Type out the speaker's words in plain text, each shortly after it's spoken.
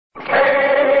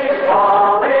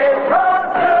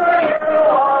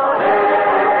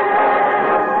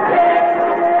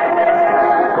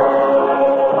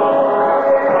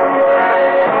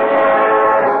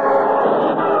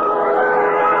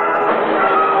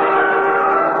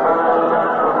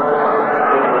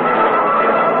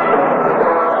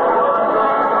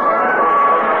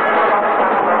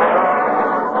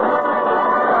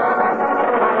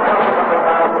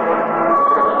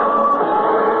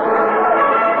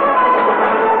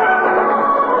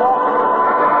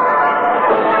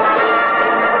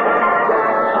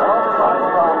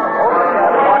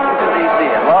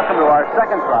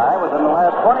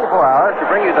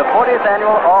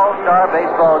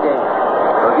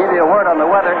on the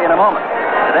weather in a moment.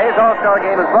 Today's All-Star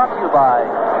Game is brought to you by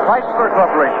Chrysler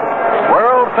Corporation,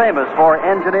 world famous for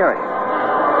engineering.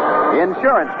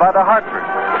 Insurance by the Hartford.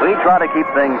 We try to keep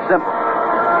things simple.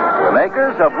 The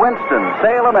makers of Winston,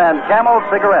 Salem, and Camel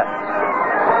cigarettes.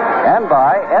 And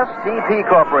by STP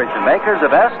Corporation, makers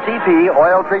of STP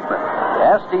oil treatment.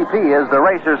 STP is the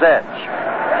racer's edge.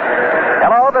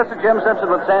 Hello, this is Jim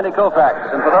Simpson with Sandy Koufax.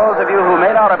 And for those of you who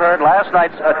may not have heard, last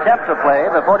night's attempt to play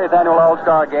the 40th Annual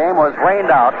All-Star Game was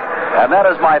rained out. And that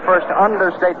is my first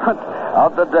understatement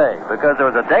of the day, because there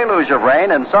was a deluge of rain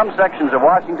in some sections of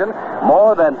Washington,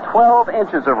 more than 12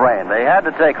 inches of rain. They had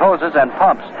to take hoses and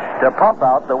pumps to pump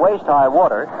out the waist-high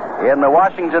water in the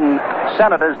Washington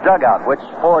Senators' dugout, which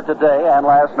for today and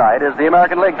last night is the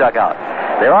American League dugout.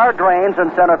 There are drains in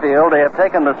center field. They have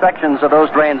taken the sections of those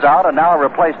drains out and now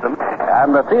replaced them,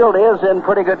 and the field is in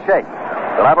pretty good shape.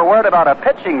 We'll have a word about a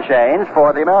pitching change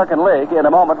for the American League in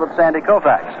a moment with Sandy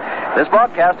Koufax. This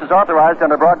broadcast is authorized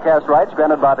under broadcast rights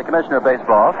granted by the Commissioner of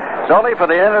Baseball solely for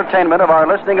the entertainment of our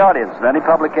listening audience. And any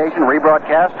publication,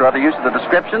 rebroadcast, or other use of the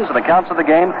descriptions and accounts of the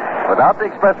game without the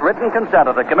express written consent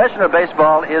of the Commissioner of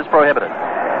Baseball is prohibited.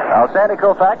 Now, Sandy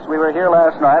Koufax, we were here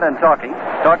last night and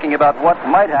talking about what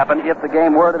might happen if the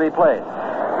game were to be played.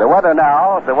 The weather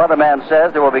now, the weatherman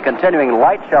says there will be continuing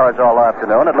light showers all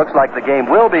afternoon. It looks like the game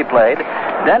will be played.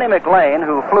 Denny McLain,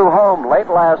 who flew home late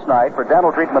last night for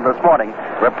dental treatment this morning,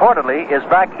 reportedly is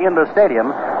back in the stadium,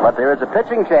 but there is a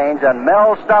pitching change, and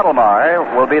Mel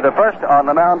Stottlemyre will be the first on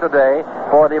the mound today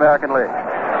for the American League.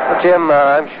 Well, Jim,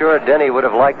 I'm sure Denny would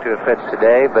have liked to have pitched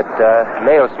today, but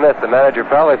Mayo Smith, the manager,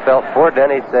 probably felt for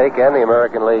Denny's sake and the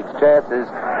American League's chances,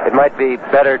 it might be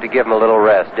better to give him a little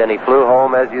rest. Denny flew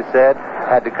home, as you said,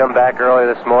 had to come back early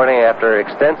this morning after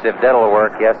extensive dental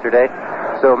work yesterday.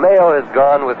 So Mayo has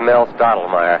gone with Mel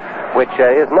Stottlemyre, which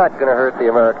is not going to hurt the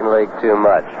American League too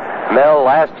much. Mel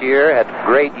last year had a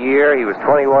great year. He was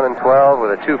 21-12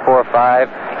 with a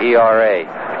 2.45 ERA.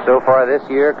 So far this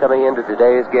year, coming into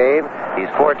today's game, he's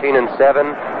 14-7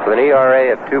 with an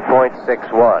ERA of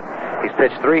 2.61. He's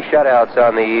pitched 3 shutouts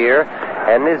on the year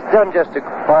and has done just a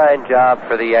fine job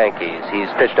for the Yankees. He's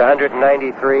pitched 193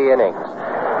 innings.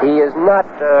 He is not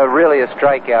really a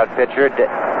strikeout pitcher.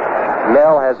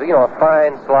 Mel has, a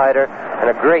fine slider and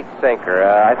a great sinker.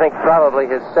 I think probably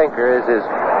his sinker is his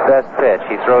best pitch.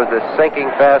 He throws this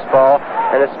sinking fastball,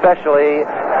 and especially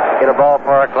in a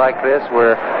ballpark like this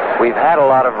where we've had a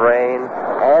lot of rain,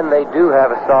 and they do have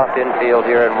a soft infield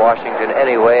here in Washington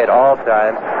anyway at all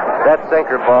times, that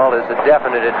sinker ball is a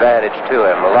definite advantage to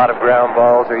him. A lot of ground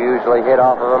balls are usually hit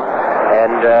off of him,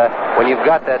 and when you've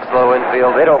got that slow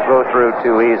infield, they don't go through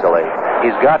too easily.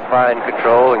 He's got fine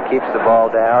control and keeps the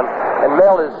ball down, and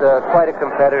Mel is quite a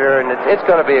competitor, and it's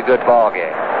going to be a good ball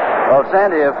game. Well,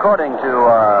 Sandy, according to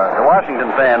the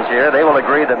Washington fans here, they will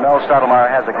agree that Mel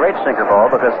Stottlemyre has a great sinker ball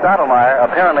because Stottlemyre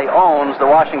apparently owns the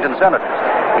Washington Senators.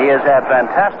 He has had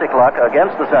fantastic luck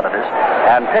against the Senators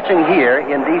and pitching here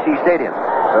in D.C. Stadium.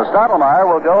 So Stottlemyre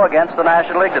will go against the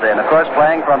National League today. And, of course,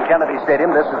 playing from Kennedy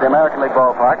Stadium, this is the American League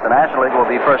ballpark. The National League will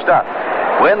be first up.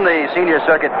 When the senior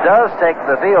circuit does take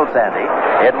the field, Sandy,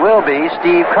 it will be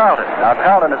Steve Carlton. Now,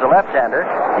 Carlton is a left-hander.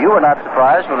 You were not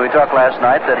surprised when we talked last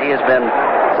night that he has been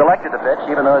selected to pitch,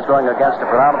 even though he's going against a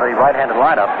predominantly right-handed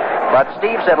lineup. But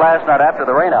Steve said last night after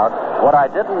the rainout, what I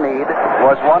didn't need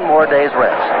was one more day's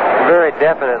rest. Very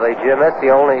definitely, Jim. That's the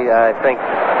only, I think,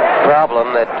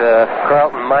 problem that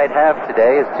Carlton might have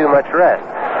today is too much rest.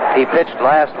 He pitched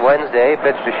last Wednesday,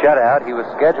 pitched a shutout. He was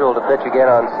scheduled to pitch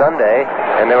again on Sunday,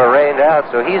 and they were rained out,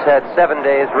 so he's had 7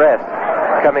 days rest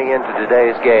coming into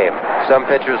today's game. Some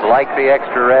pitchers like the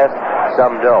extra rest,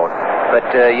 some don't. But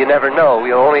you never know.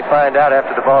 We'll only find out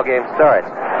after the ball game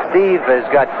starts. Steve has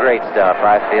got great stuff,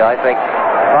 I feel. I think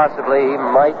possibly he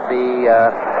might be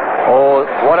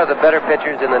one of the better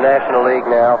pitchers in the National League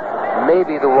now.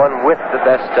 Maybe the one with the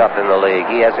best stuff in the league.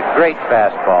 He has a great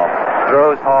fastball,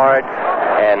 throws hard,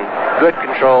 and good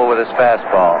control with his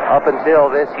fastball. Up until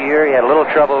this year, he had a little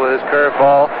trouble with his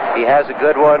curveball. He has a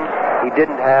good one. He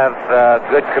didn't have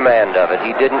good command of it.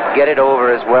 He didn't get it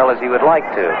over as well as he would like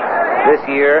to. This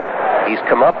year, he's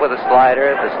come up with a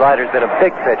slider. The slider's been a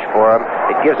big pitch for him.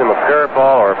 It gives him a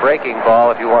curveball or a breaking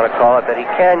ball, if you want to call it, that he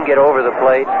can get over the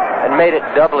plate and made it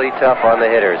doubly tough on the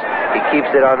hitters. He keeps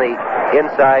it on the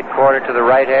inside corner to the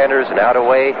right-handers and out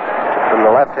away from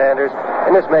the left-handers,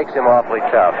 and this makes him awfully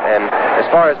tough. And as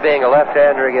far as being a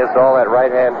left-hander against all that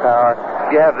right-hand power,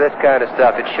 if you have this kind of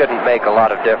stuff, it shouldn't make a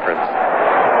lot of difference.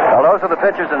 Well, those are the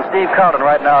pitchers, and Steve Carlton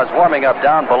right now is warming up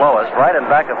down below us, right in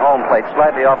back of home plate,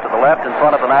 slightly off to the left in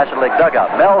front of the National League dugout.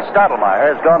 Mel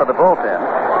Stottlemyre has gone to the bullpen,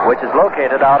 which is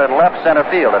located out in left center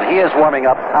field, and he is warming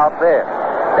up out there.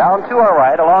 Down to our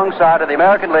right, alongside of the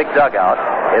American League dugout,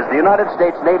 is the United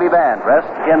States Navy band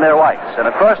dressed in their whites. And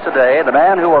of course today, the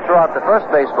man who will throw out the first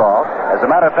baseball, as a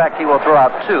matter of fact, he will throw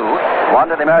out two. One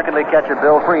to the American League catcher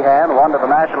Bill Freehan, one to the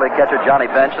National League catcher Johnny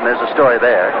Bench, and there's a story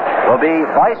there, will be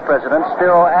Vice President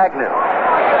Spiro Agnew.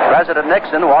 President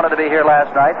Nixon wanted to be here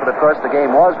last night, but of course the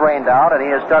game was rained out, and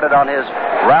he has started on his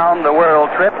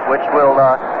round-the-world trip, which will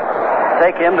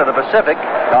take him to the Pacific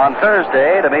on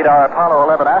Thursday to meet our Apollo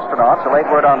 11 astronauts. A late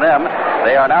word on them.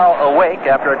 They are now awake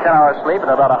after a 10-hour sleep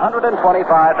and about 125,000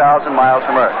 miles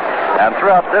from Earth. And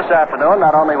throughout this afternoon,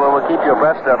 not only will we keep you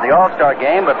abreast of the All-Star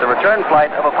game, but the return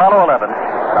flight of Apollo 11,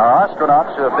 our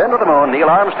astronauts who have been to the moon, Neil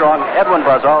Armstrong, Edwin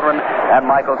Buzz Aldrin, and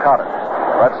Michael Collins.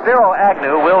 But Spiro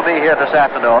Agnew will be here this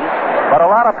afternoon, but a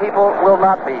lot of people will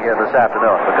not be here this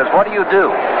afternoon, because what do you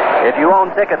do if you own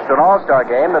tickets to an All-Star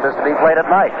game that is to be played at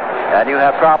night? And you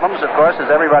have problems, of course, as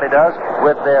everybody does,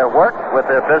 with their work, with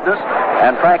their business,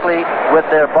 and frankly, with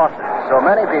their bosses. So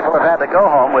many people have had to go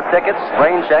home with tickets,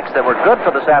 rain checks that were good for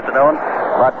this afternoon,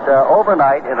 but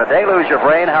overnight, in a deluge of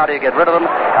rain, how do you get rid of them?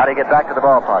 How do you get back to the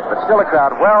ballpark? But still a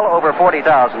crowd well over 40,000.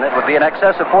 It would be in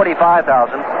excess of 45,000,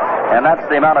 and that's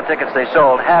the amount of tickets they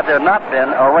sold had there not been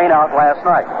a rain out last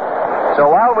night. So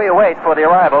while we await for the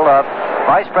arrival of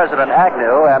Vice President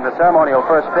Agnew and the ceremonial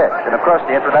first pitch, and of course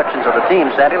the introductions of the team,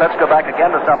 Sandy, let's go back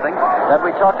again to something that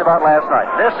we talked about last night.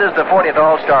 This is the 40th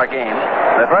All-Star game,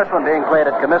 the first one being played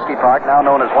at Comiskey Park, now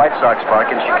known as White Sox Park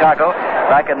in Chicago,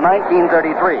 back in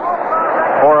 1933.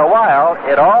 For a while,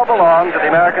 it all belonged to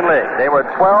the American League. They were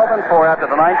 12-4 after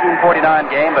the 1949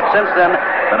 game, but since then,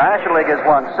 the National League has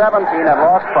won 17 and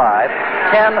lost 5,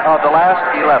 10 of the last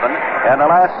 11, and the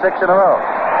last 6 in a row.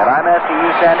 And I'm asking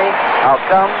you, Sandy, how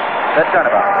come the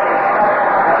turnabout?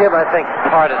 Jim, I think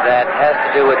part of that has to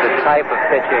do with the type of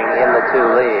pitching in the two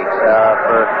leagues.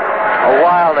 For a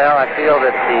while now, I feel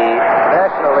that the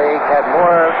National League had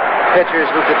more pitchers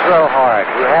who could throw hard,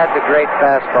 who had the great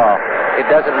fastball. It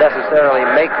doesn't necessarily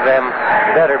make them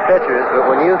better pitchers, but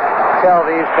when you tell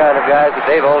these kind of guys that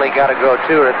they've only got to go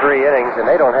 2 or 3 innings and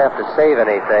they don't have to save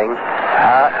anything,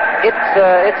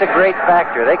 it's a great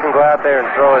factor. They can go out there and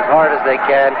throw as hard as they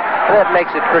can, and that makes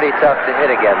it pretty tough to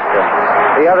hit against them.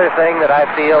 The other thing that I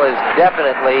feel is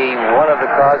definitely one of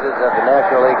the causes of the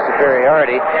National League's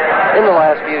superiority in the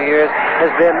last few years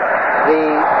has been the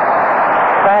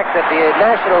fact that the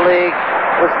National League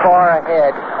was far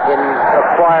ahead in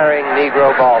acquiring Negro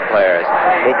ball players.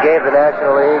 It gave the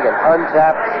National League an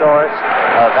untapped source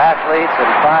of athletes and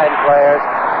fine players,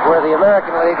 where the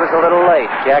American League was a little late.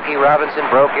 Jackie Robinson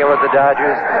broke in with the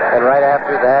Dodgers, and right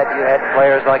after that you had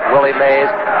players like Willie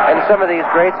Mays and some of these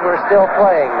greats who are still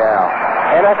playing now.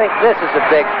 And I think this is a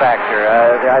big factor.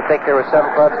 I think there were some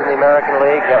clubs in the American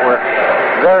League that were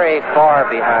very far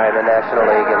behind the National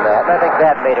League in that, and I think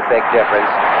that made a big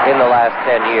difference in the last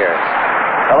 10 years.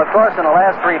 Well, of course, in the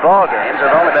last 3 ball games, there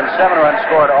have only been 7 runs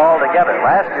scored altogether.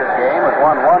 Last year's game was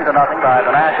won 1-0 by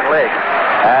the National League.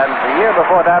 And the year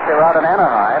before that, they were out in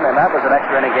Anaheim, and that was an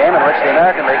extra inning game in which the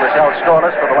American League was held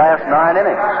scoreless for the last 9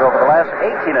 innings. So for the last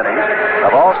 18 innings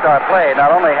of All-Star play,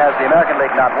 not only has the American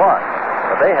League not won,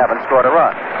 but they haven't scored a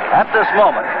run. At this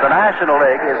moment, the National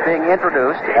League is being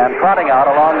introduced and trotting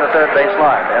out along the third base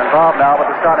line. They're involved now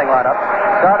with the starting lineup,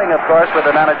 starting, of course, with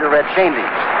the manager, Red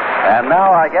Schoendienst. And now,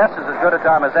 I guess, is as good a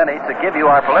time as any to give you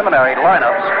our preliminary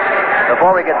lineups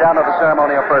before we get down to the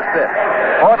ceremonial first pitch.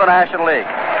 For the National League,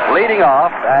 leading off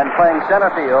and playing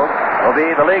center field will be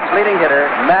the league's leading hitter,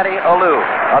 Matty Alou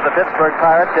of the Pittsburgh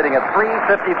Pirates, hitting at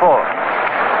 .354.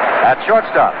 At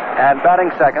shortstop and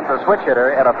batting second, the switch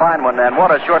hitter, and a fine one, and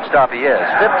what a shortstop he is.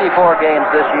 54 games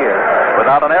this year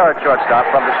without an error at shortstop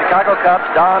from the Chicago Cubs,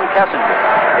 Don Kessinger,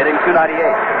 hitting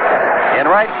 .298. In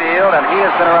right field, and he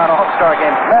has been around All-Star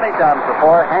games many times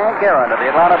before, Hank Aaron of the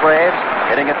Atlanta Braves,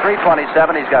 hitting at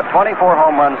 .327. He's got 24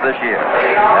 home runs this year.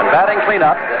 And batting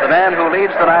cleanup, the man who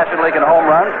leads the National League in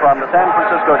home runs from the San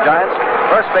Francisco Giants,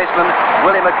 first baseman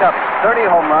Willie McCovey,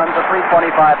 30 home runs, a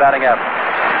 .325 batting average.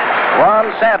 Ron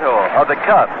Santo of the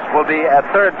Cubs will be at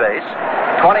third base,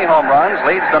 20 home runs,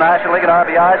 leads the National League in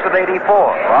RBIs with 84.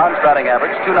 Ron's batting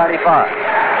average, .295.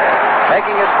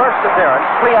 Making his first appearance,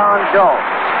 Cleon Jones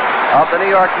of the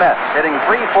New York Mets, hitting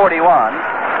 .341.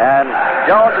 And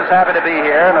Jones is happy to be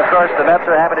here, and of course the Mets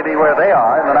are happy to be where they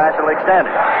are in the National League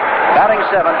standings. Batting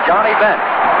seventh, Johnny Bench,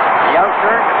 the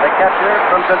youngster, the catcher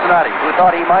from Cincinnati, who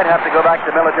thought he might have to go back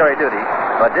to military duty,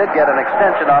 but did get an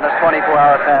extension on his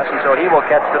 24-hour pass, and so he will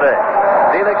catch today.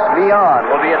 Felix Millan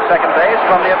will be at second base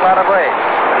from the Atlanta Braves.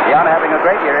 Millan having a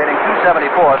great year, hitting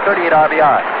 .274, 38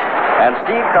 RBI. And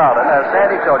Steve Carlin, as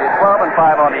Sandy told you, 12-5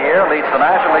 on the year, leads the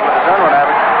National League with his earned run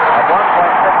average of 1.65.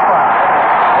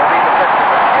 Will be the pitcher.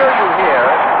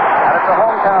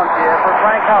 counts here for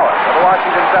Frank Howard of the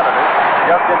Washington Senators,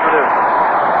 just introduced.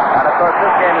 And, of course,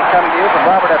 this game is coming to you from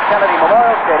Robert F. Kennedy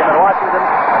Memorial Stadium in Washington.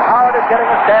 And Howard is getting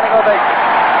a standing ovation.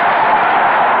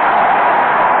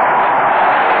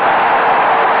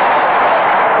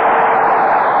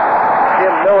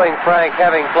 Jim, knowing Frank,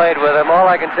 having played with him, all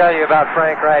I can tell you about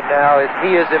Frank right now is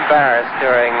he is embarrassed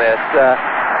during this.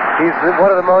 He's one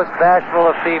of the most bashful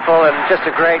of people and just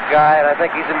a great guy, and I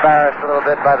think he's embarrassed a little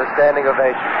bit by the standing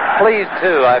ovation. Pleased,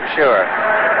 too, I'm sure.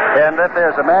 And if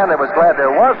there's a man that was glad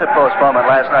there was a postponement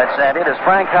last night, Sandy, it is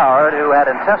Frank Howard, who had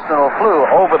intestinal flu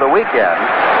over the weekend.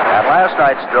 And last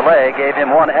night's delay gave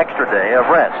him one extra day of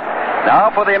rest. Now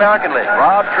for the American League.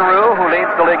 Rod Carew, who leads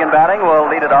the league in batting,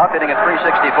 will lead it off, hitting at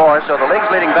 .364. So the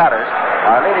league's leading batters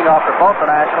are leading off for both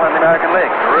the National and the American League.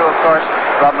 Carew, of course,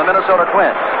 from the Minnesota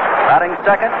Twins. Batting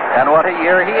second, and what a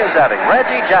year he is having.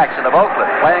 Reggie Jackson of Oakland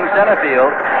playing center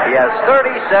field. He has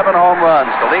 37 home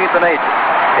runs to lead the nation,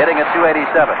 hitting at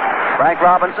 .287. Frank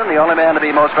Robinson, the only man to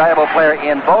be most valuable player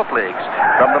in both leagues,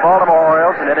 from the Baltimore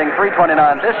Orioles and hitting .329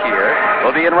 this year,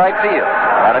 will be in right field.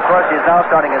 And, of course, he's now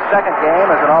starting his second game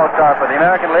as an All-Star for the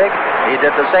American League. He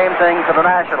did the same thing for the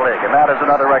National League, and that is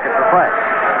another record for Frank.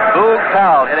 Boog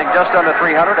Powell hitting just under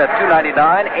 .300 at .299,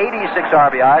 86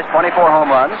 RBIs, 24 home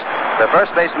runs. The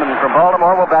first baseman from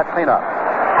Baltimore will bat cleanup.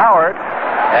 Howard,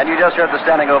 and you just heard the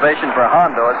standing ovation for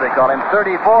Hondo, as they call him,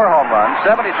 34 home runs,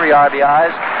 73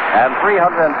 RBIs, and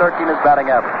 313 is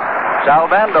batting average. Sal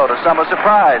Bando, to some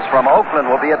surprise, from Oakland,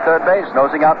 will be at third base,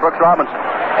 nosing out Brooks Robinson.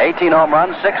 18 home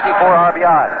runs, 64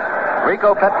 RBIs.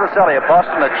 Rico Petrocelli of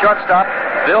Boston at shortstop,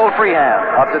 Bill Freehand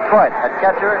of Detroit at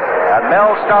catcher, and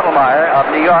Mel Stottlemyre of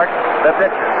New York, the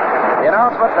pitcher. The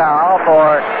announcement now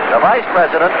for the Vice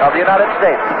President of the United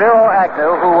States, Spiro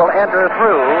Agnew, who will enter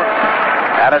through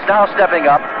and is now stepping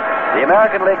up the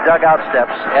American League dugout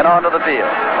steps and onto the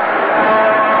field.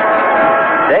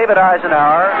 David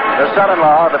Eisenhower, the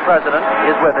son-in-law of the President,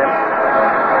 is with him.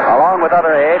 Along with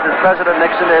other aides, as President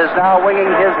Nixon is now winging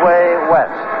his way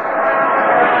west.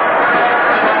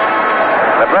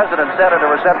 The President said at a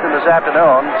reception this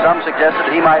afternoon, some suggested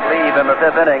he might leave in the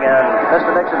fifth inning, and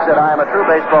Mr. Nixon said, I am a true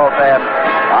baseball fan.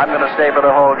 I'm going to stay for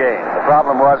the whole game. The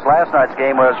problem was last night's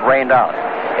game was rained out.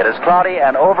 It is cloudy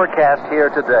and overcast here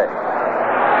today.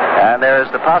 And there is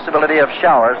the possibility of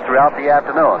showers throughout the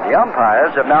afternoon. The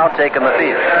umpires have now taken the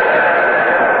field.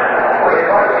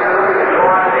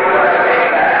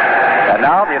 And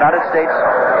now the United States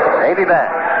Navy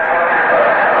Band.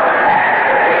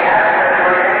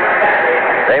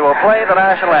 They will play the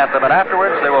national anthem, and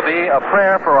afterwards there will be a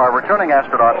prayer for our returning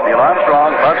astronauts, Neil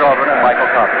Armstrong, Buzz Aldrin, and Michael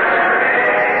Collins.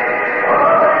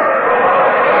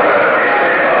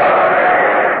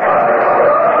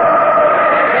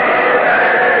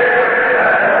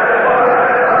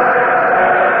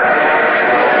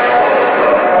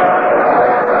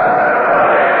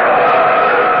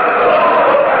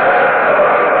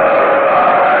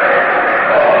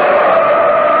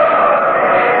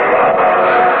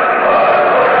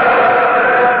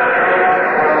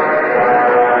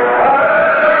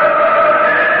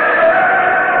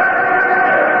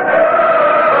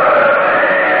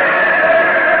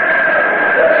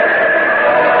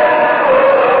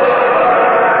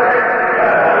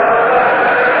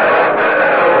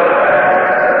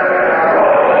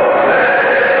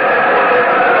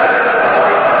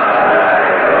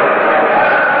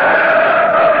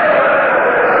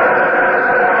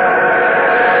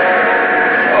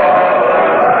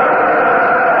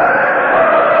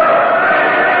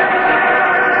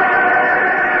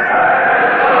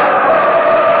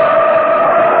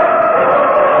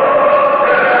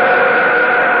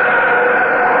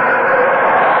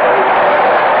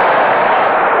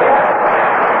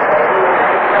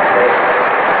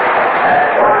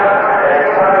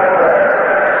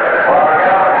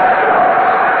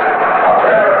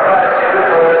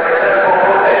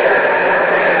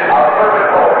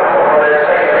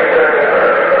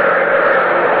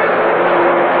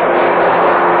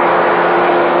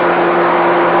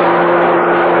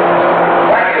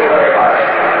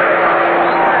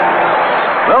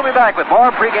 Back with more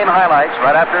pregame highlights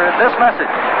right after this message.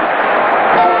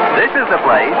 This is the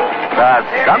place, the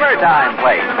Summertime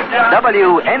Place.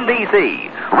 WNBC,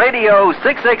 Radio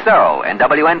 660, and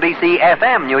WNBC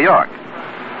FM, New York.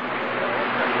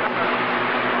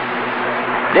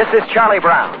 This is Charlie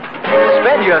Brown.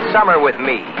 Spend your summer with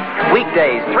me.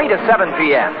 Weekdays, 3 to 7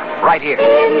 p.m., right here.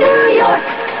 In New York,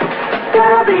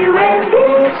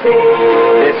 WNBC.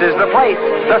 This is the place,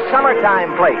 the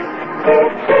Summertime Place.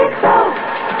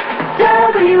 660.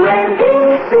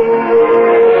 WNBC.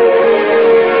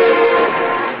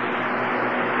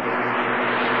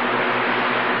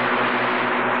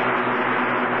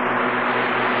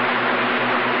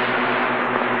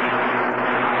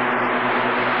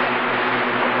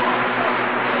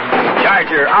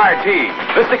 Charger RT,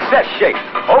 the success shape.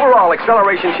 Overall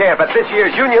acceleration champ at this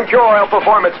year's Union Pure Oil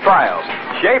Performance Trials.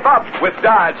 Shape up with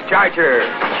Dodge Charger.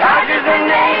 Charger's the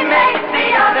name, makes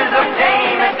the others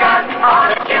obtain. It's got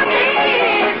all that you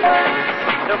need.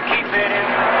 So keep it in.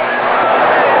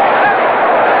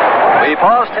 We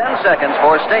pause 10 seconds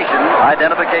for station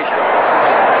identification.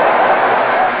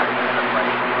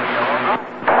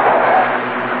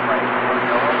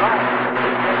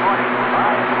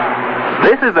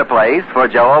 This is the place for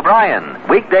Joe O'Brien.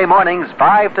 Weekday mornings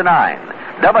 5 to 9.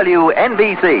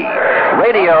 WNBC,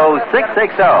 Radio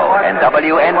 660, and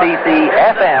WNBC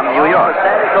FM, New York.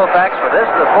 Sandy Koufax for this,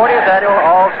 the 40th annual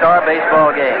All-Star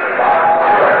Baseball Game.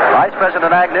 Vice President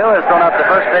Agnew has thrown out the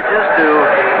first pitches to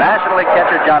National League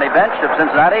catcher Johnny Bench of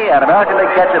Cincinnati and American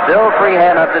League catcher Bill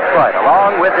Freehan of Detroit.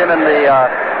 Along with him in the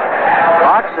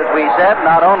box, as we said,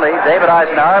 not only David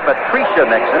Eisenhower, but Tricia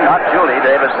Nixon, not Julie,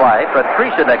 David's wife, but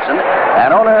Tricia Nixon,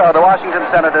 and owner of the Washington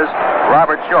Senators,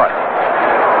 Robert Short.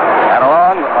 And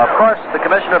along, of course, the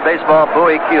Commissioner of Baseball,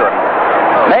 Bowie Kuhn.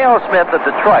 Mayo Smith of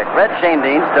Detroit, Red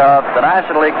Schoendienst of the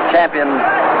National League champion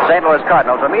St. Louis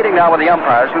Cardinals are meeting now with the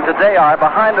umpires, who today are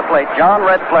behind the plate, John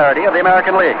Red Flaherty of the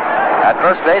American League. At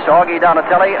first base, Augie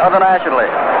Donatelli of the National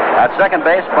League. At second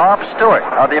base, Bob Stewart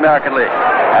of the American League.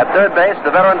 At third base,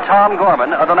 the veteran Tom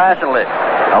Gorman of the National League.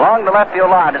 Along the left field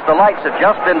line, as the lights have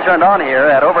just been turned on here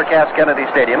at Overcast Kennedy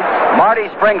Stadium, Marty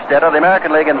Springstead of the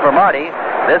American League. And for Marty,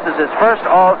 this is his first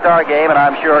All-Star game, and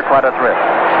I'm sure quite a thrill.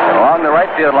 Along the right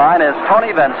field line is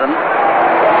Tony Benson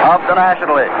of the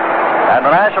National League. And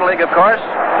the National League, of course,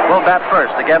 will bat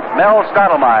first against Mel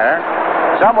Stottlemyre.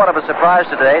 Somewhat of a surprise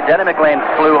today, Denny McLain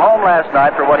flew home last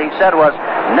night for what he said was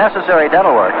necessary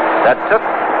dental work that took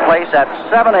place at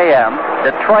 7 a.m.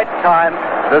 Detroit time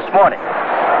this morning.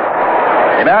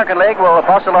 The American League will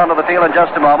bustle onto the field in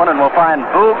just a moment, and we'll find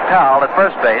Boog Powell at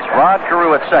first base, Rod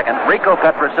Carew at second, Rico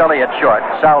Petroselli at short,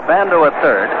 Sal Bando at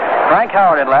third, Frank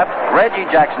Howard in left, Reggie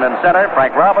Jackson in center,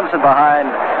 Frank Robinson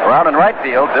around in right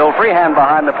field, Bill Freehan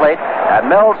behind the plate, and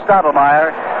Mel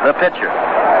Stottlemyre, the pitcher.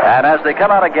 And as they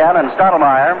come out again, and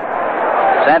Stottlemyre,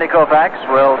 Sandy Koufax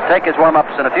will take his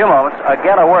warm-ups in a few moments.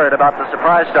 Again, a word about the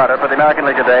surprise starter for the American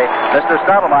League today, Mr.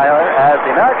 Stottlemyre, as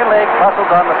the American League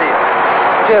bustles on the field.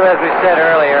 Jim, as we said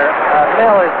earlier,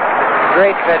 Mel is a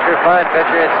great pitcher, fine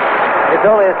pitcher. It's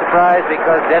only a surprise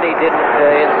because Denny didn't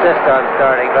insist on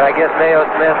starting, but I guess Mayo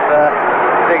Smith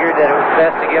figured that it was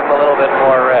best to give him a little bit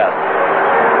more rest.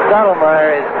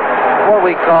 Stottlemyre is what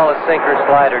we call a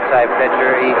sinker-slider type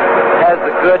pitcher. He has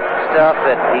the good stuff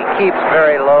that he keeps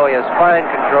very low. He has fine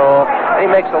control. And he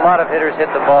makes a lot of hitters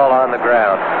hit the ball on the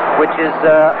ground, which is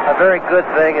a very good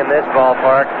thing in this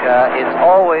ballpark. It's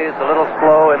always a little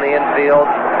slow in the infield,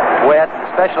 wet,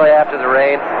 especially after the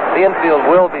rain. The infield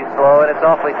will be slow, and it's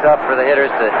awfully tough for the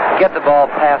hitters to get the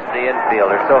ball past the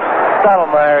infielder. So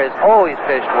Stottlemyre has always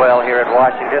pitched well here at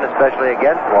Washington, especially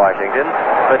against Washington.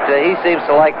 But he seems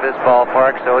to like this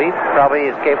ballpark, so he probably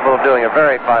is capable of doing a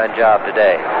very fine job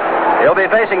today. He'll be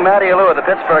facing Matty Alou of the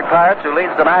Pittsburgh Pirates, who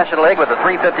leads the National League with a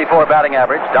 .354 batting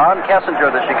average, Don Kessinger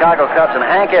of the Chicago Cubs, and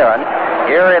Hank Aaron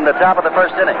here in the top of the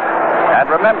first inning. And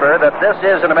remember that this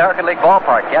is an American League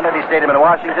ballpark, Kennedy Stadium in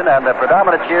Washington, and the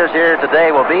predominant cheers here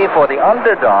today will be for the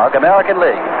underdog American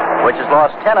League, which has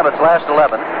lost 10 of its last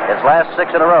 11, its last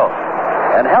 6 in a row.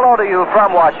 And hello to you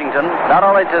from Washington, not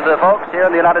only to the folks here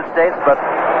in the United States, but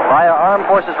via Armed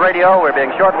Forces Radio. We're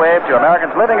being shortwaved to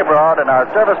Americans living abroad and our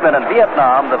servicemen in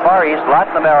Vietnam, the Far East,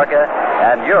 Latin America,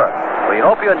 and Europe. We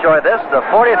hope you enjoy this, the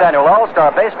 40th annual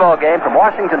All-Star Baseball Game from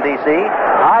Washington, D.C.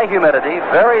 High humidity,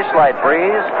 very slight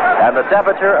breeze, and the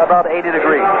temperature about 80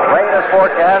 degrees. Rain is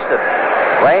forecasted.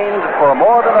 Rained for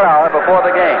more than an hour before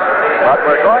the game. But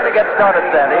we're going to get started,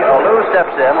 Sandy. Alou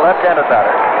steps in, left-handed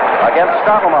batter, against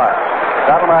Stottlemyre.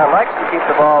 Stottlemyre likes to keep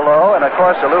the ball low, and of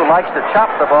course Alou likes to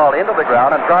chop the ball into the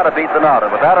ground and try to beat the knot.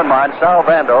 And with that in mind, Sal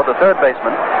Bando, the third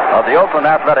baseman of the Oakland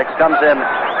Athletics, comes in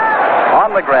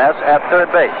on the grass at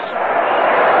third base.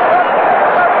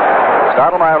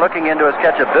 Stottlemyre looking into his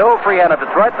catcher, Bill Freehan of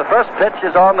Detroit. The first pitch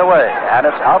is on the way, and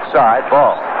it's outside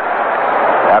ball.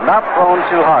 And not thrown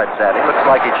too hard, Sandy. Looks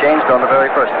like he changed on the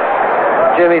very first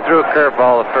one. Jimmy threw a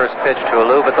curveball the first pitch to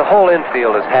Alou, but the whole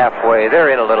infield is halfway. They're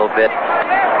in a little bit.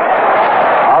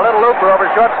 A little looper over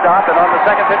shortstop, and on the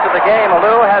second pitch of the game,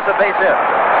 Alou has a base hit.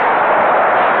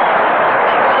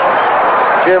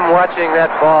 Jim, watching that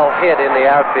ball hit in the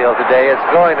outfield today, it's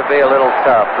going to be a little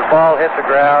tough. The ball hit the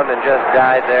ground and just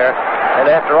died there. And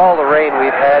after all the rain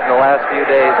we've had in the last few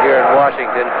days here in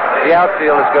Washington, the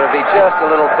outfield is going to be just a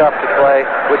little tough to play,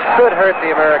 which could hurt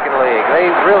the American League. They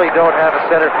really don't have a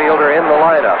center fielder in the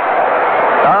lineup.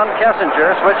 Don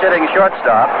Kessinger, switch-hitting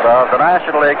shortstop of the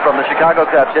National League from the Chicago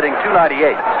Cubs, hitting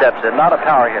 .298, steps in, not a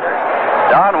power hitter.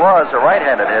 Don was a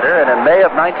right-handed hitter, and in May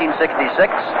of 1966,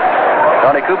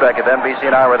 Tony Kubek of NBC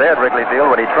and I were there at Wrigley Field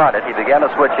when he trotted. He began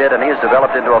to switch hit, and he has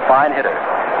developed into a fine hitter.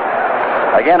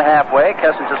 Again halfway,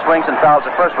 Kessinger swings and fouls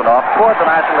the first one off toward the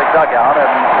National League dugout,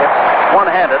 and it's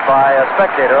one-handed by a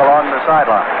spectator along the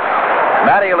sideline.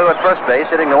 Matty Alou at first base,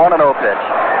 hitting the 1-0 pitch.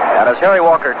 And as Harry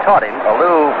Walker taught him,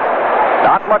 Alou,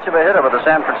 not much of a hitter with the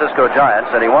San Francisco Giants,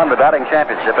 and he won the batting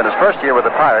championship in his first year with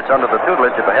the Pirates under the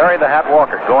tutelage of Harry the Hat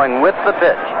Walker, going with the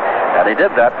pitch. And he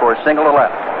did that for a single to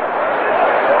left.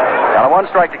 On a one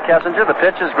strike to Kessinger, the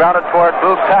pitch is grounded toward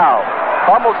Boog Powell.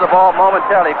 Fumbles the ball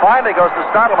momentarily. Finally goes to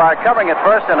Stottlemyre, covering at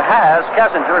first, and has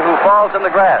Kessinger, who falls in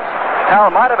the grass. Powell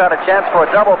might have had a chance for a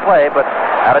double play, but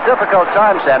had a difficult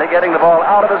time, Sandy, getting the ball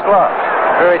out of his glove.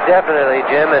 Very definitely,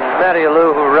 Jim. And Matty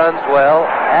Alou, who runs well,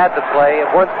 had the play.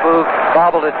 Once Boog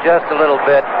bobbled it just a little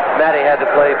bit, Matty had the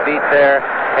play beat there,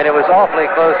 and it was awfully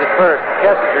close at first.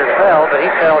 Kessinger fell, but he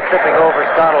fell tripping over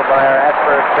Stottlemyre at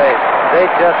first base. They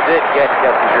just did get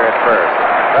Kessinger at first.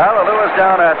 Well, Alou is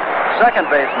down at second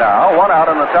base now. One out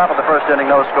in the top of the first inning,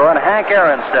 no score, and Hank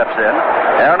Aaron steps in.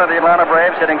 Aaron of the Atlanta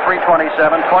Braves hitting .327,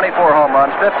 24 home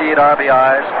runs, 58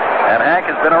 RBIs. And Hank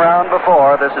has been around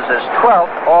before. This is his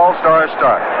 12th All-Star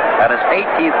start. At his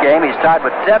 18th game, he's tied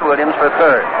with Ted Williams for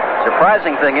third.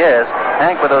 Surprising thing is,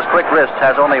 Hank, with those quick wrists,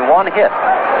 has only one hit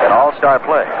in All-Star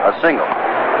play, a single.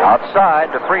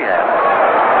 Outside to Freehan.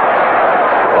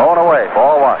 Blown away,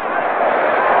 ball one.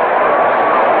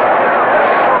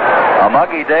 A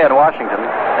muggy day in Washington,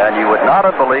 and you would not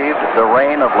have believed the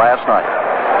rain of last night.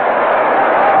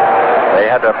 They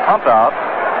had to pump out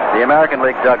the American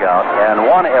League dugout, and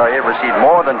one area received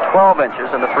more than 12 inches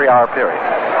in the 3-hour period.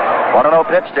 1-0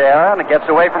 pitch to Aaron. It gets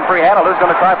away from Freehan. Alou's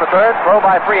going to try for third. Throw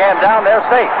by Freehan down there,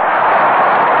 safe.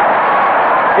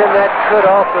 Jim, that could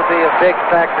also be a big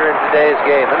factor in today's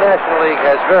game. The National League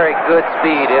has very good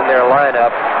speed in their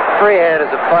lineup. Freehan is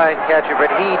a fine catcher,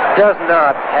 but he does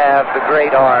not have the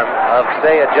great arm of,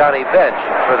 say, a Johnny Bench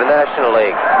for the National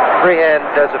League. Freehan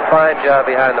does a fine job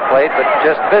behind the plate, but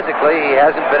just physically, he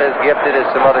hasn't been as gifted as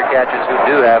some other catchers who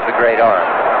do have the great arm.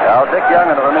 Now, Dick Young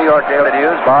of the New York Daily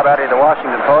News, Bob Addy of the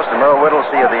Washington Post, and Merle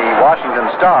Whittlesey of the Washington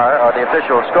Star are the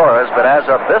official scorers, but as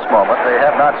of this moment, they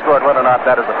have not scored whether or not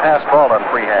that is a pass ball on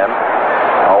Freehan,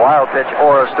 a wild pitch,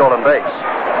 or a stolen base.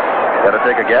 Got to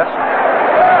take a guess?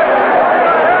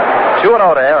 2-0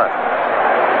 to Aaron.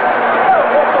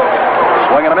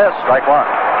 Swing and a miss, strike one.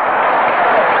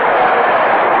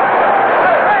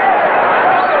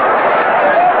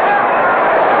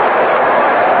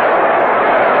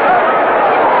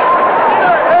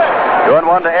 Doing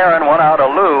one to Aaron, one out.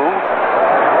 Alou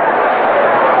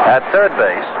at third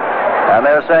base. And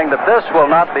they're saying that this will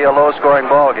not be a low-scoring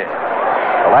ball game.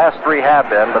 The last three have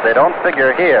been, but they don't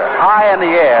figure here. High in the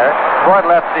air, toward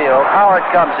left field. Howard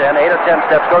comes in, 8 or 10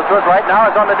 steps, goes to his right. Now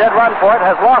is on the dead run for it,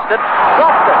 has lost it,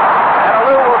 dropped it, and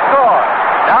Alou will score.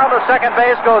 Down to second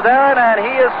base goes Aaron, and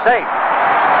he is safe.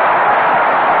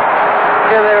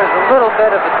 Yeah, there was a little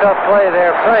bit of a tough play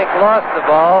there. Frank lost the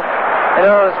ball, and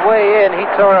on his way in, he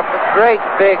tore up a great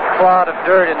big clod of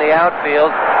dirt in the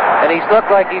outfield, and he looked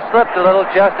like he slipped a little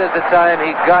just as the time he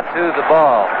got to the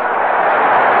ball.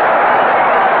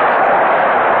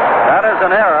 That is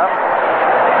an error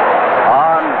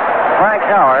on Frank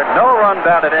Howard. No run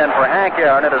batted in for Hank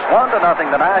Aaron. It is 1-0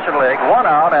 the National League. One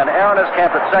out, and Aaron is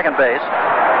camped at second base.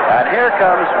 And here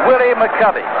comes Willie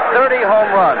McCovey. 30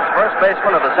 home runs. First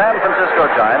baseman of the San Francisco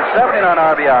Giants. 79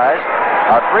 RBIs.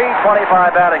 A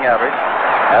 .325 batting average.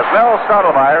 As Mel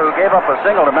Stottlemyre, who gave up a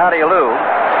single to Matty Alou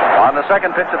on the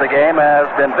second pitch of the game,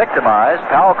 has been victimized.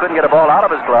 Powell couldn't get a ball out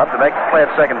of his glove to make the play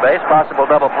at second base. Possible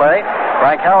double play.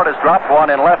 Frank Howard has dropped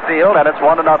one in left field, and it's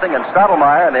 1-0, and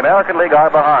Stottlemyre and the American League are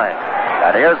behind.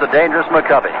 And here's the dangerous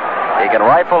McCovey. He can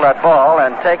rifle that ball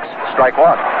and takes strike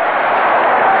one.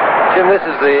 Jim,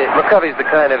 McCovey's the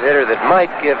kind of hitter that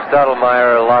might give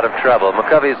Stottlemyre a lot of trouble.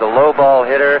 McCovey's a low ball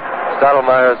hitter.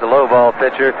 Stottlemyre is a low ball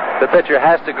pitcher. The pitcher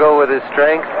has to go with his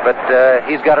strength, but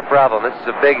he's got a problem. This is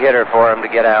a big hitter for him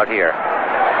to get out here.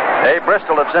 Dave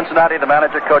Bristol of Cincinnati, the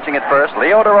manager, coaching at first.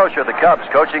 Leo DeRocher, the Cubs,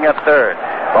 coaching at third.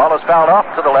 Ball is fouled off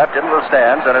to the left into the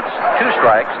stands, and it's 2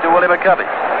 strikes to Willie McCovey.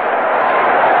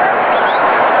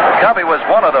 McCovey was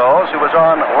one of those who was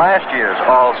on last year's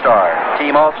All-Star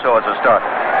team also as a starter.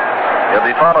 He'll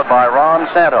be followed by Ron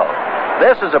Santo.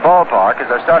 This is a ballpark,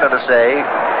 as I started to say,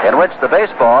 in which the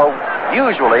baseball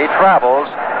usually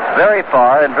travels very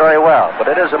far and very well.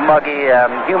 But it is a muggy and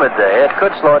humid day. It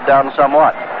could slow it down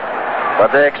somewhat.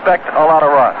 But they expect a lot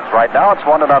of runs. Right now it's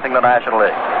 1-0 the National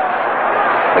League.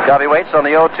 McCovey waits on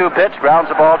the 0-2 pitch, grounds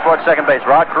the ball towards second base.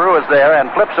 Rod Carew is there and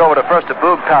flips over to first to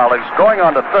Boog Powell. Who's going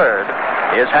on to third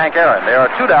is Hank Aaron. There are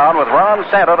 2 down with Ron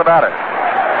Santo the batter.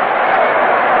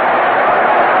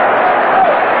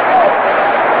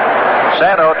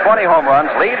 Santo, 20 home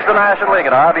runs, leads the National League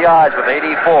in RBIs with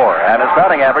 84, and his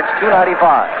batting average, .295.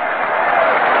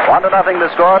 1-0 the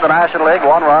score. The National League,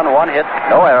 1 run, 1 hit,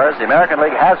 no errors. The American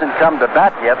League hasn't come to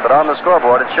bat yet, but on the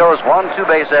scoreboard it shows 1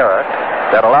 2-base error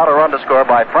that allowed a run to score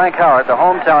by Frank Howard, the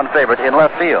hometown favorite, in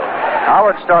left field.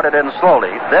 Howard started in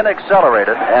slowly, then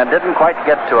accelerated, and didn't quite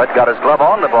get to it. Got his glove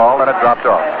on the ball, and it dropped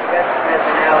off.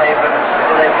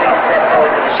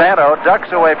 Santo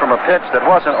ducks away from a pitch that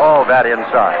wasn't all that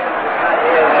inside.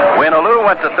 When Alou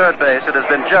went to third base, it has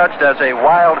been judged as a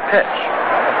wild pitch.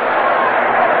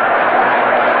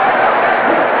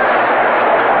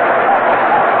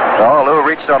 So Alou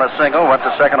reached on a single, went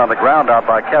to second on the ground out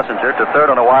by Kessinger, to third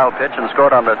on a wild pitch, and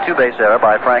scored on the 2-base error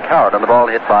by Frank Howard on the ball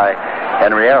hit by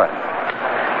Henry Aaron.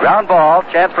 Ground ball,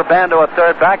 chance for Bando at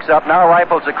third, backs up, now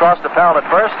rifles across the foul at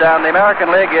first, and the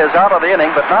American League is out of the inning,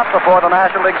 but not before the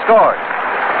National League scores.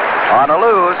 On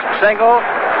Alou's single,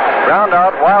 ground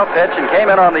out, wild pitch, and came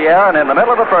in on the air, and in the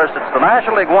middle of the first, it's the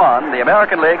National League 1, the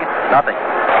American League nothing.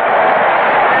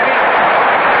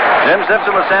 Jim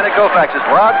Simpson with Sandy Koufax.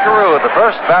 Rod Carew, the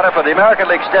first batter for the American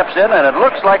League, steps in, and it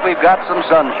looks like we've got some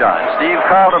sunshine. Steve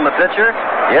Carlton, the pitcher,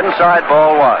 inside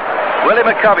ball 1. Willie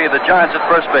McCovey, the Giants, at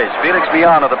first base. Felix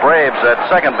Biano, the Braves, at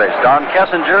second base. Don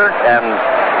Kessinger and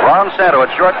Ron Santo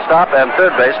at shortstop and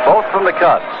third base, both from the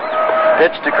Cubs.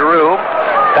 Pitch to Carew,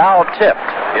 foul tipped.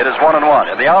 It is 1-1.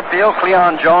 In the outfield,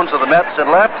 Cleon Jones of the Mets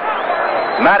in left,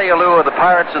 Matty Alou of the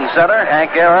Pirates in center,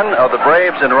 Hank Aaron of the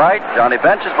Braves in right, Johnny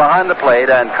Bench is behind the plate,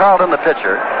 and Carlton, the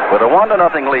pitcher, with a 1-0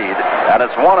 lead, and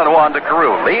it's 1-1 to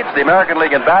Carew. Leads the American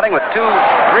League in batting with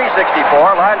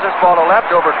 .364, lines this ball to left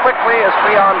over quickly as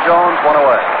Cleon Jones went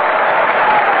away.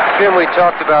 Jim, we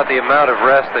talked about the amount of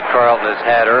rest that Carlton has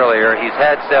had earlier. He's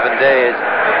had 7 days.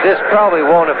 This probably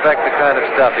won't affect the kind of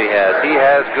stuff he has. He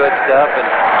has good stuff, and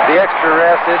the extra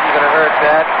rest isn't going to hurt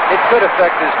that. It could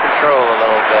affect his control a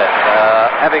little bit.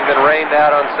 Having been rained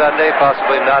out on Sunday,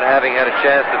 possibly not having had a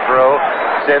chance to throw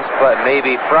since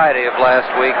maybe Friday of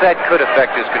last week, that could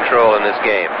affect his control in this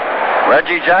game.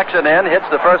 Reggie Jackson in, hits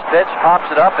the first pitch, pops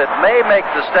it up. It may make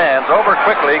the stands. Over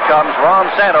quickly comes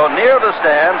Ron Santo near the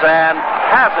stands and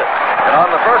has it. And on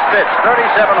the first pitch, 37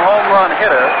 home run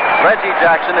hitter, Reggie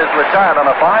Jackson is retired on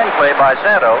a fine play by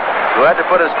Santo, who had to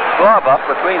put his glove up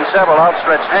between several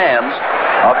outstretched hands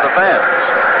of the fans.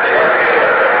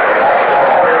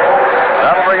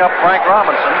 That'll bring up Frank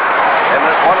Robinson in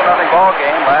this 1-0 ball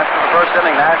game. Last of the first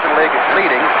inning, National League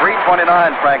leading, 329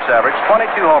 Frank's average,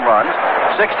 22 home runs,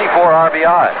 64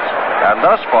 RBIs. And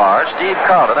thus far, Steve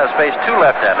Carlton has faced 2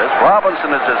 left-handers.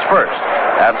 Robinson is his first,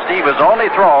 and Steve has only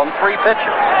thrown 3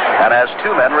 pitches and has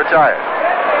 2 men retired.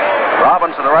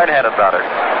 Robinson, the right-handed batter,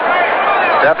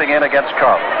 stepping in against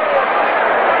Carlton.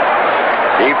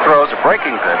 Steve throws a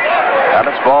breaking pitch, and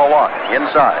it's ball 1,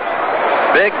 inside.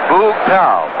 Big Boog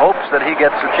Powell hopes that he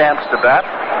gets a chance to bat,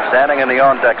 standing in the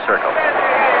on-deck circle.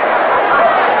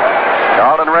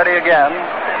 Carlton ready again,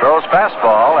 throws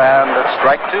fastball, and it's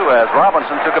strike 2 as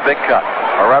Robinson took a big cut.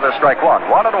 Or rather, strike 1.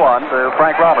 1-1 to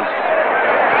Frank Robinson.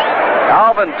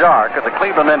 Alvin Dark of the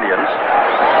Cleveland Indians,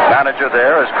 manager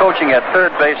there, is coaching at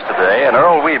third base today, and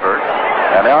Earl Weaver,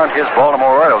 and aren't his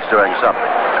Baltimore Orioles doing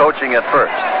something, coaching at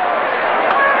first.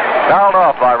 Fouled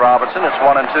off by Robinson, it's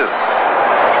 1-2.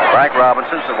 Frank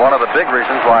Robinson is one of the big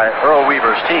reasons why Earl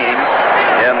Weaver's team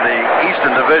in the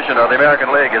Eastern Division of the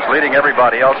American League is leading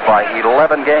everybody else by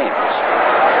 11 games.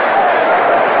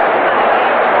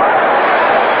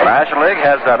 The National League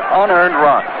has that unearned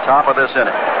run, top of this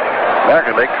inning.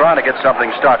 American League trying to get something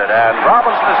started, and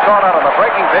Robinson is caught out on a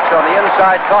breaking pitch on the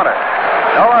inside corner.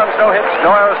 No runs, no hits,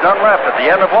 no errors, none left. At the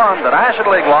end of 1, the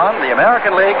National League 1, the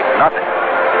American League nothing.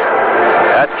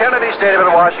 At Kennedy Stadium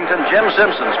in Washington, Jim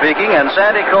Simpson speaking, and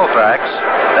Sandy Koufax.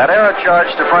 That error charge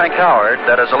to Frank Howard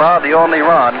that has allowed the only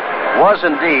run was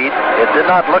indeed, it did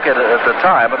not look at it at the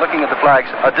time, but looking at the flags,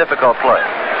 a difficult play.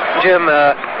 Jim,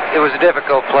 it was a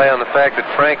difficult play on the fact that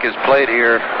Frank has played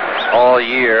here all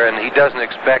year, and he doesn't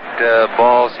expect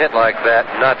balls hit like that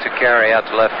not to carry out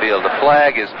to left field. The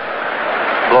flag is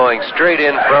blowing straight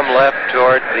in from left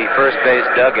toward the first base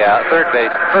dugout, first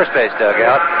base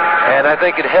dugout, and I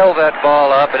think it held that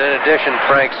ball up, and in addition,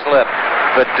 Frank slipped.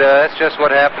 But that's just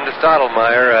what happened to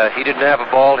Stottlemyre. He didn't have a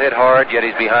ball hit hard, yet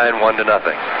he's behind 1-0.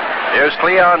 Here's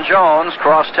Cleon Jones,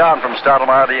 cross town from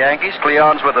Stottlemyre, the Yankees.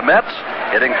 Cleon's with the Mets,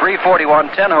 hitting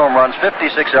 .341, 10 home runs,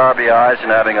 56 RBIs, and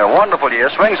having a wonderful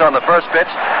year. Swings on the first pitch,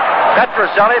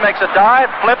 Petrocelli makes a dive,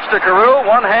 flips to Carew,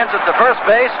 one hands it to first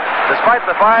base. Despite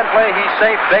the fine play, he's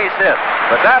safe, base hit.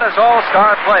 But that is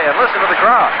all-star play, and listen to the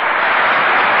crowd.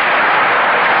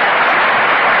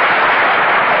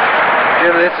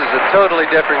 Jim, this is a totally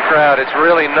different crowd. It's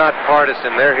really not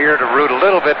partisan. They're here to root a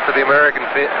little bit for the American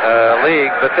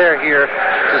League, but they're here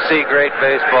to see great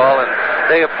baseball, and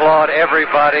they applaud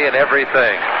everybody and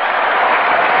everything.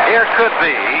 Here could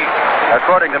be,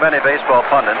 according to many baseball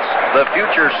pundits, the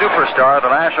future superstar of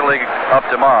the National League of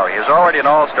tomorrow. He is already an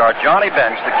all-star. Johnny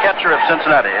Bench, the catcher of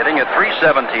Cincinnati, hitting at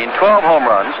 .317, 12 home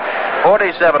runs,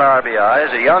 47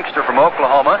 RBIs, a youngster from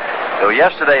Oklahoma who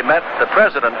yesterday met the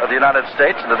President of the United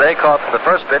States and today caught the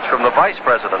first pitch from the Vice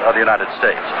President of the United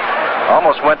States.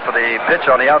 Almost went for the pitch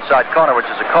on the outside corner, which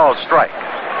is a called strike.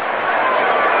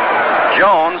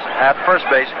 Jones at first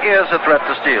base is a threat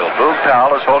to steal. Boog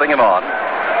Powell is holding him on.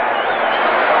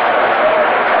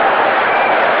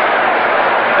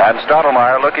 And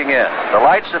Stottlemyre looking in. The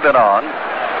lights have been on.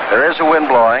 There is a wind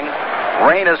blowing.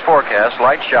 Rain is forecast,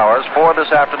 light showers for this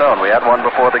afternoon. We had one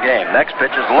before the game. Next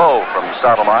pitch is low from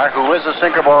Stottlemyre, who is a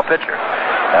sinker ball pitcher.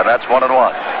 And that's 1-1.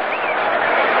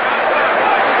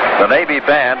 The Navy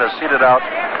band is seated out.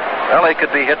 Well, they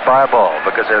could be hit by a ball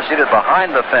because they're seated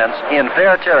behind the fence in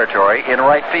fair territory in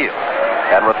right field.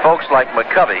 And with folks like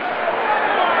McCovey,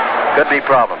 could be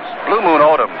problems. Blue Moon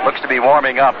Odom looks to be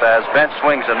warming up as Bench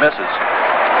swings and misses.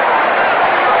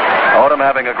 Odom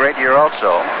having a great year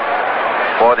also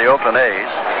for the Oakland A's,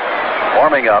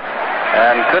 warming up,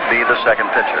 and could be the second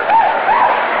pitcher.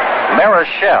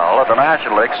 Marichal of the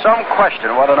National League, some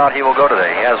question whether or not he will go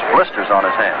today. He has blisters on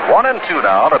his hand. 1-2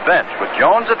 now to Bench with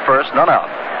Jones at first, none out.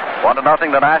 1-0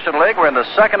 the National League. We're in the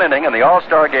second inning in the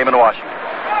All-Star game in Washington.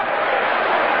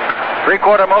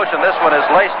 Three-quarter motion. This one is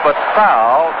laced but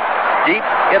foul deep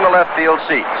in the left field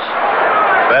seats.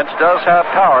 Bench does have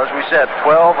power, as we said,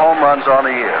 12 home runs on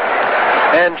the year.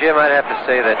 And, Jim, I'd have to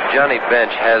say that Johnny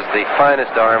Bench has the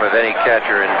finest arm of any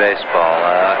catcher in baseball.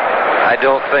 I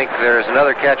don't think there's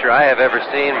another catcher I have ever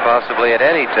seen, possibly at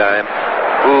any time,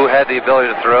 who had the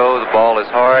ability to throw the ball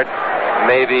as hard.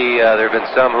 Maybe there have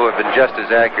been some who have been just as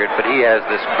accurate, but he has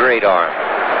this great arm.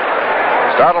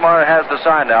 Stottlemyre has the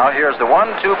sign now. Here's the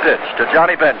 1-2 pitch to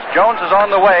Johnny Bench. Jones is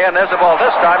on the way, and there's the ball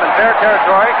this time in fair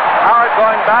territory. Howard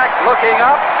going back, looking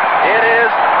up. It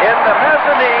is in the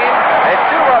mezzanine. A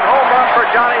 2-run home run for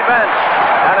Johnny Bench.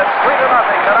 And it's 3-0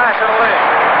 the National League.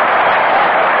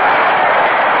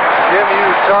 Jim, you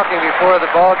were talking before the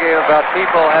ball game about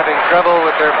people having trouble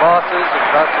with their bosses and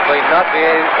possibly not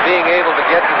being able to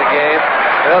get to the game.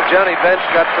 Well, Johnny Bench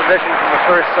got permission from the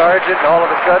first sergeant, and all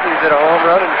of a sudden he's hit a home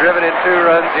run and driven in 2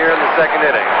 runs here in the second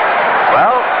inning.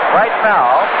 Well, right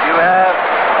now you have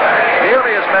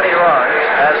nearly as many runs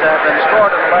as have been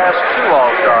scored in the last 2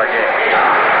 All-Star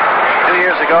games. 2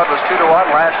 years ago it was 2-1.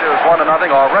 Last year it was 1-0.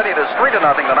 Already it is 3-0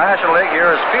 the National League. Here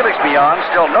is Felix Millan,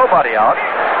 still nobody out.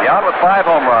 Millan with 5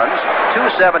 home runs,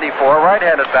 274,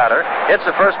 right-handed batter. Hits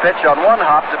the first pitch on 1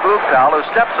 hop to Boog Powell, who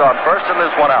steps on first, and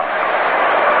there's 1 out.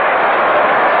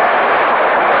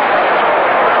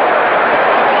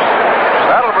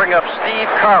 That'll bring up Steve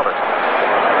Carlton,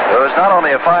 who is not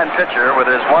only a fine pitcher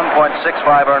with his 1.65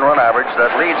 earned run average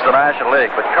that leads the National League,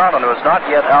 but Carlton, who is not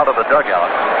yet out of the dugout,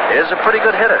 is a pretty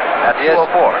good hitter at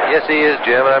 204. Yes, he is,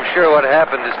 Jim, and I'm sure what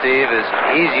happened to Steve is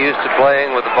he's used to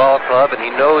playing with the ball club, and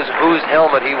he knows whose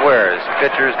helmet he wears.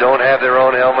 Pitchers don't have their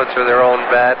own helmets or their own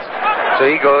bats, so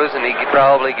he goes and he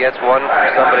probably gets one from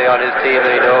somebody on his team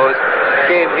that he knows.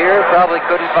 Came here, probably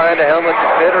couldn't find a helmet to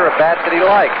fit or a bat that he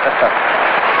liked.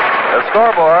 The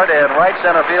scoreboard in right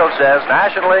center field says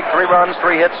National League 3 runs,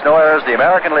 3 hits, no errors. The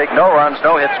American League, no runs,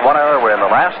 no hits, 1 error. We're in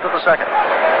the last of the second.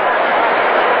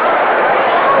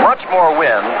 Much more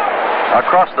wind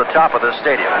across the top of this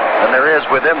stadium than there is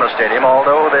within the stadium,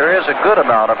 although there is a good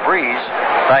amount of breeze,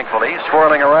 thankfully,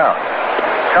 swirling around.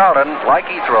 Carlton, like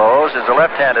he throws, is a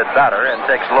left-handed batter and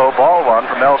takes low ball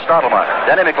 1 from Mel Stottlemyre.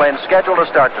 Denny McLain scheduled to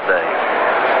start today.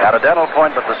 Had a dental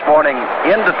appointment this morning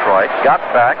in Detroit, got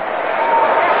back,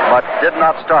 but did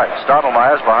not start.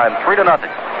 Stottlemyre's behind 3-0.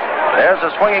 There's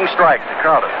a swinging strike to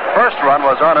Carlton. First run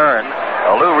was unearned.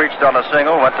 Lou reached on a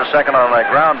single, went to second on a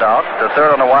ground out, to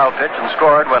third on a wild pitch, and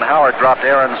scored when Howard dropped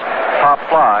Aaron's pop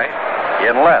fly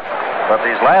in left. But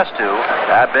these last 2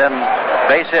 have been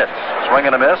base hits. Swing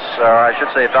and a miss, or I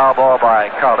should say foul ball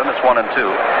by Carlton. It's 1-2.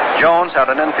 Jones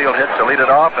had an infield hit to lead it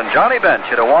off, and Johnny Bench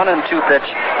hit a 1-2 pitch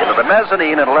into the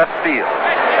mezzanine in left field.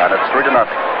 And it's 3-0.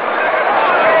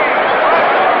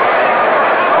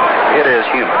 It is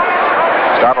humid.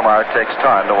 Stottlemyre takes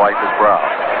time to wipe his brow.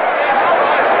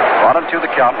 1-2 the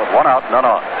count with 1 out, none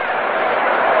on.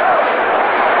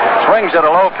 Swings at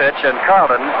a low pitch, and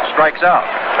Carlton strikes out.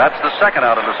 That's the second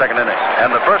out in the second inning,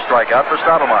 and the first strikeout for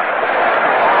Stottlemyre.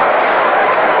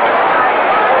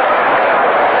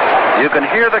 You can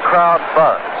hear the crowd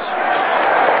buzz.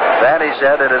 Vandy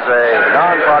said it is a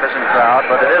nonpartisan crowd,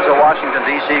 but it is a Washington,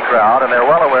 D.C. crowd, and they're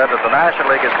well aware that the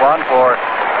National League has won for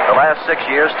the last 6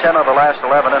 years, 10 of the last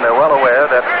 11, and they're well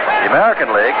aware that the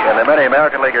American League and the many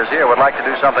American Leaguers here would like to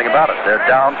do something about it. They're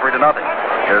down 3-0.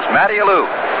 Here's Matty Alou,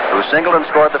 who singled and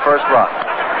scored the first run.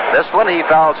 This one he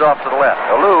fouls off to the left.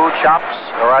 Alou chops,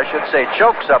 or I should say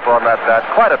chokes up on that bat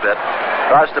quite a bit,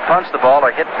 tries to punch the ball or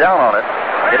hit down on it,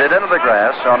 hit it into the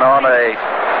grass, and on a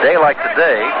day like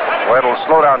today, where it'll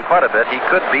slow down quite a bit, he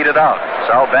could beat it out.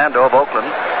 Sal Bando of Oakland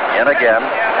in again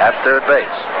at third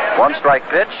base. One strike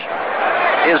pitch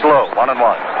is low, 1-1.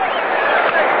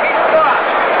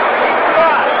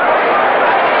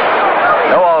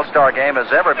 No All-Star game has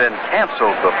ever been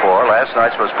canceled before. Last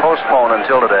night's was postponed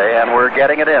until today, and we're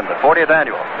getting it in, the 40th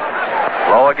annual.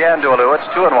 Low again to Alou, it's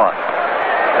 2-1.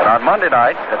 And on Monday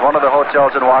night, at one of the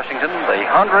hotels in Washington, the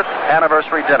 100th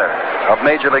anniversary dinner of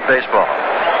Major League Baseball.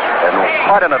 And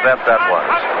quite an event that was.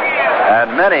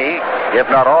 And many, if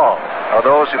not all, of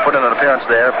those who put in an appearance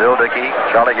there, Bill Dickey,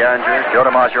 Charlie Gehringer, Joe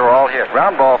DiMaggio, are all here.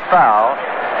 Ground ball foul.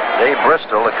 Dave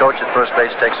Bristol, the coach at first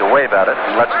base, takes a wave at it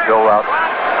and lets it go out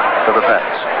to the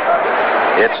fence.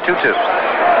 It's 2-2.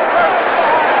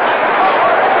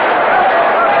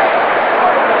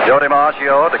 Joe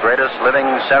DiMaggio, the greatest living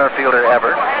center fielder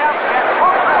ever,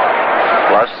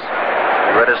 plus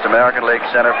the greatest American League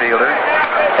center fielder.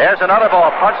 There's another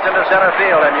ball punched into center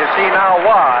field, and you see now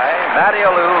why Matty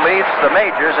Alou leads the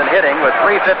majors in hitting with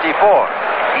 .354.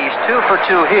 He's 2 for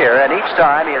 2 here, and each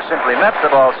time he has simply met the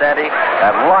ball, Sandy,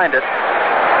 and lined it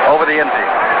over the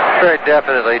infield. Very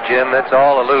definitely, Jim. That's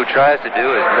all Alou tries to do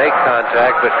is make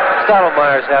contact, but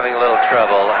Stottlemyre's having a little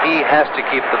trouble. He has to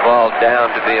keep the ball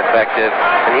down to be effective,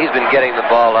 and he's been getting the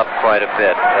ball up quite a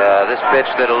bit. This pitch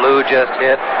that Alou just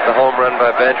hit, the home run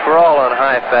by Bench, we're all on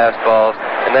high fastballs,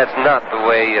 and that's not the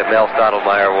way Mel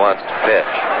Stottlemyre wants to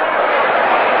pitch.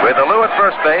 With Alou at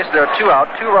first base, there are 2 out,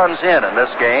 2 runs in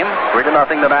this game. 3-0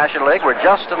 the National League. We're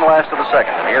just in the last of the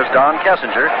second. And here's Don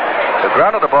Kessinger, who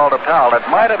grounded the ball to Powell. It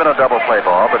might have been a double play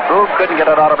ball, but Boog couldn't get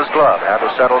it out of his glove. Had to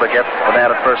settle to get the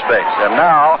man at first base. And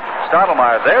now,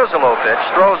 Stottlemyre, there's a low pitch,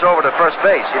 throws over to first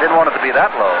base. He didn't want it to be that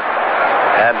low.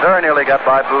 And very nearly got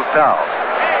by Boog Powell.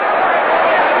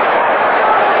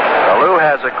 Alou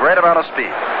has a great amount of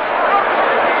speed.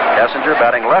 Kessinger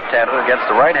batting left-handed against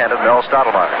the right-handed Mel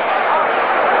Stottlemyre.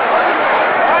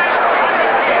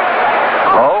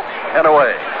 Low and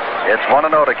away. It's 1-0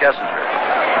 to Kessinger.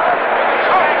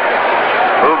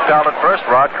 Boog fouled at first,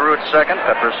 Rod Carew at second,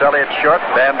 Petroselli at short,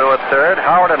 Bando at third,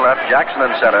 Howard in left, Jackson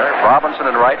in center, Robinson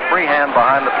in right, Freehand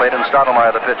behind the plate, and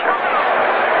Stottlemyre the pitcher.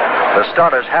 The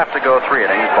starters have to go 3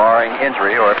 innings, barring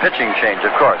injury or a pitching change,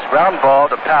 of course. Ground ball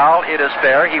to Powell. It is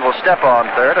fair. He will step on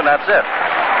third, and that's it.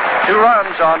 2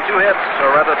 runs on 2 hits,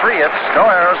 or rather 3 hits, no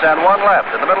errors, and 1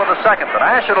 left. In the middle of the second, the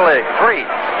National League, 3.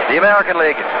 The American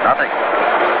League, nothing.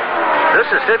 This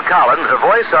is Sid Collins, the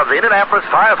voice of the Indianapolis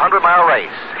 500-mile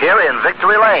race, here in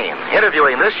Victory Lane,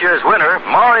 interviewing this year's winner,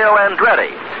 Mario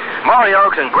Andretti. Mario,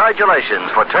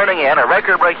 congratulations for turning in a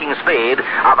record-breaking speed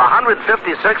of 156.867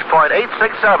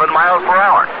 miles per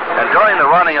hour. And during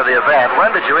the running of the event,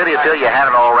 when did you really feel you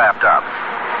had it all wrapped up?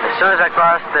 As soon as I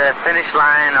crossed the finish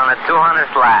line on the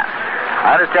 200th lap.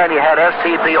 I understand you had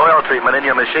STP oil treatment in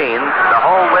your machine the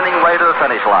whole winning way to the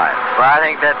finish line. Well, I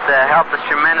think that helped us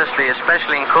tremendously,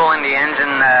 especially in cooling the engine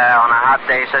on a hot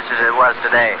day such as it was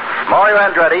today. Mario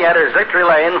Andretti enters Victory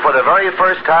Lane for the very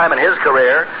first time in his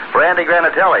career for Andy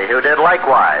Granatelli, who did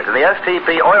likewise in the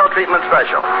STP oil treatment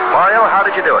special. Mario, how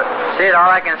did you do it? See, all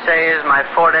I can say is my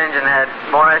Ford engine had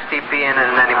more STP in it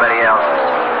than anybody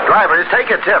else's. Drivers,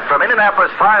 take a tip from Indianapolis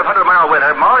 500-mile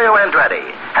winner Mario Andretti.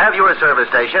 Have your service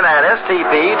station add STP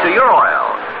to your oil.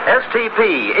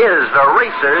 STP is the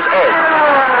racer's edge.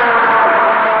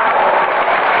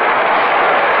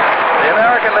 The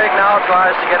American League now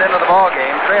tries to get into the ball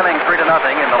game, trailing 3-0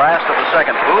 in the last of the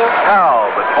second. Boog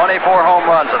Powell with 24 home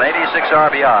runs and 86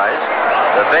 RBIs.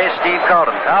 The base, Steve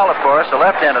Carlton. Powell, of course, a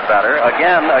left-handed batter,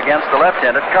 again against the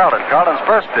left-handed Carlton. Carlton's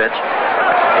first pitch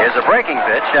is a breaking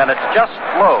pitch, and it's just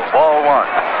low, ball 1.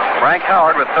 Frank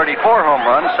Howard with 34 home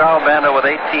runs, Sal Bando with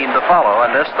 18 to follow,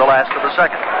 and this the last of the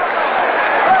second.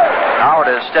 Howard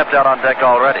has stepped out on deck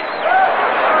already.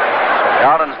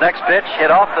 Carlton's next pitch hit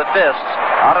off the fists,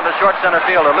 out of the short center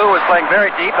field. Alou is playing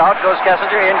very deep. Out goes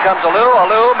Kessinger. In comes Alou.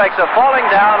 Alou makes a falling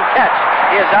down catch.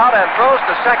 He is out and throws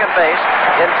to second base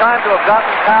in time to have gotten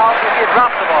Powell if he had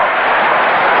dropped the ball.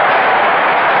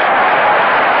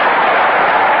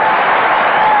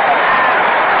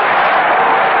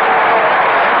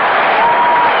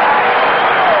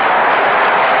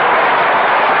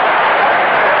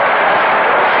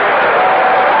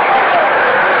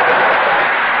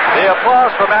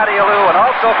 Matty Alou, and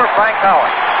also for Frank Howard.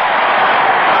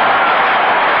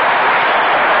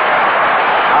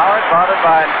 Howard, bothered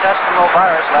by intestinal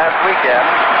virus last weekend,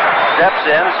 steps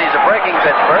in, sees a breaking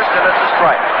pitch first, and it's a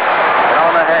strike. And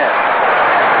on the hand.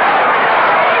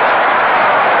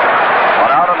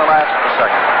 One out on the last of the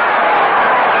second.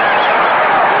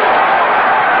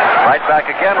 Right back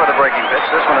again with a breaking pitch.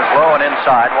 This one is low and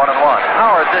inside, 1-1.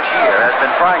 Howard this year has been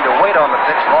trying to wait on the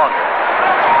pitch longer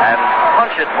and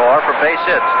punch it more for base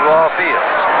hits to all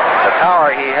fields. The power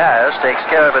he has takes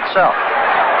care of itself.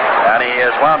 And he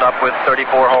has wound up with 34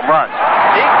 home runs.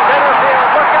 Deep center field,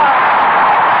 look out!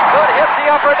 Could hit the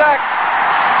upper deck.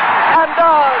 And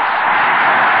does!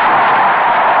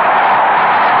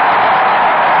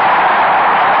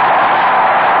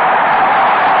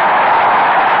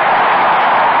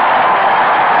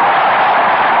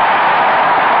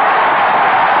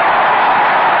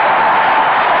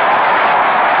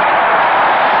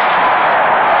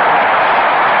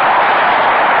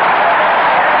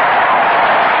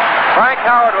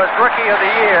 Rookie of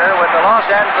the Year with the Los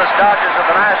Angeles Dodgers of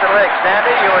the National League.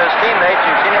 Sandy, you were his teammates.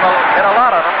 You've seen him hit a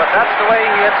lot of them, but that's the way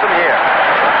he hits them here.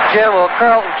 Jim, well,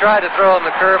 Carlton tried to throw him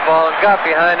the curveball and got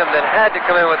behind him, then had to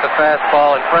come in with the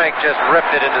fastball, and Frank just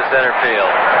ripped it into center field.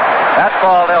 That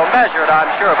ball, they'll measure it, I'm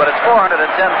sure, but it's 410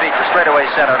 feet to straightaway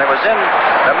center, and it was in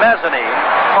the mezzanine,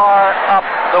 far up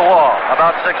the wall,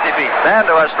 about 60 feet.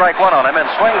 Bando has strike one on him and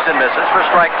swings and misses for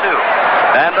strike two.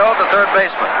 Bando, the third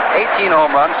baseman, 18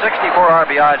 home runs, 64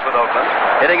 RBIs with Oakland,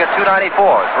 hitting at 294.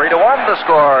 3-1 the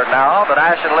score now, the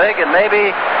National League, and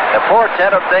maybe the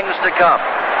portent of things to come.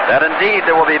 That indeed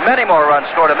there will be many more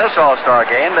runs scored in this All-Star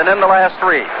game than in the last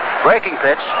three. Breaking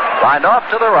pitch, lined off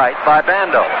to the right by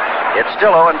Bando. It's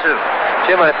still 0-2.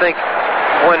 Jim, I think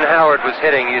when Howard was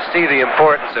hitting, you see the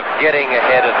importance of getting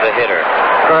ahead of the hitter.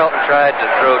 Carlton tried to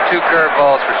throw two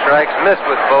curveballs for strikes, missed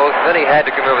with both, then he had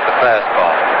to come in with the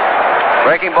fastball.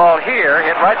 Breaking ball here,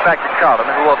 hit right back to Carlton,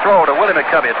 who will throw to Willie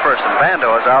McCovey at first, and Bando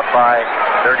is out by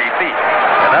 30 feet.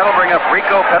 And that'll bring up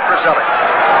Rico Petrocelli.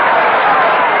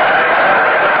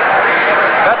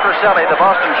 Petrocelli, the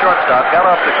Boston shortstop, got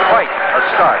off to quite a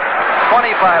start.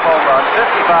 25 home runs,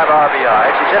 55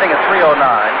 RBIs. He's hitting at 309.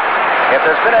 If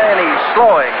there's been any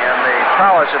slowing in the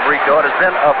prowess of Rico, it has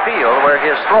been a field where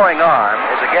his throwing arm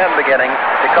is again beginning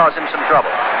to cause him some trouble.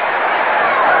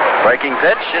 Breaking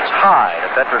pitch, it's high to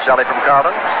Petrocelli from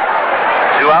Carlton.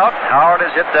 2 out. Howard has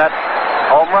hit that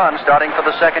home run starting for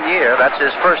the second year. That's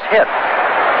his first hit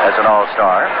as an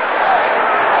All-Star.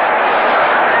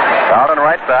 Carlton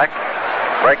right back.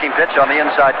 Breaking pitch on the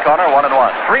inside corner, 1-1.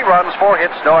 3 runs, 4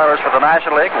 hits, no errors for the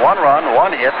National League. 1 run,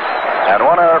 1 hit, and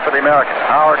 1 error for the American.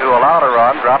 Howard, who allowed a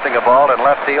run, dropping a ball in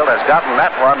left field, has gotten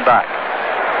that run back.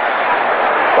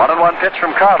 1-1 pitch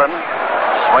from Carlton.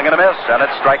 Swing and a miss, and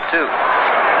it's strike two.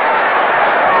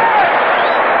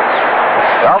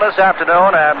 Well, this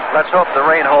afternoon, and let's hope the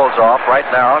rain holds off right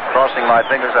now. Crossing my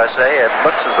fingers, I say, it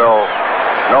looks as though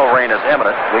no rain is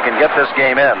imminent. We can get this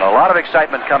game in. A lot of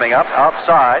excitement coming up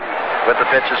outside with the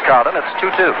pitches Carlton. It's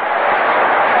 2-2.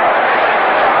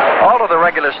 All of the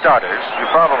regular starters, you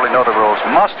probably know the rules,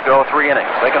 must go 3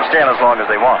 innings. They can stand as long as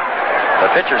they want.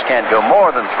 The pitchers can't go more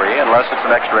than 3 unless it's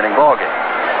an extra inning ball game.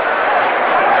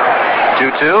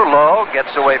 2-2, Lowe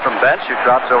gets away from bench, who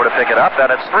drops over to pick it up,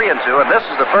 and it's 3-2, and this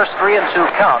is the first 3-2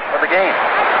 count for the game.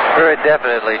 Very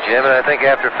definitely, Jim, and I think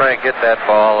after Frank hit that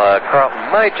ball, Carlton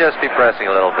might just be pressing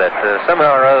a little bit.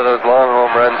 Somehow or other, those long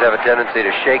home runs have a tendency to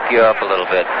shake you up a little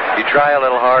bit. You try a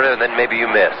little harder, and then maybe you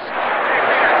miss.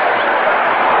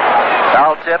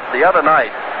 Foul tip the other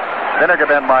night. Vinegar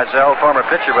Ben Mizell, former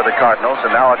pitcher with the Cardinals,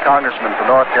 and now a congressman from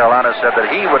North Carolina, said that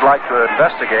he would like to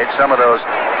investigate some of those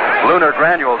lunar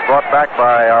granules brought back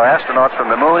by our astronauts from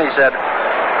the moon. He said,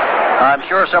 I'm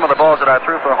sure some of the balls that I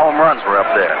threw for home runs were up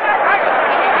there.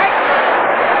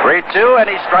 3-2, and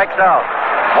he strikes out.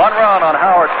 1 run on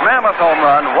Howard's mammoth home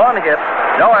run, 1 hit,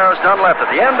 no errors, none left. At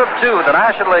the end of 2, the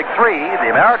National League 3, the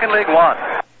American League 1.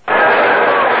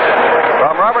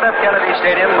 From Robert F. Kennedy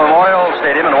Stadium, Memorial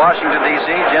Stadium in Washington, D.C.,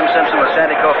 Jim Simpson with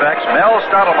Sandy Koufax. Mel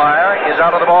Stottlemyre is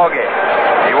out of the ballgame.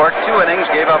 He worked 2 innings,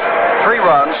 gave up 3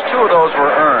 runs. 2 of those were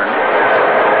earned.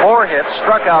 4 hits,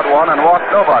 struck out 1, and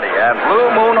walked nobody. And Blue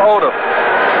Moon Odom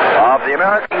of the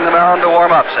American the mound to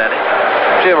warm up, Sandy.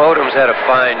 Jim Odom's had a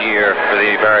fine year for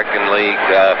the American League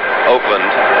Oakland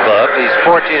club. He's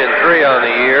 14-3 on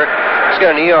the year. He's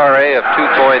got an ERA of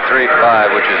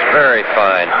 2.35, which is very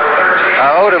fine.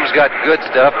 Odom's got good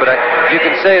stuff, but you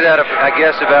can say that, I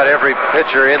guess, about every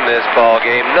pitcher in this ball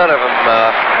game. None of them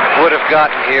would have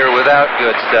gotten here without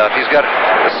good stuff. He's got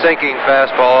a sinking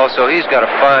fastball, also. He's got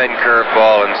a fine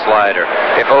curveball and slider.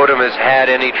 If Odom has had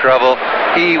any trouble,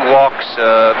 he walks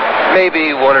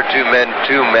maybe one or two men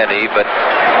too many, but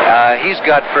he's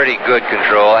got pretty good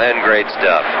control and great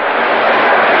stuff.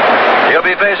 He'll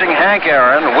be facing Hank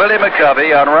Aaron, Willie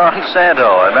McCovey, and Ron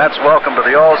Santo, and that's welcome to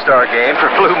the All-Star game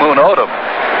for Blue Moon Odom.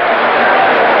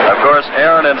 Of course,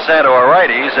 Aaron and Santo are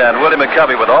righties, and Willie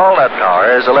McCovey, with all that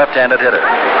power, is a left-handed hitter.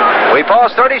 We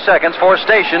pause 30 seconds for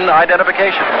station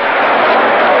identification.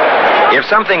 If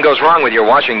something goes wrong with your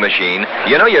washing machine,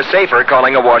 you know you're safer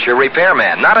calling a washer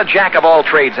repairman, not a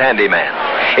jack-of-all-trades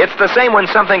handyman. It's the same when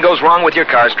something goes wrong with your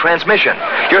car's transmission.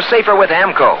 You're safer with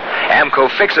AMCO. AMCO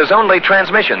fixes only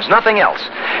transmissions, nothing else.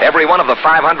 Every one of the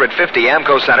 550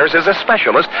 AMCO centers is a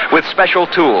specialist with special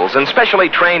tools and specially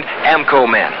trained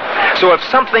AMCO men. So if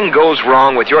something goes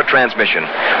wrong with your transmission,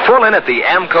 pull in at the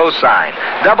AMCO sign,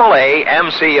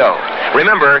 AAMCO.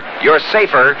 Remember, you're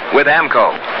safer with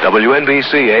AMCO.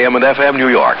 WNBC AM and FM New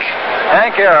York.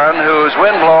 Hank Aaron, whose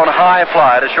wind-blown high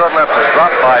fly to short left was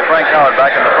dropped by Frank Howard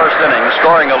back in the first inning,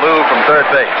 scoring a Lou from third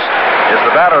base, is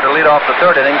the batter to lead off the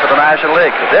third inning for the National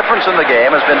League. The difference in the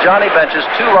game has been Johnny Bench's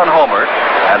two-run homer,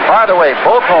 and by the way,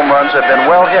 both home runs have been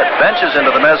well hit. Bench's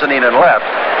into the mezzanine in left,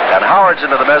 and Howard's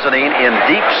into the mezzanine in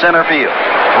deep center field.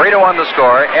 3-1 the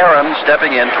score. Aaron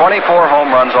stepping in, 24 home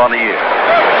runs on the year.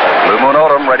 Blue Moon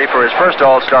Odom ready for his first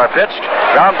All-Star pitch.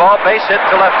 Ground ball, base hit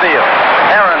to left field.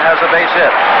 Aaron has a base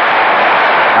hit.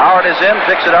 Howard is in,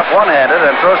 picks it up one-handed,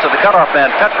 and throws to the cutoff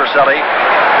man, Petrocelli.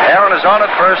 Aaron is on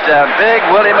at first, and big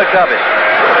Willie McCovey,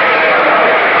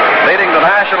 leading the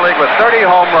National League with 30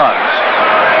 home runs,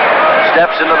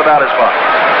 steps into the batter's box.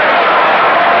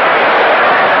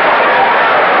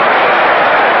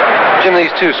 Jim,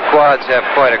 these two squads have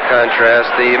quite a contrast.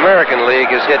 The American League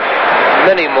has hit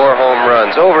many more home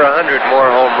runs, over 100 more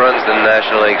home runs than the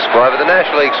National League squad, but the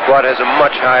National League squad has a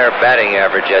much higher batting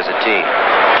average as a team.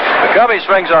 McCovey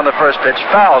swings on the first pitch,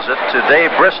 fouls it to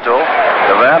Dave Bristol,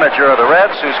 the manager of the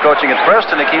Reds, who's coaching at first,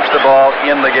 and he keeps the ball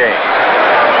in the game.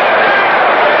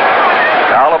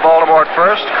 Powell of Baltimore at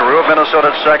first, Carew of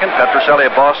Minnesota at second, Petrocelli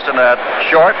of Boston at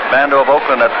short, Bando of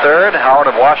Oakland at third, Howard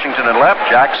of Washington in left,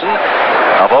 Jackson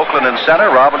of Oakland in center,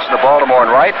 Robinson of Baltimore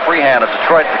in right, Freehan of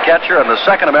Detroit the catcher, and the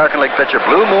second American League pitcher,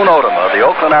 Blue Moon Odom of the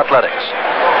Oakland Athletics.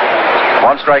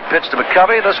 One strike pitch to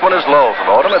McCovey. This one is low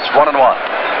from Odom. It's 1-1.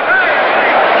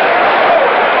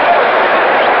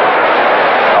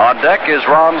 On deck is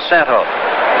Ron Santo.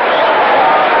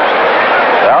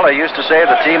 Well, they used to say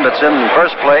the team that's in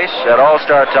first place at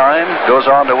All-Star time goes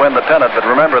on to win the pennant, but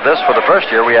remember this, for the first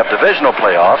year we have divisional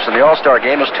playoffs, and the All-Star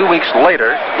game is 2 weeks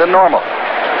later than normal.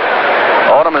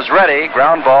 Odom is ready.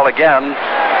 Ground ball again.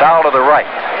 Foul to the right.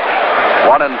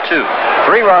 1-2.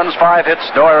 3 runs, 5 hits,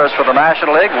 no errors for the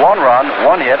National League. 1 run,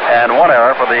 1 hit, and 1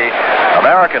 error for the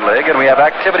American League. And we have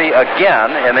activity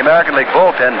again in the American League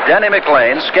bullpen. Denny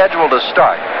McLain, scheduled to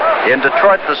start in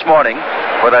Detroit this morning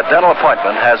for that dental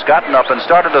appointment, has gotten up and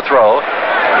started to throw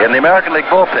in the American League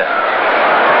bullpen.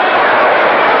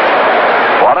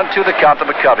 1-2 the count to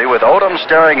McCovey, with Odom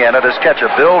staring in at his catcher,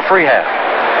 Bill Freehan,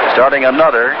 starting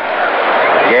another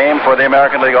game for the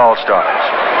American League All-Stars.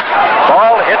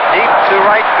 Ball hit deep to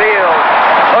right field.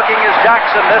 Looking is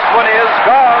Jackson. This one is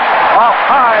gone off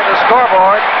high the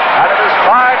scoreboard, and it is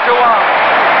 5-1.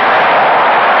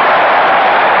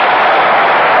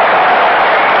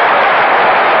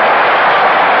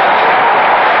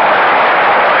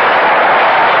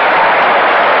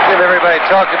 Everybody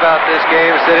talked about this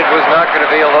game, said it was not going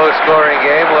to be a low-scoring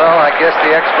game. Well, I guess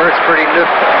the experts pretty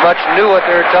much knew what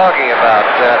they were talking about.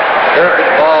 There have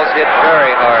been balls hit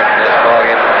very hard in this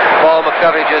ballgame. The ball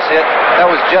McCovey just hit, that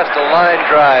was just a line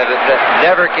drive that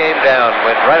never came down,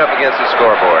 went right up against the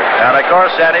scoreboard. And of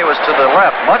course, Eddie was to the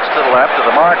left, much to the left, of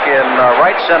the mark in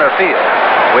right center field,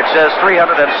 which says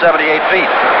 378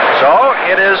 feet. So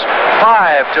it is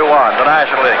 5-1, the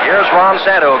National League. Here's Ron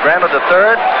Santo, grounded to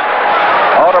third.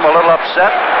 Odom a little upset,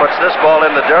 puts this ball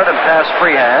in the dirt and past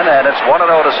Freehan, and it's 1-0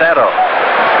 to Santo.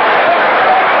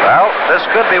 Well, this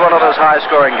could be one of those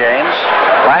high-scoring games.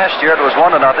 Last year it was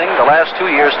 1-0. The last 2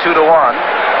 years 2-1.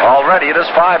 Already it is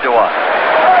 5-1.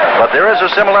 But there is a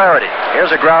similarity.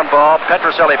 Here's a ground ball.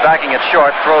 Petrocelli backing it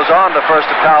short, throws on to first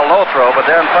to Powell, low throw, but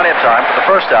they're in plenty of time for the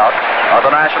first out of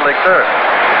the National League third.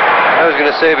 I was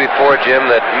going to say before, Jim,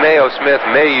 that Mayo Smith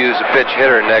may use a pitch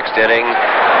hitter next inning.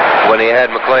 when he had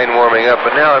McLean warming up,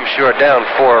 but now I'm sure down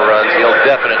 4 runs, he'll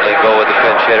definitely go with the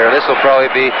pinch hitter. And this will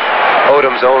probably be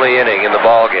Odom's only inning in the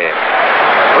ball game.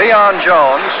 Leon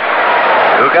Jones,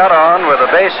 who got on with a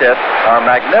base hit, a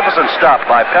magnificent stop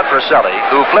by Petroselli,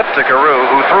 who flipped to Carew,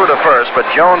 who threw to first, but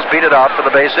Jones beat it out for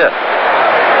the base hit.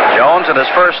 Jones, in his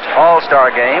first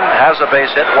All-Star game, has a base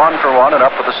hit, 1 for 1, and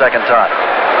up for the second time.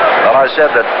 Well, I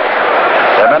said that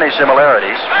there are many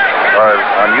similarities, or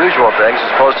unusual things, as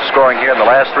opposed to scoring here in the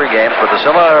last 3 games, but the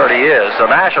similarity is the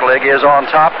National League is on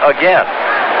top again.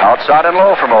 Outside and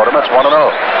low from Odom, it's 1-0.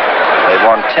 They've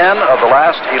won 10 of the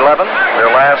last 11,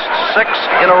 their last 6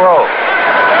 in a row.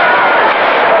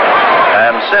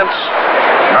 And since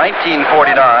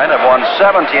 1949, have won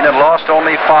 17 and lost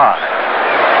only 5.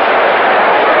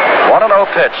 1-0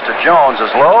 pitch to Jones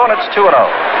is low, and it's 2-0.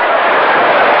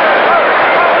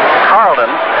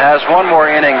 Carlton has 1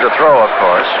 more inning to throw, of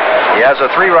course. He has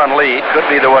a 3-run lead, could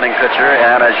be the winning pitcher,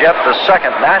 and as yet the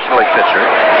second National League pitcher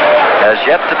has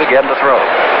yet to begin to throw.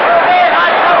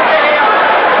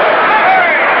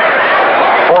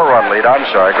 4-run lead, I'm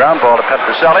sorry. Ground ball to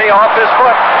Petroselli off his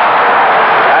foot.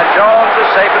 And Jones is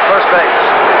safe at first base.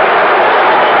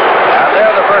 And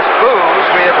they're the first boos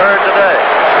we have heard today.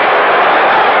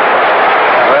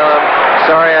 Well, I'm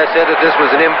sorry I said that this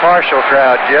was an impartial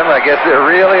crowd, Jim. I guess they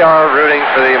really are rooting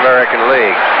for the American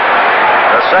League.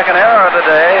 The second error of the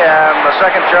day and the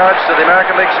second charge to the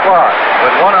American League squad.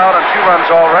 With 1 out and 2 runs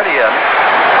already in.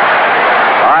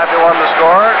 5-1 the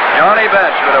score. Johnny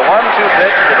Bench with a 1-2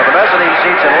 pitch to the mezzanine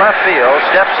seats in left field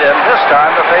steps in this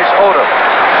time to face Odom.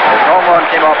 His home run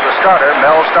came off the starter,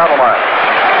 Mel Stottlemyre.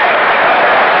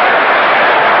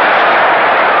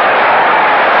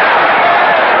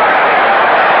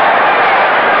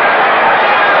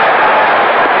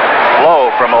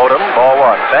 Low from Odom, ball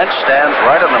 1. Bench stands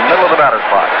right in the middle of the batter's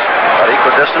box, about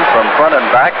equidistant from front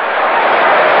and back,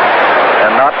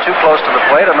 and not too close to the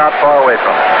plate and not far away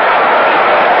from it.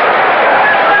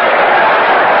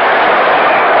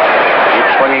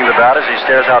 Swinging the bat as he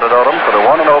stares out at Odom for the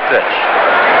 1-0 pitch.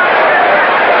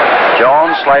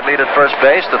 Jones slightly at first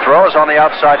base. The throw is on the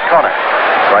outside corner.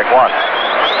 Strike 1.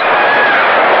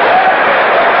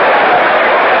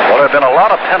 Well, there have been a lot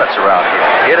of pennants around here.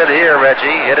 Hit it here,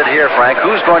 Reggie. Hit it here, Frank.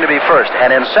 Who's going to be first? And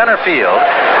in center field,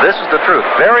 this is the truth.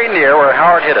 Very near where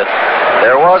Howard hit it,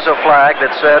 there was a flag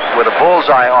that said, with a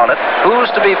bullseye on it,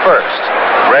 who's to be first,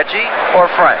 Reggie or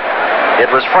Frank? It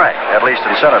was Frank, at least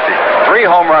in center field. 3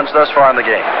 home runs thus far in the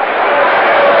game.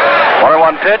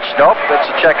 1-1 pitch. Nope, it's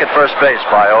a check at first base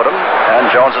by Odom, and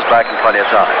Jones is back in plenty of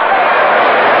time.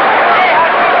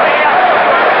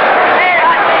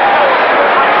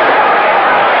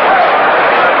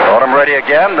 Odom ready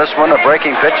again. This one a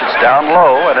breaking pitch. It's down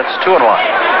low, and it's 2-1.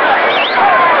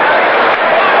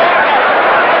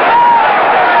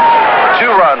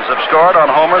 2 runs have scored on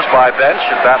homers by Bench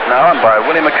at bat now and by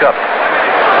Willie McCovey.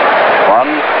 1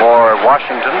 for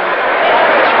Washington.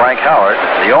 It's Frank Howard,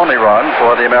 the only run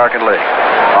for the American League.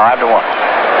 5-1.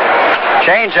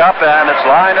 Change up, and it's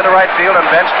lined into right field, and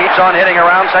Bench keeps on hitting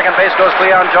around. Second base goes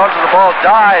Cleon Jones, and the ball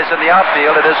dies in the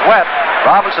outfield. It is wet.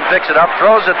 Robinson picks it up,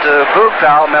 throws it to Boog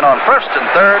Powell, men on first and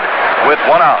third with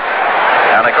 1 out.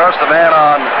 And of course, the man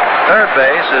on third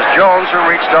base is Jones, who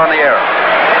reached on the arrow.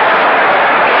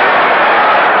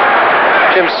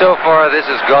 Jim, so far this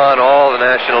has gone all the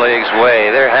National League's way.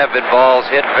 There have been balls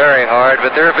hit very hard,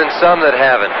 but there have been some that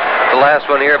haven't. The last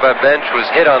one here by Bench was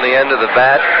hit on the end of the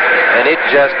bat, and it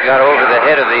just got over the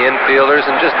head of the infielders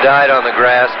and just died on the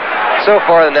grass. So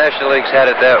far the National League's had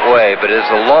it that way, but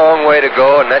it's a long way to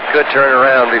go, and that could turn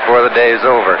around before the day is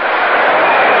over.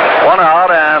 1 out,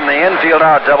 and the infield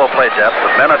now at double play depth,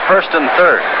 with men at first and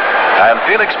third. And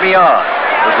Felix Millan,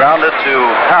 who grounded to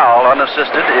Powell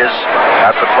unassisted, is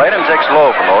at the plate and takes low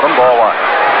from Odom, ball 1.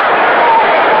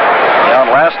 Down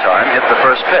last time, hit the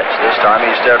first pitch. This time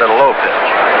he stared at a low pitch.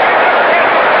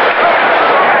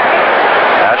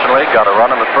 National League got a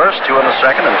run in the first, 2 in the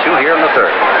second, and 2 here in the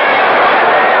third.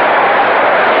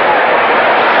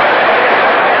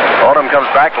 Odom comes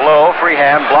back low, free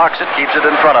hand, blocks it, keeps it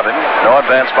in front of him. No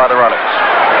advance by the runners.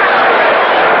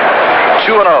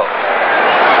 2-0.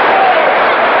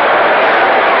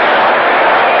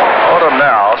 Odom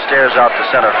now stares out to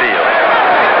center field.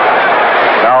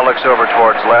 Now looks over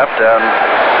towards left and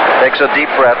takes a deep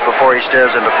breath before he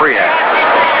stares into freehand.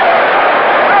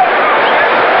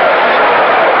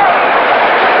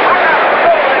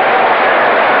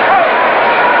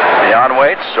 Beyond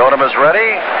waits, Odom is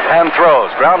ready and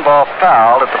throws. Ground ball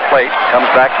fouled at the plate, comes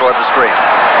back toward the screen.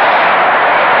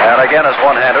 And again is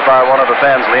one-handed by one of the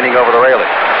fans leaning over the railing.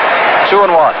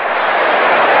 2-1.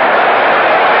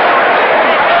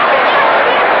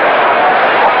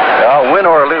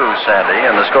 Sandy,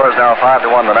 and the score is now 5-1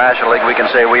 the National League. We can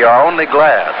say we are only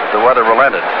glad that the weather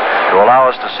relented to allow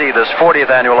us to see this 40th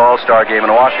annual All-Star game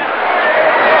in Washington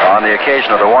on the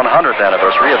occasion of the 100th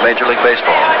anniversary of Major League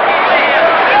Baseball.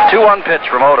 2-1 pitch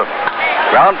from Odom.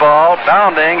 Ground ball,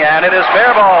 bounding, and it is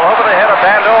fair ball over the head of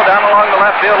Bando down along the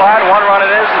left field line. 1 run it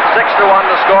is. It's 6-1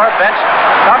 the score. Bench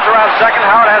comes around second.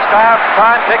 Howard has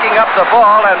time picking up the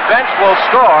ball, and Bench will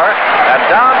score. And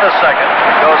down to second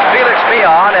goes Felix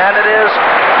Millan, and it is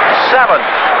 7-1.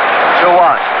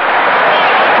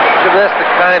 That's the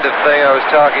kind of thing I was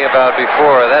talking about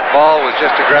before. That ball was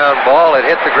just a ground ball. It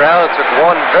hit the ground, took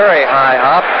one very high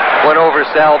hop, went over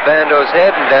Sal Bando's head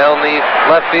and down the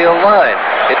left field line.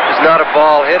 It was not a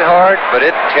ball hit hard, but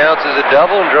it counts as a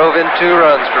double and drove in 2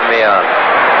 runs for Millan.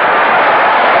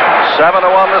 7-1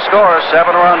 the score.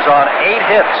 7 runs on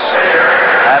 8 hits,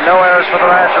 and no errors for the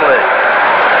National League.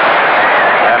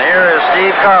 And here is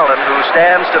Steve Carlton, who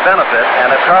stands to benefit.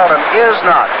 And if Carlton is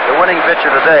not the winning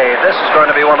pitcher today, this is going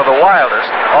to be one of the wildest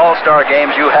All-Star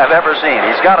games you have ever seen.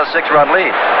 He's got a 6-run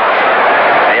lead.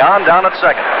 Millan down at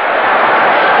second.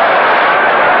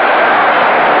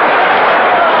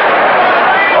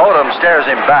 Odom stares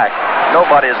him back.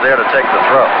 Nobody is there to take the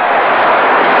throw.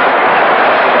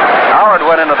 Howard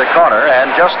went into the corner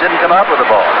and just didn't come out with the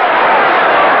ball.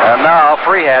 And now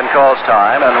Freehan calls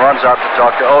time and runs out to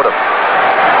talk to Odom.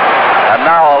 And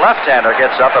now a left-hander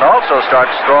gets up and also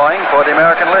starts throwing for the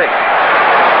American League.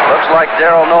 Looks like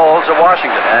Darrell Knowles of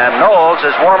Washington. And Knowles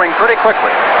is warming pretty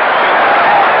quickly.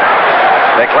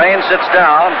 McLean sits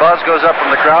down. Buzz goes up from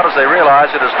the crowd as they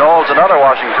realize it is Knowles, another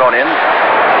Washingtonian,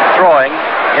 throwing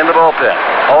in the bullpen.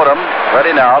 Odom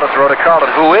ready now to throw to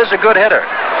Carlton, who is a good hitter.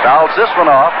 Fouls this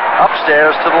one off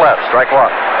upstairs to the left. Strike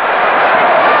 1.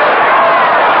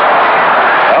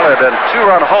 There have been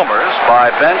 2-run homers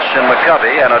by Bench and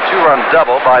McCovey and a 2-run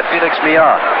double by Felix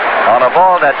Millan on a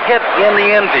ball that hit in the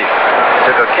infield.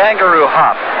 Took a kangaroo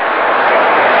hop.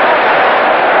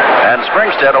 And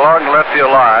Springstead along the left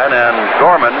field line and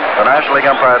Gorman, the National League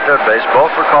umpire at third base,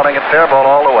 both were calling it fair ball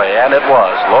all the way, and it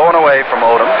was. Low and away from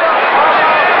Odom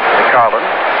to Carlton.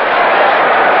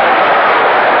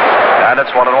 And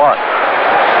it's 1-1.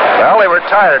 Well, they were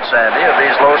tired, Sandy, of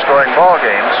these low-scoring ball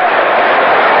games.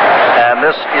 And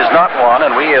this is not one,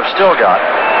 and we have still got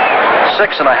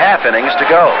 6.5 innings to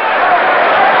go.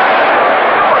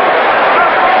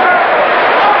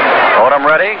 Odom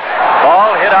ready.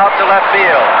 Ball hit out to left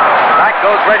field. Back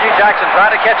goes Reggie Jackson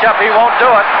trying to catch up. He won't do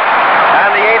it.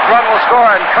 And the 8th run will score,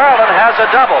 and Carlton has a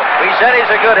double. We said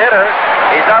he's a good hitter.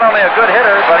 He's not only a good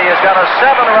hitter, but he has got a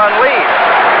 7-run lead.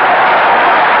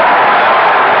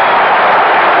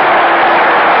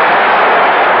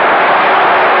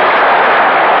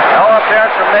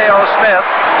 From Mayo Smith.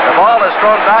 The ball is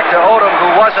thrown back to Odom, who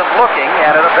wasn't looking,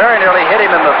 and it very nearly hit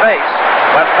him in the face.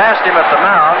 Went past him at the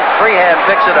mound. Freehan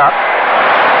picks it up.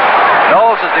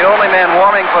 Knowles is the only man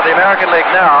warming for the American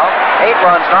League now. 8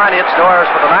 runs, 9 hits, no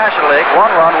errors for the National League. 1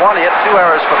 run, 1 hit, 2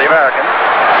 errors for the American.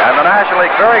 And the National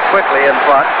League very quickly in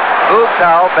front. Boog,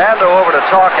 Powell, Bando over to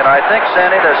talk, and I think,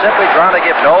 Sandy, they're simply trying to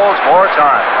give Knowles more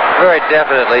time. Very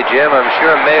definitely, Jim. I'm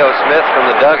sure Mayo Smith from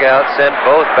the dugout sent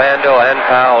both Bando and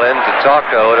Powell in to talk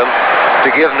to Odom to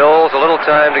give Knowles a little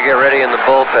time to get ready in the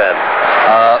bullpen.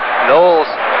 Knowles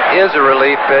is a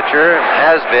relief pitcher,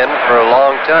 has been for a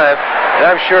long time, and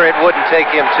I'm sure it wouldn't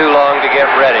take him too long to get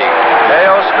ready.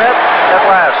 Mayo Smith at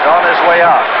last on his way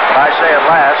out. When I say at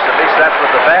last, at least that's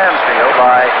what the fans feel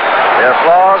by their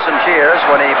applause and cheers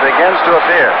when he begins to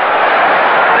appear.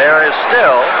 There is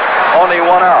still only 1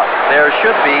 out. There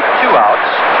should be 2 outs.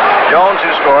 Jones,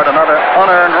 who scored another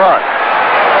unearned run.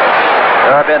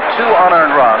 There have been 2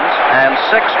 unearned runs and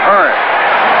 6 earned.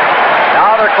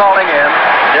 Now they're calling in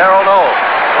Darrell Knowles.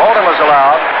 Odom was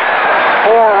allowed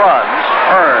 4 runs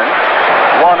earned,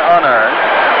 1 unearned.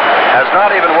 Has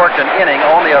not even worked an inning,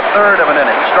 only a third of an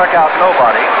inning. Struck out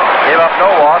nobody, gave up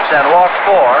no walks, and walked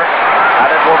 4. And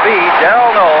it will be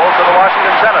Darrell Knowles of the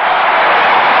Washington Senators.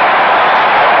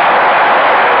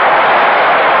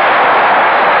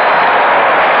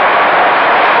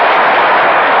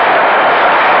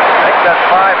 Makes that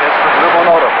 5 hits for Ruben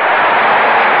Odom.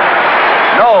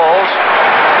 Knowles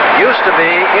used to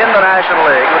be in the National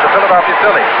League with the Philadelphia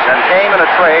Phillies and came in a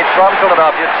trade from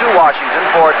Philadelphia to Washington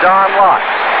for Don Lott.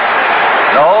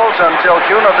 Knowles, until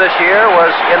June of this year,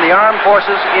 was in the armed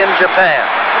forces in Japan.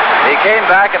 He came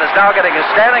back and is now getting a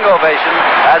standing ovation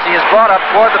as he is brought up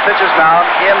toward the pitcher's mound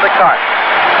in the cart.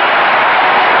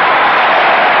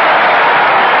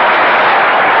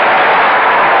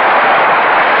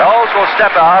 Knowles will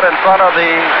step out in front of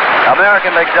the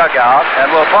American League dugout,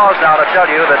 and we'll pause now to tell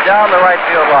you that down the right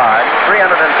field line,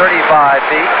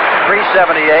 335 feet,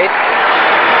 378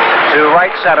 to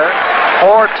right center,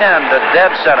 410 to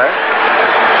dead center,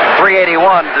 381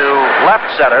 to left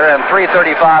center, and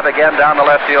 335 again down the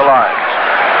left field line.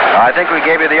 I think we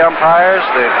gave you the umpires,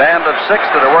 the band of 6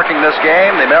 that are working this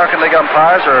game. The American League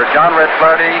umpires are John Red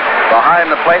Flaherty behind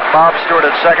the plate, Bob Stewart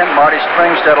at second, Marty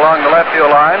Springstead along the left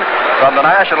field line. From the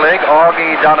National League,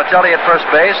 Augie Donatelli at first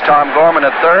base, Tom Gorman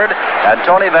at third, and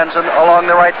Tony Venson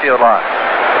along the right field line.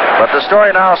 But the story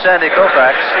now, Sandy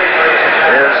Koufax,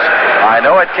 is I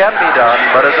know it can be done,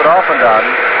 but is it often done,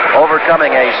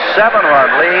 overcoming a 7-run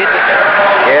lead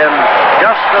in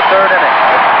just the third inning.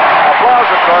 Applause,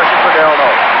 of course, for Darrell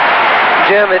Knowles.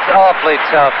 Jim, it's awfully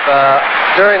tough.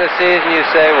 During the season, you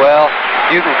say, well,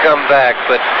 you can come back.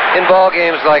 But in ball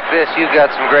games like this, you've got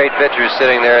some great pitchers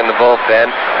sitting there in the bullpen,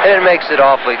 and it makes it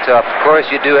awfully tough. Of course,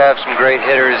 you do have some great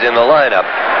hitters in the lineup.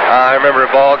 I remember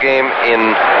a ball game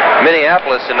in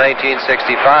Minneapolis in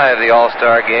 1965, the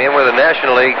All-Star game, where the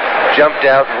National League jumped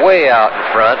out way out in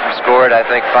front and scored, I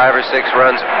think, 5 or 6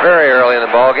 runs very early in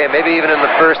the ball game, maybe even in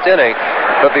the first inning.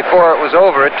 But before it was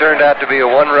over, it turned out to be a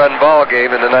 1-run ball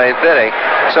game in the 9th inning.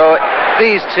 So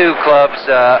these two clubs,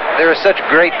 there is such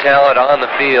great talent on the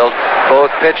field,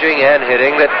 both pitching and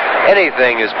hitting, that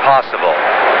anything is possible.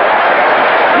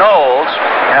 Knowles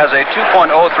has a 2.03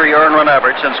 earned run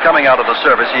average since coming out of the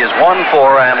service. He has won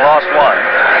 4 and lost 1.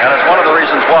 And it's one of the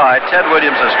reasons why Ted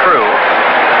Williams' crew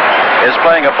is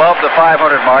playing above the 500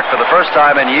 mark for the first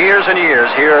time in years and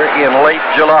years here in late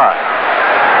July.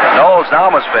 Knowles now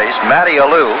must face Matty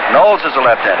Alou. Knowles is a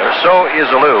left-hander, so is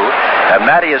Alou, and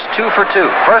Matty is 2 for 2.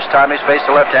 First time he's faced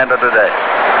a left-hander today.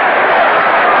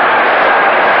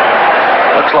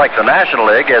 Looks like the National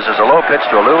League, as is a low pitch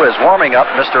to Alou, is warming up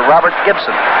Mr. Robert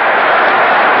Gibson,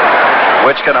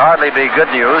 which can hardly be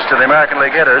good news to the American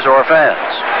League hitters or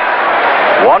fans.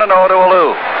 1-0 to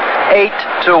Alou.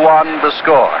 8-1 the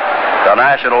score. The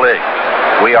National League.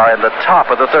 We are in the top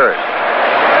of the third.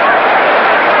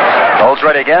 Knowles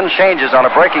ready again, changes on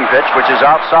a breaking pitch, which is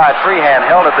outside. Freehand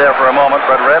held it there for a moment,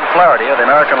 but Red Flaherty of the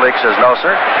American League says, no,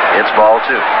 sir, it's ball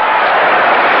 2.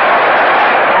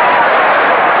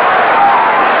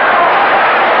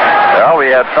 Well, we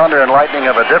had thunder and lightning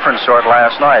of a different sort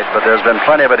last night, but there's been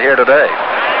plenty of it here today.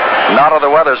 Not of the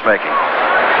weather's making.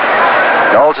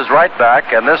 Knowles is right back,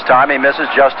 and this time he misses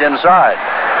just inside.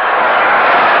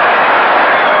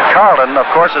 Carlin, of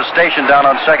course, is stationed down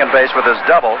on second base with his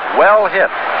double. Well hit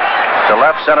to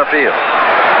left center field.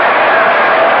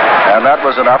 And that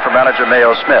was enough for manager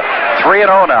Mayo Smith.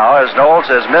 3-0 now, as Knowles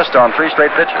has missed on 3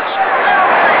 straight pitches.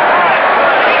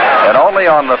 And only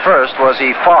on the first was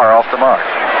he far off the mark.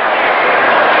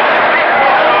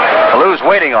 Alou's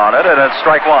waiting on it, and it's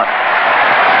strike 1.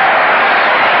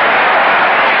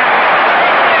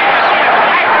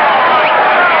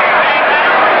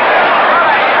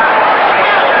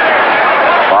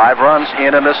 Runs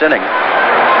in this inning.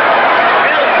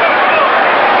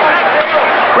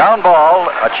 Ground ball,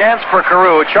 a chance for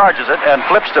Carew, charges it and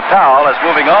flips to Powell, as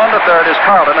moving on to third is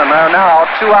Carlton, and there are now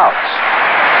 2 outs.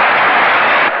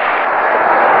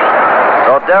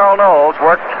 So Darrell Knowles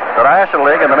worked the National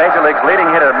League and the Major League's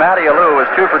leading hitter, Matty Alou, was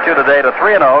 2 for 2 today to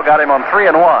 3-0, got him on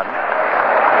 3-1.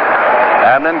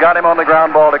 And then got him on the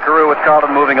ground ball to Carew with Carlton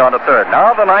moving on to third.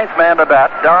 Now the 9th man to bat,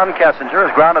 Don Kessinger,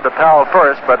 has grounded to Powell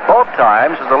first, but both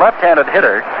times is the left-handed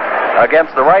hitter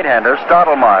against the right-hander,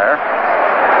 Stottlemyre.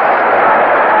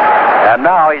 And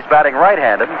now he's batting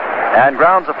right-handed and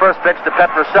grounds the first pitch to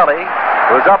Petrocelli,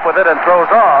 who's up with it and throws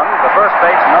on the first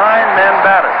base 9-men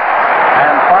batter.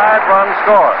 And 5 runs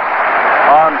scored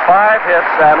on 5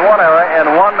 hits and 1 error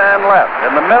and 1 man left.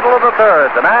 In the middle of the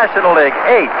third, the National League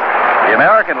 8. The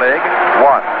American League 1.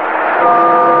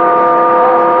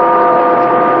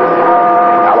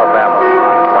 Alabama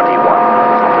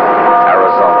 21.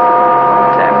 Arizona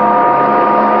 10.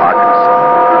 Arkansas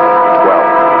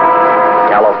 12.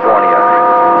 California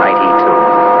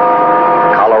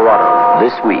 92. Colorado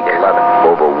This week, 11.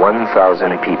 over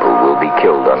 1,000 people will be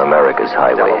killed on America's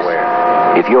highways.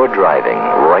 Delaware. If you're driving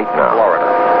right now, Florida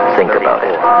think about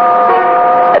it.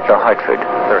 At the Hartford,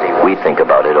 31. we think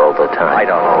about it all the time.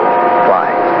 Idaho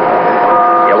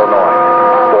 5. Illinois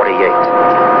 48.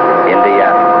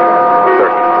 Indiana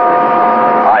 30.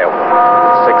 Iowa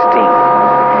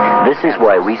 16. This is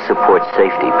why we support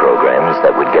safety programs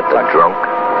that would get the drunk,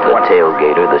 the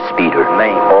tailgater, the speeder,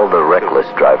 all the reckless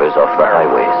drivers off the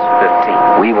highways.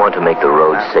 15. We want to make the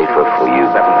roads safer for you.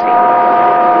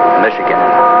 17. Michigan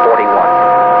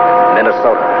 41.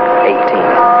 Minnesota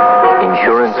 18.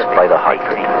 Insurance by the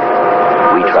Hartford.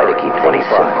 We try to keep things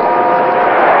simple.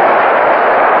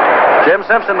 Jim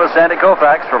Simpson with Sandy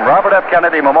Koufax from Robert F.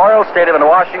 Kennedy Memorial Stadium in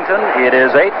Washington. It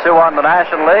is 8-2 the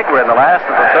National League. We're in the last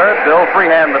of the third. Bill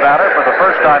Freehan, the batter, for the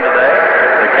first time today.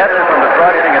 The catcher from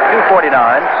Detroit hitting at 249.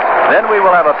 Then we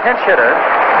will have a pinch hitter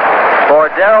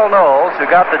for Darrell Knowles, who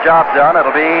got the job done.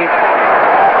 It'll be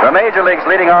the Major League's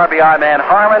leading RBI man,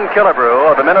 Harmon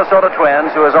Killebrew of the Minnesota Twins,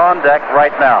 who is on deck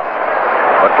right now.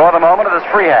 But for the moment, it is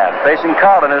Freehan facing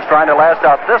Carlton, who's trying to last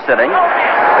out this inning.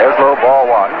 There's low ball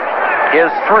one. Is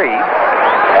 3,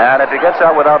 and if he gets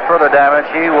out without further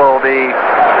damage, he will be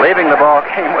leaving the ball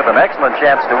game with an excellent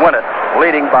chance to win it,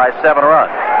 leading by 7 runs,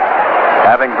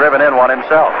 having driven in one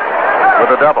himself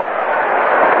with a double.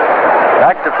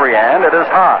 Back to Freehan. It is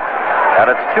high,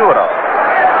 and it's 2-0.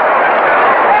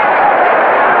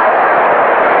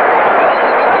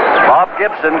 Bob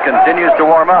Gibson continues to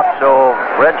warm up, so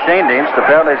Red Schoendienst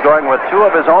apparently is going with 2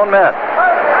 of his own men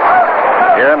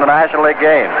here in the National League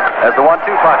game. As the 1-2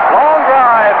 punch. Long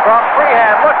drive from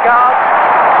Freehan. Look out.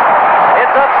 It's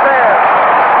upstairs.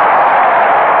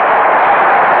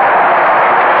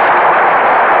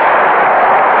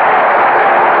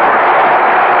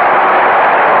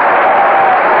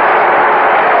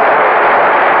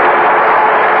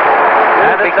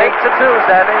 And it's 8-2,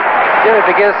 Sandy. Jim, it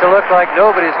begins to look like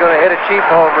nobody's going to hit a cheap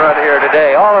home run here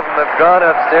today. All of them have gone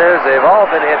upstairs. They've all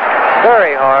been hit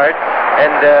very hard.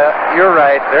 And you're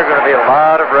right, there are going to be a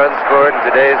lot of runs scored in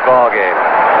today's ball game.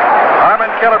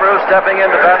 Harmon Killebrew stepping in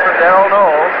to bat for Darrell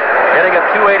Knowles, hitting at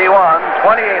 281,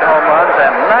 28 home runs,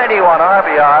 and 91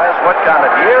 RBIs. What kind of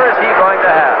year is he going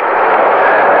to have?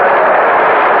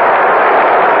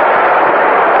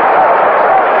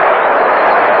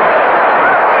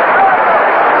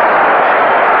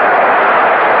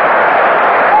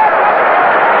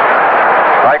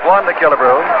 Strike 1 to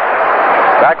Killebrew.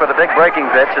 Back with a big breaking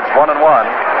pitch. It's 1-1.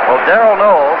 Well, Darrell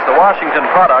Knowles, the Washington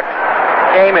product,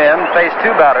 came in, faced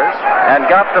 2 batters, and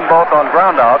got them both on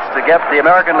groundouts to get the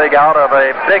American League out of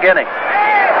a big inning,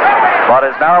 but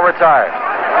is now retired.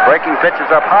 Breaking pitch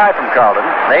is up high from Carlton.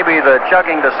 Maybe the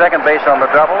chugging to second base on the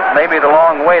double, maybe the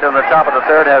long wait on the top of the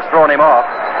third has thrown him off,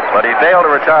 but he failed to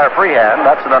retire Freehan.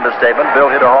 That's an understatement. Bill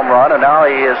hit a home run, and now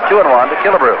he is 2-1 to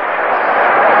Killebrew.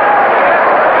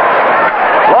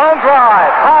 Long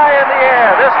drive, high in the air.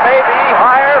 This may be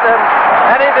higher than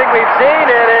anything we've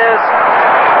seen. It is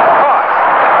caught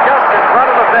just in front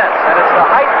of the fence, and it's the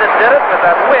height that did it with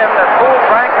that wind that pulled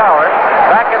Frank Howard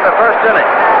back in the first inning.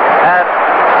 And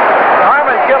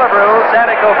Harmon Killebrew,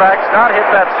 Sandy Koufax, not hit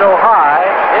that so high,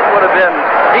 it would have been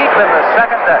deep in the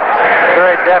second deck.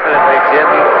 Very definitely, Jim.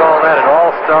 You can call that an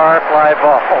all-star fly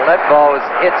ball. That ball was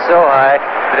hit so high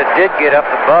that it did get up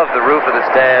above the roof of the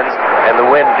stands, and the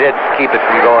wind did keep it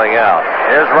from going out.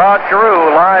 Here's Rod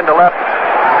Carew, line to left,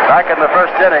 back in the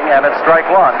first inning, and it's strike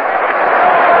 1.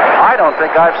 I don't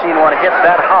think I've seen one hit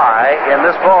that high in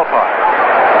this ballpark.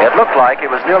 It looked like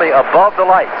it was nearly above the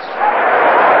lights.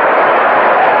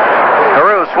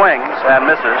 Carew swings and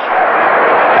misses,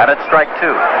 and it's strike 2.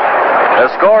 The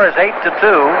score is 8-2.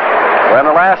 We're in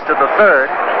the last of the third,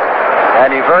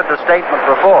 and you've heard the statement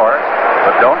before,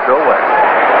 but don't go away.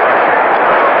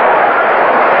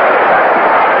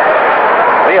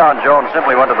 Leon Jones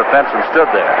simply went to the fence and stood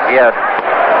there. He had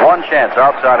one chance,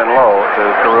 outside and low, to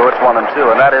Carew. It's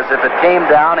 1-2, and that is if it came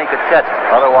down, he could catch it.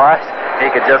 Otherwise, he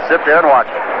could just sit there and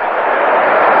watch it.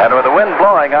 And with the wind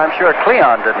blowing, I'm sure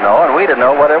Cleon didn't know, and we didn't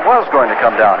know whether it was going to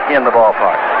come down in the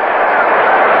ballpark.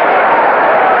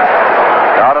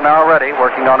 Carlton now ready,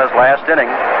 working on his last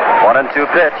inning. 1-2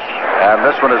 pitch, and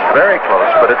this one is very close,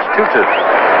 but it's 2-2.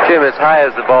 Jim, as high as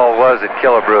the ball was that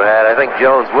Killebrew had, I think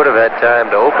Jones would have had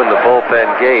time to open the bullpen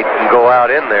gate and go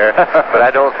out in there, but I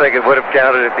don't think it would have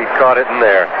counted if he'd caught it in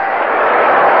there.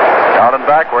 Carlton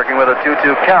back, working with a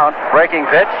 2-2 count. Breaking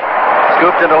pitch,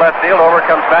 scooped into left field. Over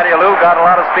comes Matty Alou, got a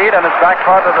lot of speed, and it's back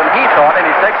farther than he thought, and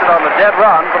he takes it on the dead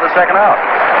run for the second out.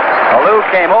 Alou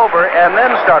came over and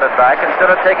then started back instead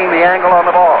of taking the angle on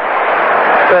the ball.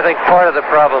 So I think part of the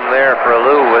problem there for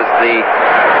Alou was the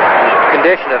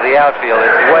condition of the outfield.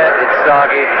 It's wet, it's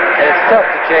soggy, and it's tough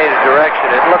to change direction.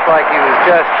 It looked like he was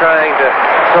just trying to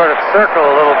sort of circle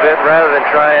a little bit rather than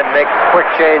try and make a quick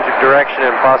change of direction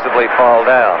and possibly fall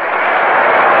down.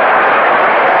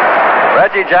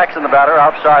 Reggie Jackson, the batter,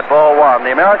 outside ball 1.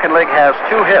 The American League has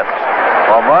 2 hits.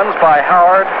 Home runs by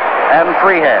Howard and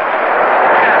Freehan.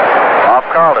 Off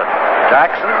Carlton.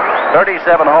 Jackson,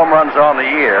 37 home runs on the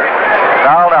year.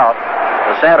 Fouled out.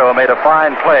 DeSanto made a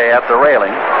fine play at the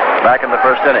railing back in the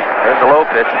first inning. Here's the low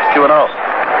pitch. It's 2-0.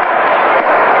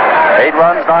 8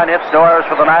 runs, 9 hits, no errors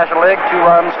for the National League. 2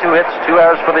 runs, 2 hits, 2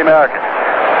 errors for the American.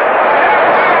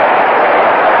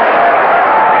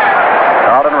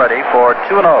 Carlton ready for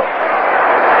 2-0.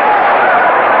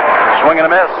 Swing and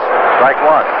a miss. Strike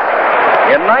one.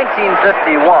 In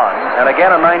 1951, and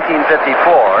again in 1954,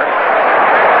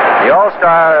 the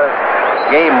All-Star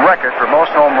Game record for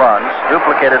most home runs,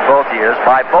 duplicated both years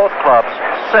by both clubs,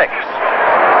 6.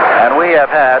 And we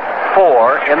have had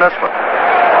 4 in this one.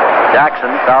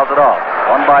 Jackson fouls it off.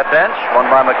 One by Bench, one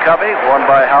by McCovey, one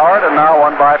by Howard, and now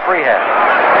one by Freehand.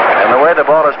 And the way the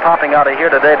ball is popping out of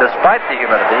here today, despite the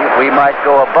humidity, we might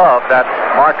go above that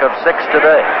mark of 6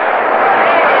 today.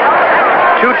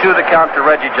 2-2 the count to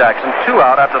Reggie Jackson. 2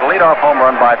 out after the leadoff home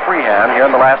run by Freehand here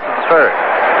in the last of the third.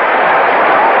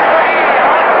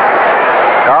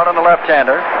 Carlton, the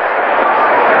left-hander,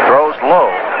 throws low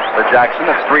to Jackson.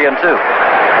 It's 3-2.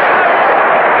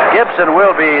 Gibson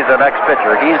will be the next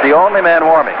pitcher. He's the only man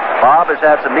warming. Bob has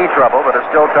had some knee trouble, but is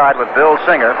still tied with Bill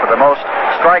Singer for the most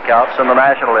strikeouts in the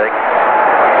National League.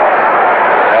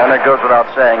 And it goes without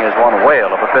saying, is one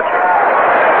whale of a pitcher.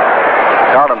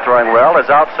 Carlton throwing well is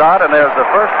outside, and there's the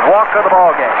first walk of the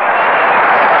ball game.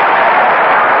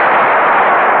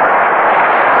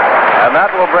 And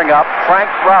that will bring up Frank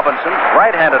Robinson,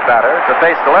 right-handed batter, to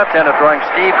face the left-handed throwing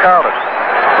Steve Carlton.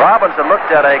 Robinson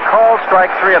looked at a called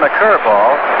strike 3 and a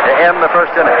curveball to end the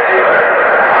first inning.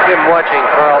 Jim, watching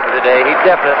Carlton today, he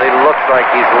definitely looks like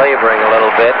he's laboring a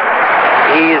little bit.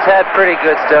 He's had pretty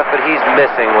good stuff, but he's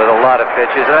missing with a lot of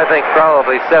pitches, and I think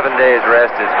probably 7 days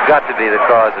rest has got to be the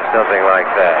cause of something like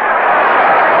that.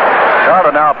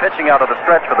 Carlton now pitching out of the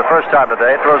stretch for the first time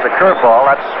today, throws a curveball.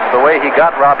 That's the way he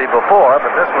got Robbie before,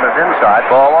 but this one is inside,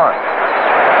 ball 1.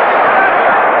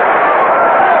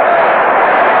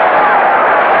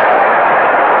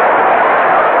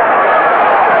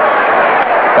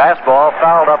 Fastball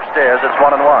fouled upstairs. It's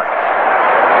 1-1.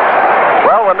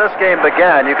 Well, when this game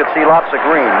began, you could see lots of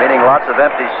green, meaning lots of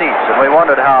empty seats, and we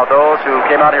wondered how those who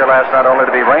came out here last night only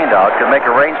to be rained out could make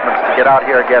arrangements to get out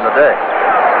here again today.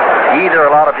 Either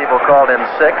a lot of people called in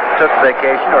sick, took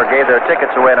vacation, or gave their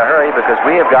tickets away in a hurry because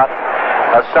we have got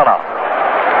a sellout.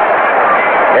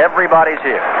 Everybody's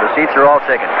here. The seats are all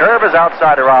taken. Curve is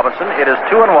outside of Robinson. It is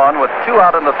 2-1 with 2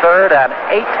 out in the third and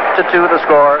 8-2 the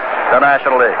score, the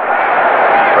National League.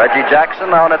 Reggie Jackson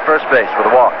down at first base with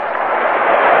a walk.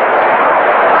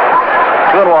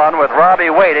 2-1 with Robbie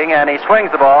waiting, and he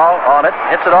swings the ball on it,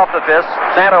 hits it off the fist.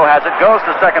 Santo has it, goes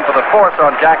to second for the force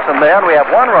on Jackson there, and we have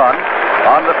 1 run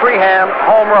on the Freehand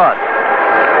home run.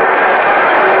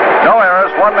 No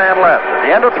errors, 1 man left. At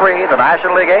the end of 3, the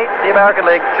National League 8, the American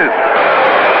League 2.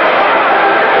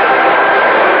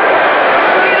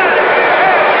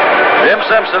 Jim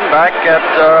Simpson back at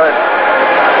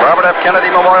Robert F.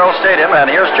 Kennedy Memorial Stadium, and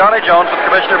here's Charlie Jones with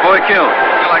Commissioner Boy Kuhn.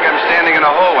 I feel like I'm standing in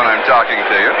a hole when I'm talking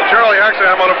to you. Charlie,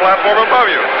 actually, I'm on a platform above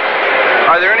you.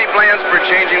 Are there any plans for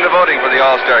changing the voting for the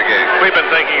All-Star Game? We've been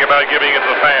thinking about giving it to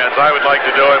the fans. I would like to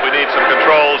do it. We need some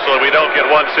controls so that we don't get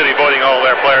one city voting all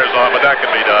their players on, but that can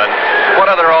be done.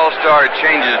 What other All-Star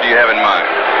changes do you have in mind?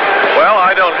 Well,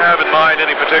 I don't have in mind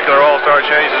any particular All-Star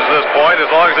changes at this point.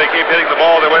 As long as they keep hitting the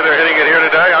ball the way they're hitting it here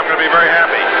today, I'm going to be very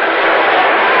happy.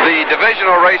 The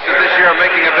divisional races this year are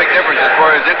making a big difference as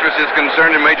far as interest is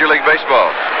concerned in Major League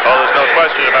Baseball. Oh, there's no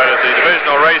question about it. The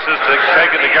divisional races,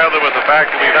 taken together with the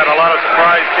fact that we've had a lot of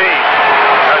surprise teams,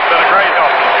 has been a great help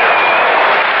this year.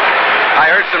 I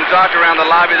heard some talk around the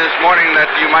lobby this morning that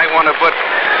you might want to put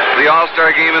the All-Star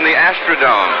Game in the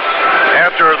Astrodome.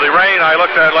 After the rain I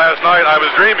looked at last night, I was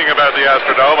dreaming about the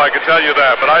Astrodome, I can tell you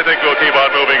that, but I think we'll keep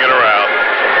on moving it around.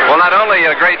 Well, not only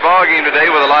a great ball game today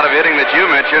with a lot of hitting that you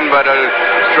mentioned, but a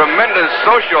tremendous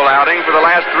social outing for the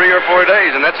last 3 or 4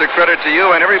 days, and that's a credit to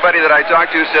you. And everybody that I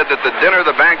talked to said that the dinner,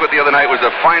 the banquet the other night was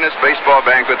the finest baseball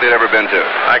banquet they'd ever been to.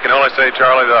 I can only say,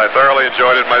 Charlie, that I thoroughly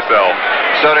enjoyed it myself.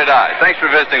 So did I. Thanks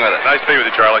for visiting with us. Nice to be with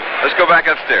you, Charlie. Let's go back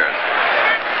upstairs.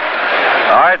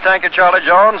 All right, thank you, Charlie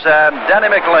Jones. And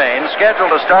Denny McLain,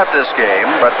 scheduled to start this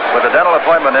game, but with a dental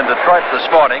appointment in Detroit this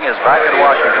morning, is back in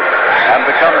Washington and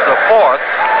becomes the 4th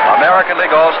American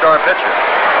League All-Star pitcher.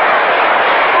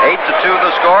 8-2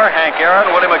 the score. Hank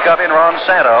Aaron, Willie McCovey, and Ron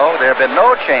Santo. There have been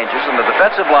no changes in the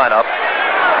defensive lineup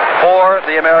for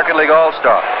the American League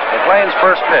All-Star. McLain's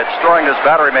first pitch, throwing his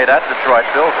battery mate at Detroit,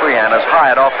 Bill Freehand, is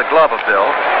high off the glove of Bill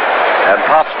and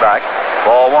pops back.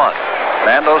 Ball 1.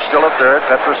 Mando still at third,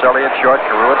 Petroselli at short,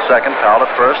 Carew at second, Powell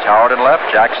at first, Howard in left,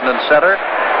 Jackson in center,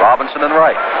 Robinson in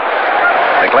right.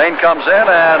 McLain comes in,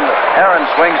 and Aaron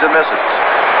swings and misses.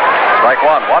 Strike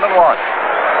 1, 1-1.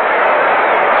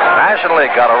 National League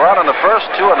got a run in the first,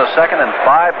 2 in the second, and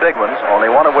 5 big ones, only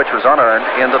 1 of which was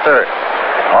unearned in the third.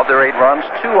 Of their 8 runs,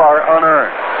 2 are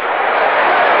unearned.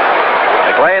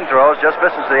 McLain throws, just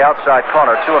misses the outside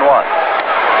corner, 2-1.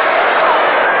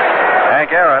 Hank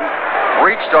Aaron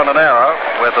reached on an error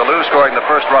with Lou scoring the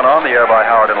first run on the air by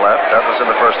Howard in left. That was in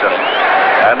the first inning.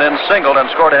 And then singled and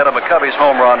scored ahead of McCovey's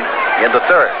home run in the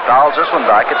third. Fouls this one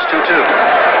back. It's 2-2.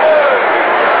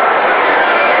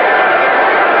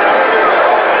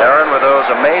 Aaron with those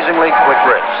amazingly quick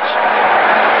wrists.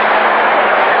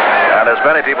 And as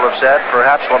many people have said,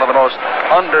 perhaps one of the most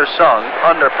undersung,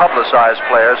 underpublicized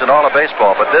players in all of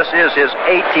baseball. But this is his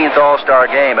 18th All-Star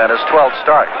game and his 12th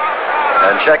start.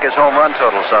 And check his home run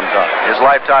total sometime. His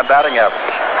lifetime batting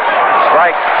average.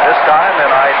 Strike this time,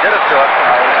 and I did it to him.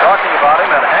 I was talking about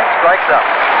him, and Hank strikes out.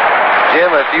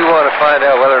 Jim, if you want to find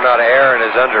out whether or not Aaron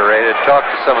is underrated, talk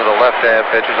to some of the left-hand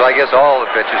pitchers. I guess all the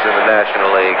pitchers in the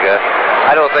National League.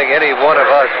 I don't think any one of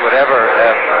us would ever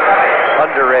have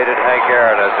underrated Hank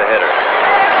Aaron as a hitter.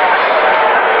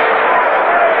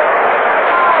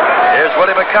 Here's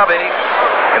Willie McCovey.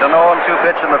 Hit an 0-2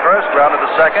 pitch in the first, grounded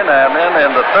the second, and then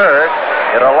in the third,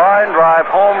 hit a line drive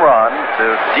home run to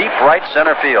deep right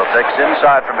center field. Takes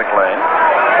inside for McLean.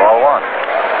 Ball one.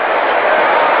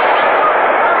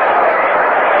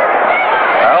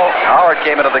 Well, Howard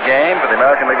came into the game for the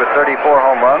American League with 34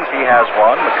 home runs. He has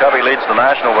one. McCovey leads the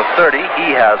National with 30.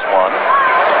 He has one.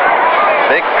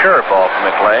 Big curveball for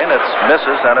McLean. It's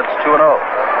misses, and it's 2-0.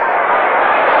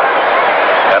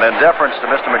 And in deference to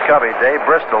Mr. McCovey, Dave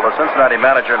Bristol, the Cincinnati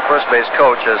manager and first base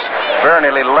coach, has very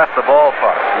nearly left the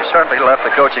ballpark. He certainly left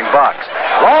the coaching box.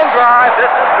 Long drive.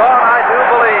 This is gone, I do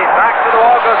believe. Back to the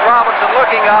wall goes Robinson,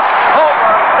 looking up. Home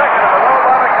run, second in a row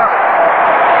by McCovey.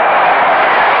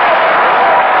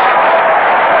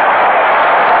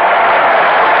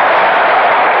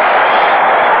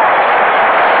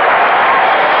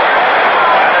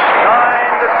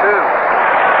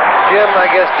 Jim,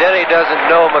 I guess Denny doesn't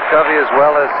know McCovey as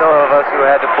well as some of us who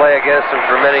had to play against him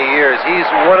for many years. He's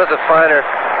one of the finer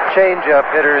change-up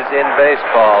hitters in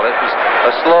baseball. This was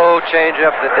a slow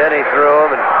change-up that Denny threw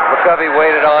him, and McCovey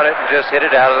waited on it and just hit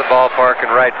it out of the ballpark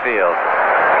in right field.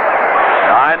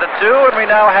 9-2, and we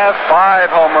now have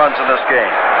 5 home runs in this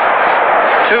game.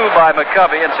 2 by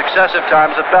McCovey in successive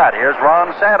times at bat. Here's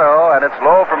Ron Santo, and it's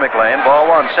low for McLean. Ball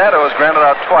one. Santo has grounded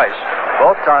out twice,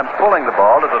 both times pulling the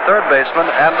ball to the third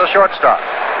baseman and the shortstop.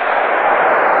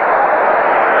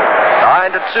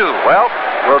 9-2. Well,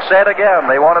 we'll say it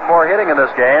again. They wanted more hitting in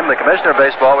this game. The commissioner of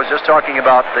baseball was just talking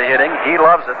about the hitting. He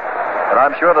loves it, and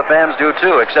I'm sure the fans do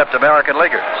too, except American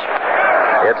leaguers.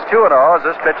 It's 2-0 as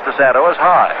this pitch to Santo is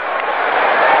high.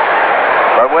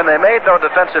 But when they made no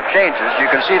defensive changes, you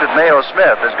can see that Mayo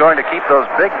Smith is going to keep those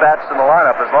big bats in the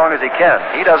lineup as long as he can.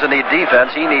 He doesn't need defense.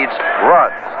 He needs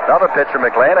runs. Another pitch from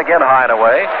McLean, again high and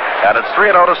away, and it's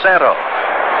 3-0 to Santo.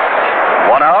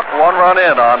 1 out, 1 run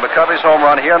in on McCovey's home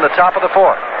run here in the top of the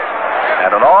fourth.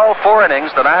 And in all 4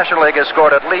 innings, the National League has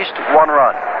scored at least 1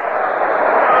 run.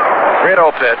 3-0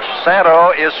 pitch. Santo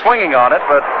is swinging on it,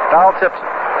 but foul tips it.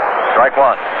 Strike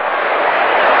one.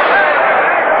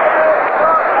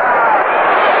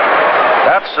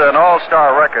 That's an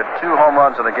all-star record. 2 home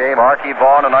runs in the game. Archie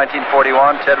Vaughan in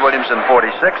 1941, Ted Williams in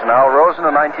 46, and Al Rosen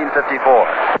in 1954.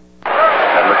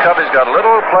 And McCovey's got a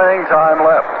little playing time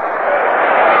left.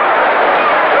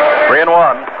 3-1.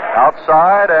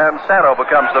 Outside, and Santo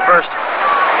becomes the first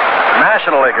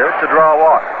National Leaguer to draw a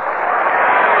walk.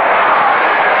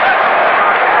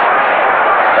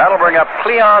 That'll bring up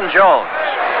Cleon Jones.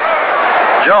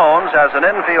 Jones has an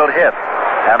infield hit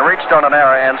and reached on an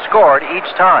error and scored each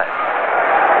time.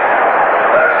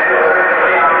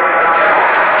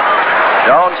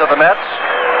 Jones of the Mets.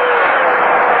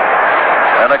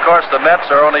 And, of course, the Mets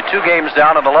are only 2 games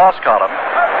down in the loss column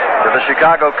to the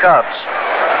Chicago Cubs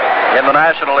in the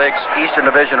National League's Eastern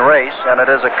Division race, and it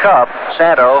is a Cub,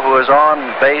 Santo, who is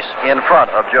on base in front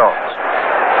of Jones.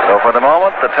 So for the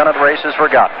moment, the pennant race is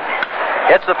forgotten.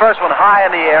 Hits the first one high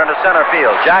in the air into center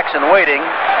field. Jackson waiting,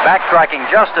 backtracking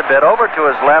just a bit over to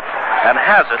his left, and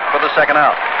has it for the second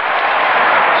out.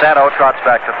 Santo trots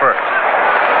back to first.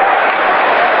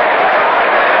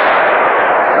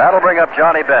 That'll bring up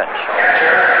Johnny Bench,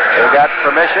 who got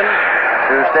permission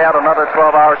to stay out another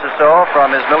 12 hours or so from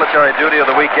his military duty of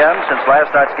the weekend since last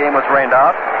night's game was rained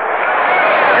out.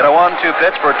 Hit a 1-2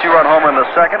 pitch for a 2-run homer in the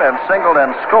second and singled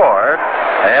and scored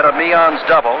ahead of Meon's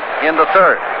double in the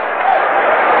third.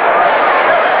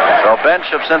 So Bench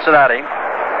of Cincinnati,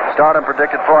 stardom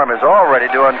predicted for him, is already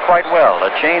doing quite well.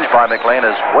 The change by McLean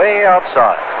is way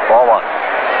outside. Ball one.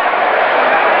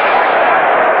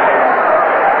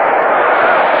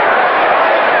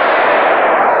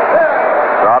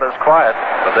 Quiet,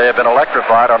 but they have been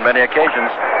electrified on many occasions.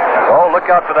 Oh,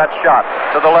 look out for that shot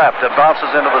to the left. It bounces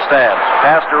into the stands.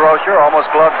 Past DeRocher, almost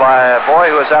gloved by a boy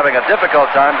who is having a difficult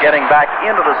time getting back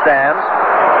into the stands.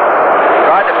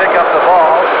 Tried to pick up the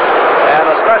ball, and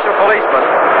special policeman.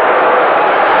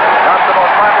 Not the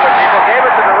most popular people. Gave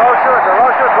it to DeRocher, and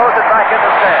DeRocher throws it back in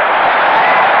the stands.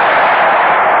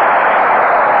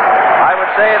 I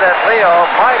would say that Leo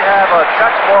might have a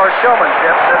touch more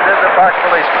showmanship than did the park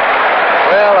policeman.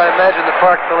 Well, I imagine the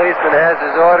park policeman has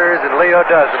his orders and Leo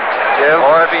doesn't, Jim.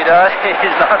 Or if he does,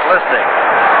 he's not listening.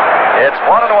 It's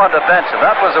 1-1 to Benson.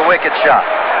 That was a wicked shot.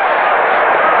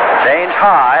 Change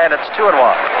high, and it's 2-1.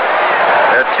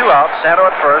 There are 2 outs, Santo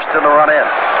at first, and the run in.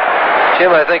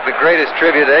 Jim, I think the greatest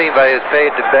tribute anybody has paid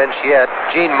to Bench yet,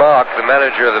 Gene Mauch, the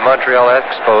manager of the Montreal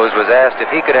Expos, was asked if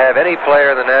he could have any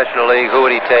player in the National League, who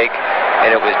would he take?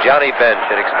 And it was Johnny Bench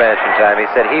at expansion time. He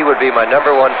said he would be my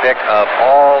number 1 pick of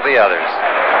all the others.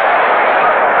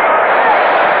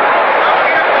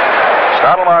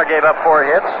 Stottlemyre gave up 4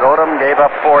 hits. Odom gave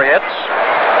up 4 hits.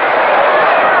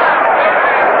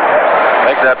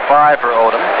 Make that 5 for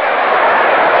Odom.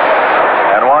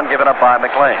 And 1 given up by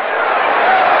McLean.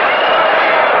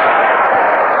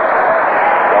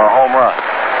 A home run.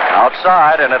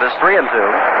 Outside, and it is 3-2.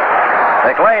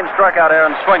 McLean struck out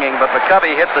Aaron swinging, but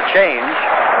McCovey hit the change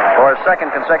for his second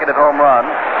consecutive home run.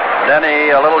 Then he,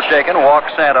 a little shaken,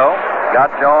 walked Santo. Got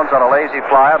Jones on a lazy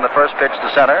fly on the first pitch to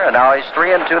center, and now he's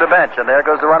 3-2 to Bench. And there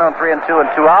goes the run on 3-2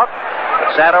 and 2 out.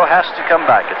 But Santo has to come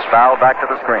back. It's fouled back to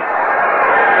the screen.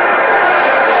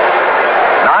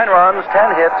 9 runs,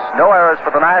 10 hits, no errors for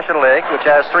the National League, which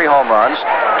has 3 home runs.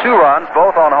 2 runs,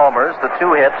 both on homers, the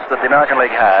 2 hits that the American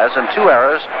League has, and 2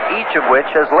 errors, each of which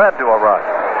has led to a run.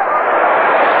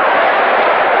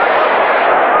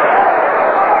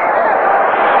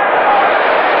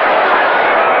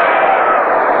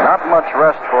 Not much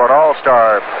rest for an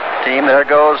all-star team. There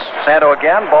goes Santo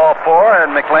again, ball 4,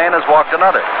 and McLean has walked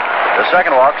another. The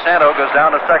second walk, Santo goes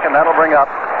down to second. That'll bring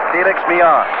up Felix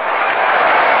Millan.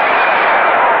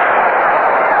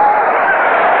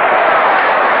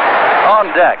 On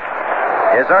deck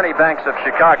is Ernie Banks of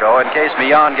Chicago in case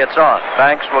Millan gets on.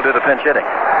 Banks will do the pinch hitting.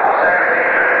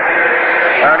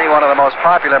 Ernie, one of the most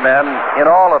popular men in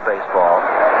all of baseball.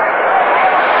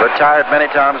 Retired many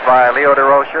times by Leo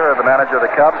DeRocher, the manager of the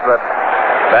Cubs, but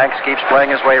Banks keeps playing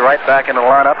his way right back into the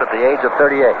lineup at the age of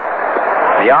 38.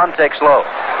 Millan takes low.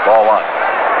 Ball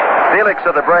 1. Felix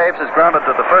of the Braves is grounded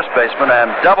to the first baseman and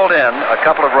doubled in a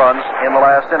couple of runs in the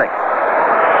last inning.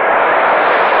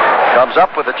 Comes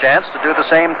up with a chance to do the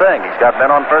same thing. He's got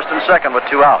men on first and second with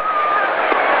 2 out.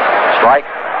 Strike.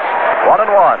 1-1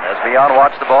 as Millan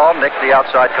watched the ball nick the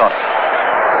outside corner.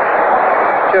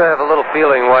 You have a little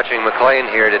feeling watching McLean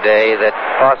here today that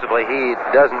possibly he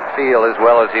doesn't feel as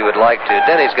well as he would like to.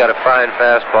 Denny's got a fine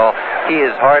fastball. He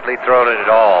has hardly thrown it at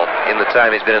all in the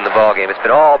time he's been in the ballgame. It's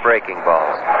been all breaking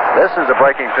balls. This is a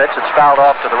breaking pitch. It's fouled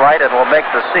off to the right and will make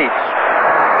the seats.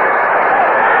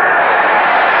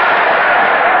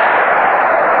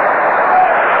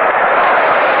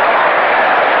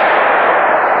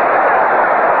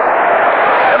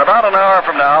 An hour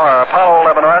from now, our Apollo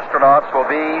 11 astronauts will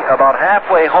be about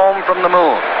halfway home from the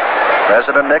moon.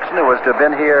 President Nixon, who was to have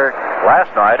been here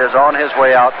last night, is on his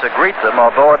way out to greet them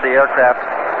aboard the aircraft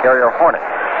carrier Hornet.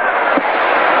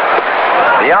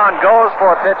 Millan goes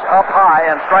for a pitch up high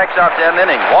and strikes out to end the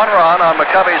inning. 1 run on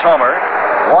McCovey's homer,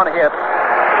 1 hit,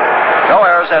 no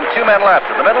errors, and 2 men left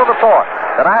in the middle of the 4th.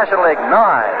 The National League 9,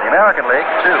 the American League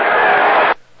 2.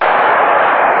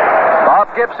 Bob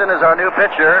Gibson is our new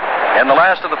pitcher in the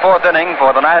last of the 4th inning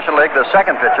for the National League. The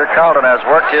second pitcher, Carlton, has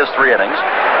worked his 3 innings.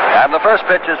 And the first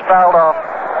pitch is fouled off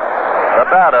the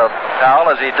bat of Powell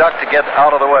as he ducked to get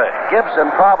out of the way. Gibson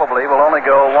probably will only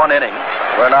go 1 inning.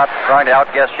 We're not trying to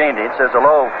outguess Shane Deans. There's a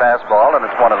low fastball, and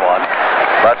it's 1-1.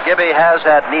 But Gibby has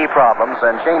had knee problems,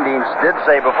 and Shane Deans did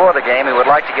say before the game he would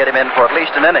like to get him in for at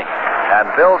least an inning. And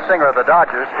Bill Singer of the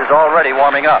Dodgers is already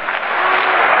warming up.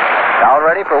 Now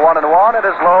ready for 1-1. It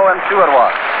is low and 2-1.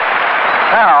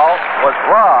 Powell was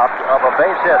robbed of a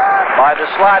base hit by the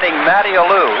sliding Matty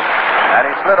Alou, and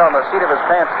he slid on the seat of his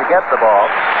pants to get the ball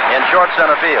in short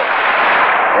center field.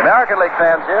 The American League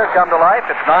fans here come to life.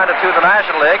 It's 9-2 the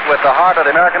National League with the heart of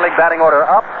the American League batting order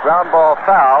up. Ground ball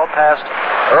foul past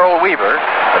Earl Weaver,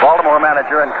 the Baltimore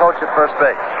manager and coach at first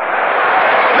base.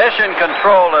 Mission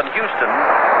Control in Houston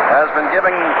has been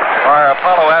giving our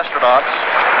Apollo astronauts,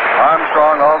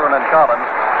 Armstrong, Aldrin, and Collins,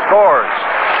 scores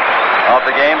of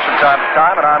the games from time to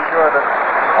time, and I'm sure that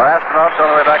our astronauts on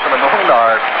the way back to the moon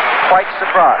are quite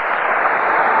surprised.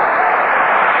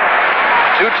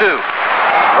 2-2.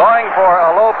 Going for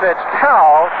a low pitch,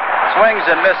 Powell swings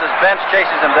and misses. Bench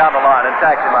chases him down the line and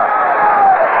tags him out.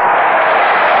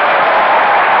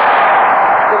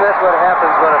 This what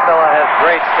happens when a fella has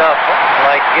great stuff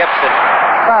like Gibson.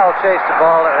 Kyle chased the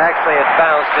ball and actually it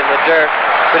bounced in the dirt.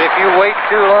 But if you wait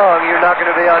too long, you're not going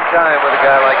to be on time with a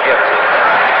guy like Gibson.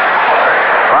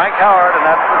 Frank Howard, and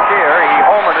that's the cheer. He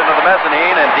homered into the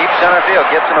mezzanine in deep center field.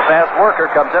 Gibson, a fast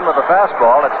worker, comes in with the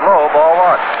fastball. It's low, ball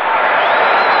one.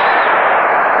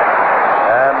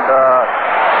 And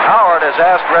Howard has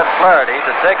asked Red Flaherty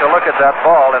to take a look at that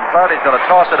ball, and Flaherty's going to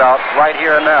toss it out right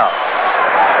here and now.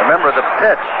 Remember, the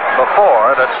pitch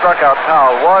before that struck out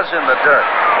Powell was in the dirt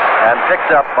and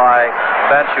picked up by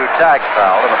Bench, who tagged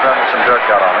Powell, and apparently some dirt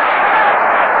got on it.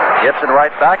 Gibson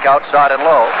right back outside and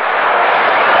low.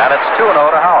 And it's 2-0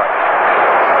 to Howard.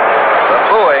 The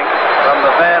booing from the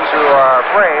fans who are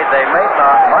afraid they might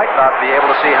not be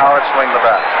able to see Howard swing the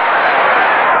bat.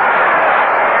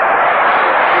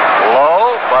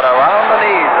 Low, but around the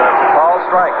knees, and it's a foul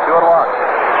strike, 2-1.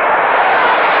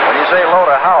 When you say low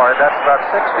to Howard, that's about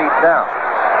 6 feet down.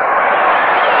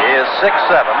 He is 6'7".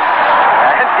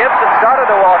 And Gibson started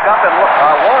to walk up and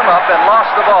warm up and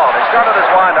lost the ball. He started his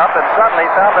wind-up and suddenly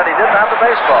found that he didn't have the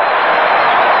baseball.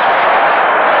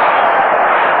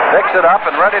 Picks it up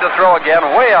and ready to throw again,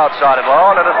 way outside and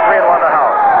low, and it is 3-1 to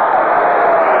Howard.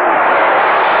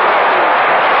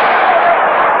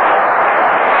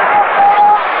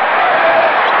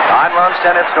 9 runs,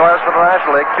 10 hits, no errors for the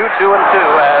National League. 2-2-2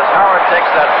 as Howard takes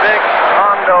that big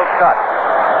Hondo cut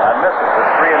and misses it.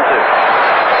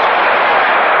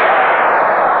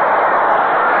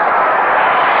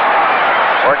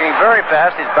 3-2. Working very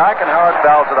fast, he's back, and Howard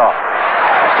fouls it off.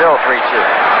 Still 3-2.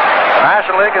 The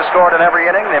National League has scored in every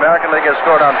inning. The American League has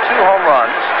scored on 2 home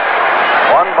runs.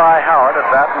 One by Howard at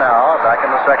bat now, back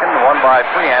in the second, and one by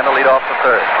Freehan to lead off the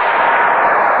third.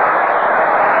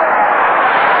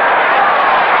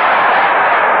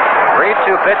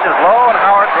 3-2 pitch is low, and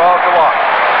Howard draws the walk.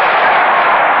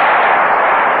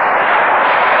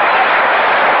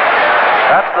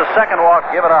 That's the second walk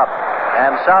given up.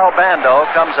 And Sal Bando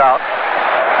comes out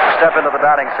to step into the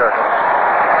batting circle.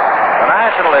 The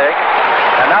National League.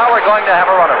 And now we're going to have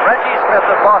a runner. Reggie Smith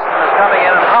of Boston is coming in,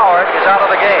 and Howard is out of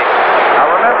the game. Now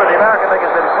remember, the American League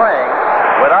has been playing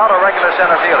without a regular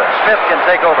center fielder. Smith can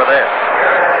take over there.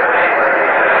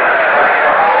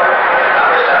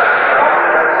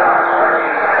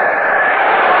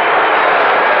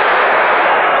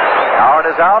 Howard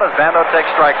is out as Bando takes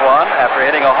strike one after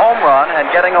hitting a home run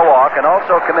and getting a walk and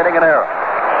also committing an error.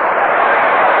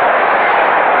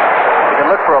 You can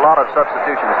look for a lot of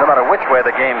substitutions no matter which way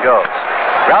the game goes.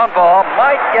 Ground ball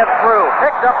might get through.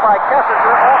 Picked up by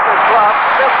Kessinger off his glove.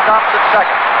 Smith stops at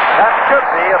second. That should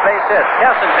be a base hit.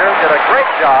 Kessinger did a great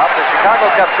job. The Chicago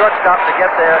Cub shortstop to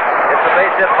get there. It's a base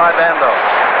hit by Bando.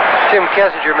 Jim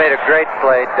Kessinger made a great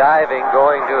play, diving,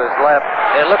 going to his left.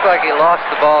 It looked like he lost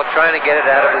the ball trying to get it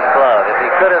out of his glove. If he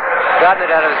could have gotten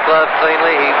it out of his glove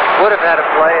cleanly, he would have had a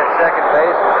play at second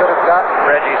base and could have gotten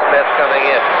Reggie Smith coming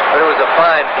in. But it was a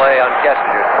fine play on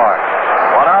Kessinger's part.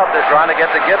 One out, they're trying to get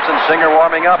to Gibson. Singer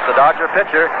warming up. The Dodger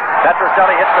pitcher,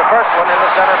 Petrocelli, hits the first one into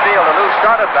center field. And who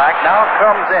started back now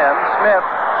comes in. Smith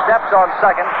steps on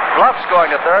second. Bluff's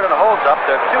going to third and holds up.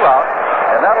 There's 2 out.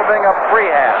 And that'll bring up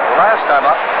Freehan. The last time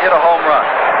up, hit a home run.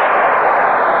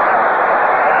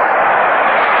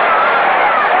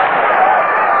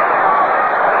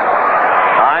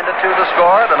 To the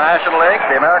score, the National League,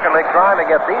 the American League trying to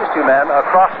get these 2 men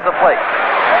across the plate.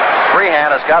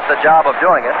 Freehan has got the job of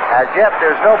doing it. As yet,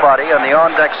 there's nobody in the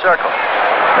on-deck circle.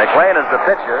 McLean is the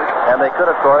pitcher, and they could,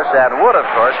 of course, and would, of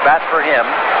course, bat for him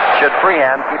should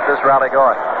Freehan keep this rally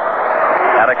going.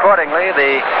 And accordingly,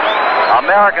 the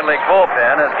American League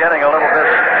bullpen is getting a little busy.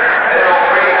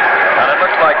 And it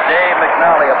looks like Dave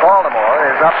McNally of Baltimore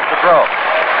is up to throw.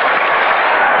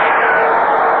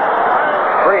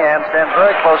 Freehan stands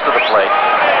very close to the plate,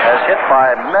 has hit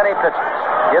by many pitches.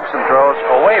 Gibson throws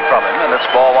away from him, and it's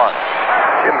ball 1.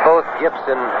 Both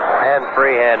Gibson and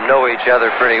Freehan know each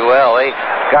other pretty well. They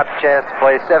got the chance to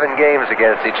play 7 games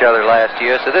against each other last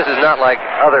year, so this is not like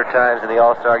other times in the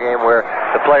All-Star game where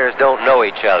the players don't know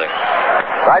each other.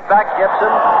 Right back,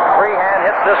 Gibson. Freehan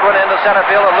hits this one into center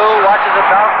field, and Lou watches it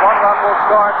bounce. 1 run will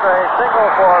score. It's a single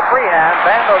for Freehan.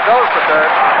 Bando goes to third.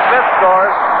 Smith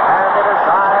scores, and it is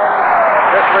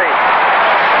 9-3.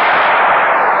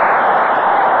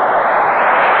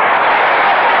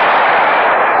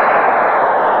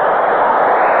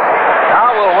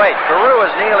 Now we'll wait. Carew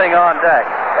is kneeling on deck.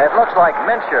 It looks like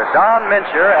Mincher, Don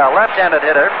Mincher, a left-handed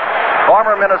hitter,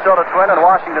 former Minnesota Twin and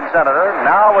Washington Senator,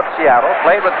 now with Seattle,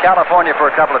 played with California for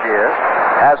a couple of years,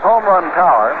 has home run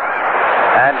power,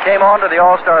 and came on to the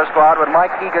All-Star squad when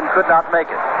Mike Egan could not make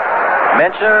it.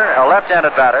 Mincher, a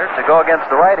left-handed batter, to go against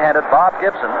the right-handed Bob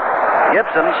Gibson,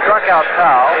 Gibson struck out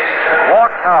Powell,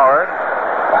 walked Howard.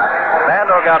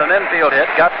 Bando got an infield hit,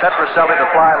 got Petroselli to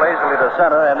fly lazily to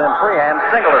center, and then Freehan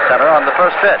singled to center on the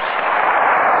first pitch.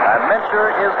 And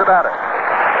Mincher is the batter.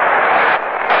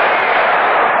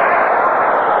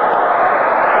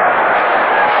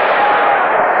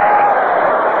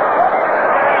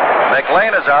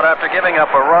 McLean is out after giving up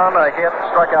a run, a hit,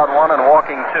 struck out one, and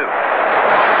walking two.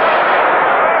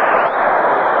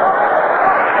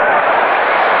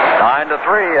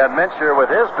 9-3, and Mincher with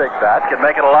his big bat can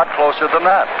make it a lot closer than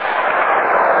that.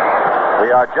 We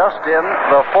are just in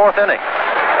the fourth inning,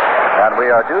 and we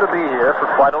are due to be here for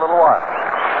quite a little while.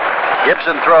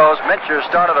 Gibson throws. Mincher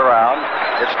started around.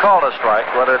 It's called a strike.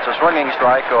 Whether it's a swinging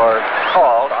strike or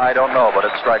called, I don't know, but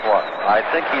it's strike one. I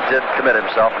think he did commit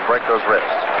himself and break those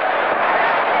wrists.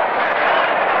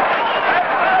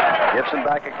 Gibson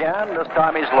back again. This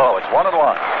time he's low. It's 1-1.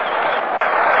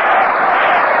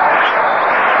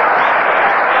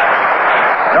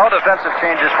 No defensive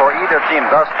changes for either team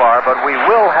thus far, but we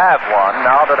will have one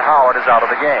now that Howard is out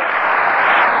of the game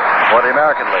for the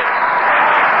American League.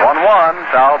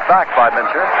 1-1, fouled back by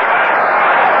Mincher.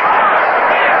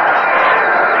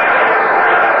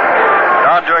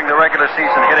 Now during the regular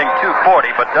season hitting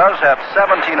 .240, but does have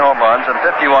 17 home runs and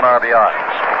 51 RBIs.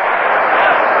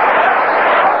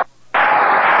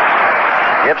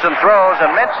 Gibson throws,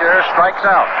 and Mincher strikes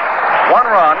out. 1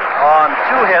 run on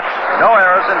 2 hits, no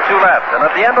errors, and 2 left. And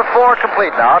at the end of 4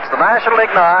 complete now, it's the National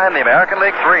League 9, the American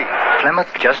League 3.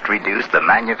 Plymouth just reduced the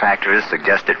manufacturer's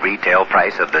suggested retail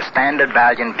price of the standard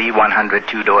Valiant V100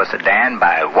 two-door sedan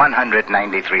by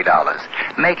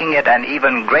 $193, making it an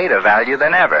even greater value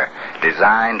than ever.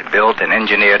 Designed, built, and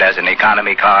engineered as an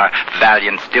economy car,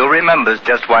 Valiant still remembers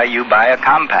just why you buy a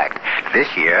compact.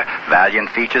 This year, Valiant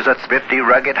features a thrifty,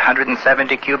 rugged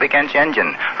 170 cubic inch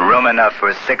engine, room enough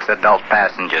for 6 adult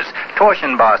passengers,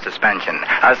 torsion bar suspension,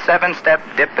 a 7-step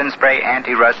dip and spray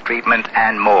anti-rust treatment,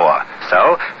 and more.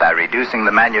 So, by reducing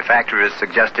the manufacturer's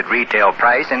suggested retail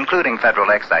price, including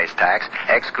federal excise tax,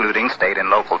 excluding state and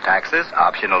local taxes,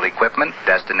 optional equipment,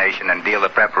 destination and dealer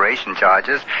preparation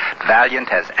charges, Valiant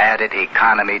has added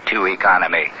economy to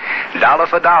economy. Dollar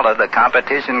for dollar, the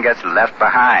competition gets left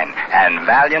behind, and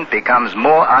Valiant becomes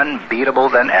more unbeatable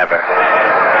than ever.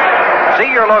 See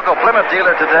your local Plymouth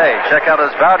dealer today. Check out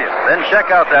his Valiant. Then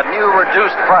check out that new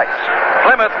reduced price.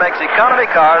 Plymouth makes economy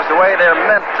cars the way they're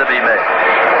meant to be made.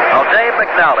 Now, Dave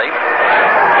McNally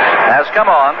has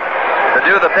come on to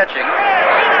do the pitching.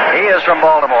 He is from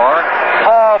Baltimore.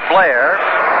 Paul Blair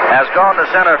has gone to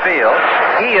center field.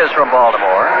 He is from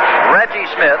Baltimore. Reggie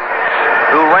Smith,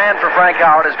 who ran for Frank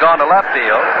Howard, has gone to left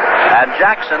field. And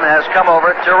Jackson has come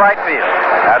over to right field.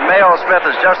 And Mayo Smith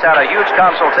has just had a huge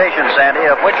consultation, Sandy,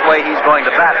 of which way he's going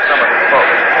to bat some of these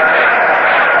folks.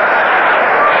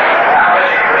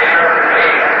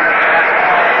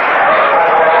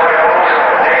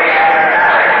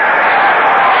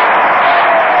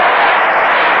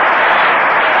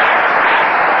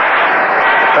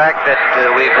 The fact that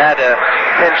we've had a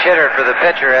pinch hitter for the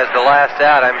pitcher as the last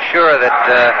out, I'm sure that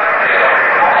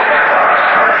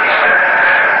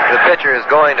the pitcher is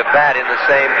going to bat in the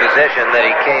same position that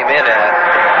he came in at,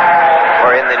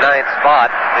 or in the 9th spot.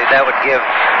 That would give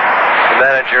the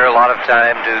manager a lot of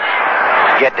time to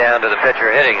get down to the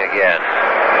pitcher hitting again.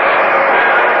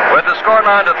 With the score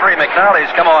 9-3,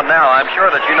 McNally's come on now. I'm sure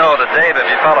that you know that Dave, if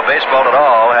you follow baseball at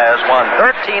all, has won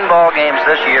 13 ball games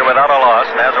this year without a loss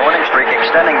and has a winning streak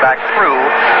extending back through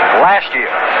last year.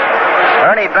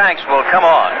 Ernie Banks will come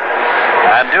on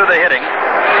and do the hitting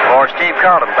for Steve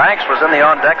Carlton. Banks was in the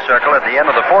on-deck circle at the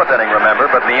end of the 4th inning, remember,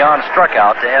 but Mian struck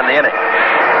out to end the inning.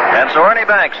 And so Ernie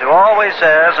Banks, who always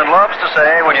says and loves to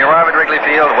say when you arrive at Wrigley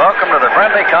Field, welcome to the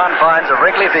friendly confines of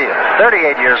Wrigley Field.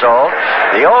 38 years old,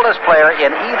 the oldest player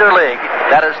in either league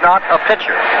that is not a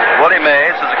pitcher. Willie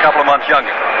Mays is a couple of months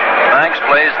younger. Banks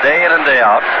plays day in and day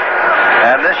out.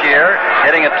 And this year,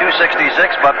 hitting at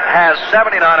 .266, but has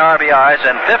 79 RBIs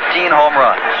and 15 home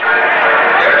runs.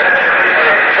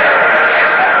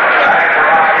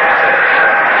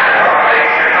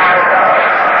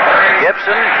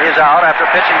 Gibson is out after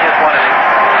pitching his 1 inning.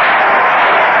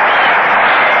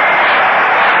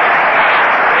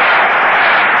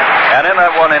 And in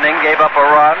that 1 inning, gave up a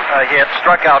run, a hit,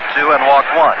 struck out 2, and walked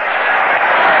 1.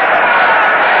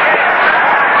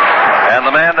 And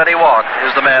the man that he walked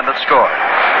is the man that scored.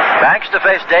 Banks to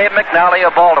face Dave McNally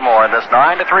of Baltimore in this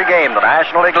 9-3 game. The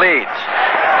National League leads.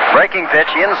 Breaking pitch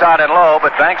inside and low,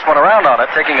 but Banks went around on it,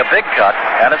 taking a big cut,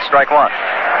 and it's strike 1.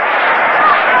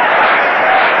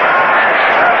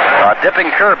 A dipping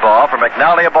curveball for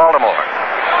McNally of Baltimore.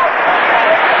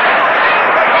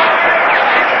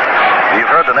 You've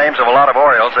heard the the names of a lot of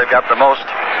Orioles. They've got the most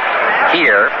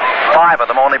here. 5 of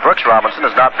them. Only Brooks Robinson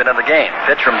has not been in the game.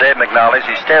 Pitch from Dave McNally as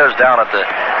he stares down at the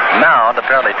mound,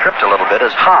 apparently tripped a little bit,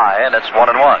 is high, and it's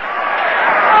 1-1.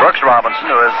 Brooks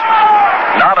Robinson, who is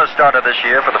not a starter this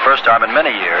year for the first time in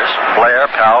many years. Blair,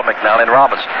 Powell, McNally, and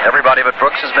Robinson. Everybody but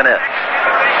Brooks has been in.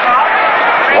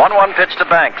 1-1 pitch to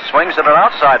Banks. Swings at an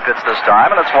outside pitch this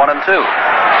time, and it's 1-2.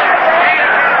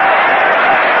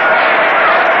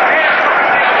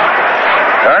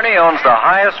 Ernie owns the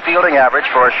highest fielding average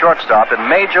for a shortstop in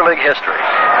Major League history.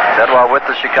 Said while with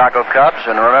the Chicago Cubs,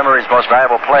 and remember his most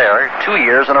valuable player 2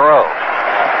 years in a row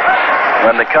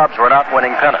when the Cubs were not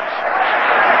winning pennants.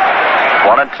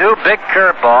 1-2, big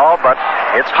curveball, but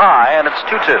it's high, and it's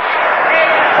 2-2.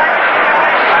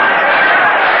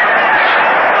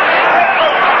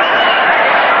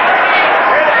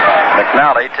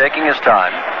 McNally taking his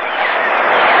time.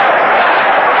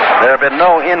 There have been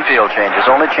no infield changes,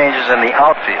 only changes in the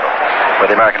outfield for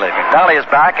the American League. McNally is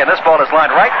back, and this ball is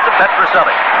lined right to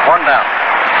Petroselli. 1 down.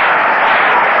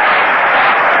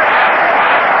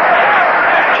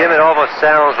 Jim, it almost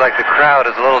sounds like the crowd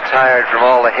is a little tired from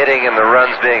all the hitting and the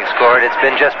runs being scored. It's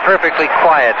been just perfectly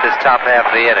quiet this top half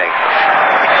of the inning.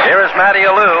 Here is Matty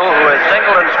Alou, who has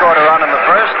singled and scored a run in the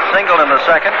first, singled in the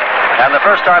second, and the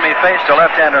first time he faced a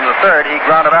left-hander in the third, he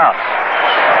grounded out.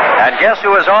 And guess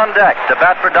who is on deck to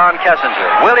bat for Don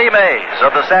Kessinger? Willie Mays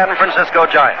of the San Francisco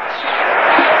Giants.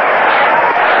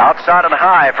 Outside and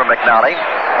high from McNally.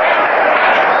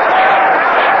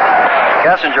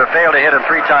 Kessinger failed to hit him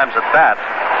 3 times at bat,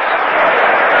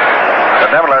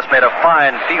 but nevertheless made a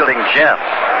fine fielding gem.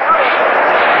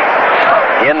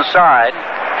 Inside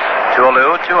to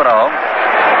Alou, 2-0.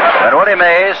 And Willie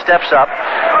Mays steps up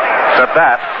to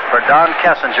bat for Don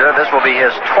Kessinger. This will be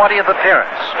his 20th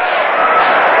appearance.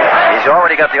 He's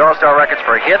already got the All-Star records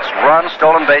for hits, runs,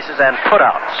 stolen bases, and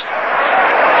putouts.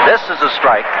 This is a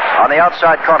strike on the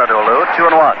outside corner to Alou,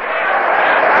 2-1.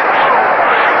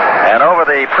 And over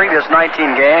the previous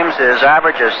 19 games, his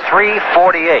average is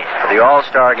 .348 for the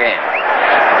All-Star game.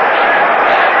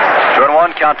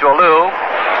 2-1 count to Alou.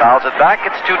 Fouls it back.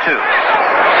 It's 2-2.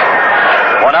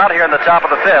 1 out here in the top of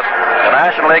the 5th. The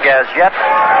National League has yet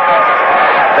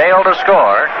failed to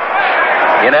score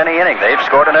in any inning. They've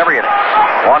scored in every inning.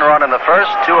 1 run in the first,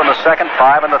 2 in the second,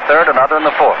 5 in the third, another in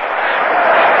the fourth.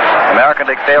 The American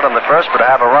League failed in the first, but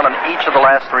have a run in each of the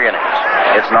last 3 innings.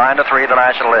 It's 9-3 the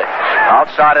National League.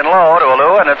 Outside and low to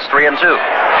Alou, and it's 3-2.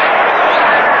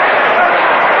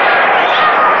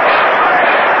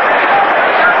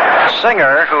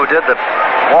 Singer, who did the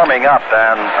warming up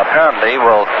and apparently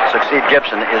will succeed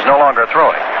Gibson, is no longer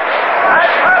throwing.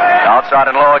 Outside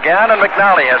and low again, and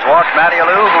McNally has walked Matty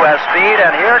Alou, who has speed,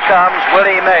 and here comes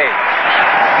Willie Mays.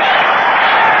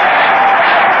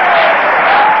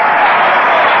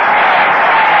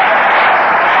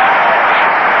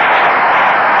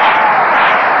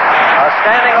 A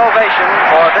standing ovation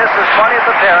for this his 20th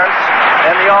appearance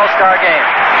in the All-Star game.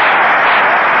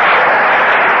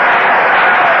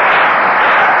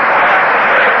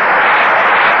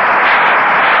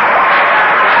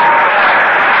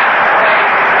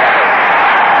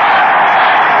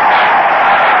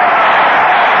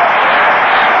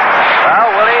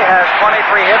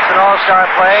 Hits in All-Star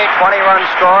play, 20 runs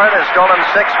scored, has stolen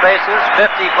 6 bases,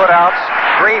 50 putouts,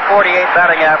 .348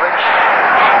 batting average,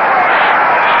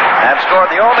 and scored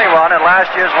the only run in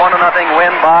last year's 1-0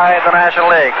 win by the National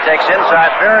League. Takes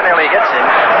inside, very nearly hits him,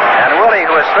 and Willie,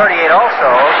 who is 38 also,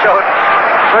 showed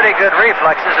pretty good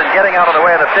reflexes in getting out of the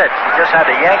way of the pitch. He just had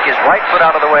to yank his right foot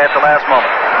out of the way at the last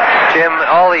moment. Jim,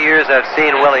 all the years I've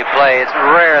seen Willie play, it's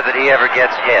rare that he ever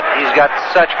gets hit. He's got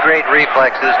such great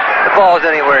reflexes. The ball's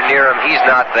anywhere near him, he's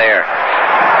not there.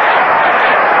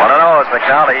 1-0 as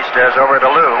McNally stares over at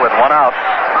Alou with 1 out.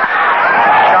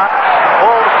 Shot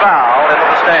pulled foul into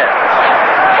the stands,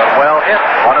 but well hit,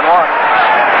 1-1.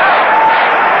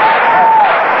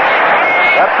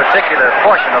 That particular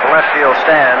portion of the left field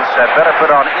stands had better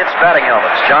put on its batting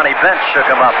helmets. Johnny Bench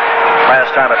shook him up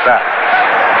last time at bat.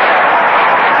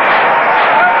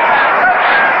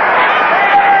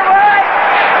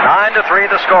 9-3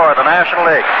 the score of the National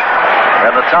League. We're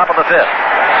in the top of the 5th.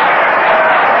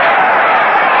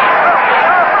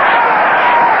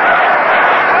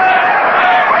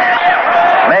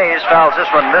 Mays fouls this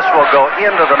one. This will go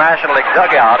into the National League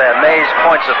dugout, and Mays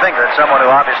points a finger at someone who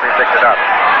obviously picked it up.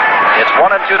 It's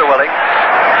 1-2 to Willie.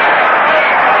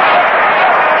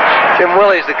 Jim,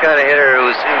 Willie's the kind of hitter who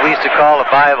we used to call a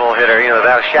Bible hitter,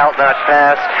 thou shalt not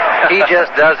pass. He just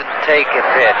doesn't take a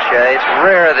pitch. It's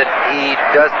rare that he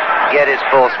doesn't get his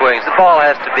full swings. The ball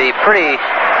has to be pretty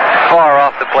far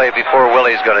off the plate before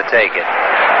Willie's going to take it.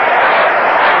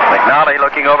 McNally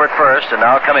looking over at first, and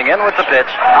now coming in with the pitch.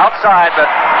 Outside, but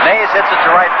Mays hits it to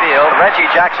right field.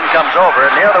 Reggie Jackson comes over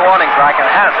near the warning track and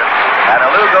has it. And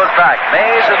Alou goes back.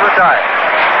 Mays is retired.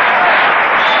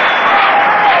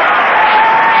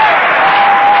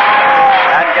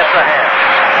 And gets a hand.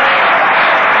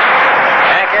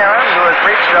 Hank Aaron, who has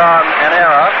reached on an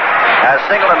era, has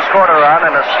singled and scored a run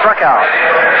and has struck out,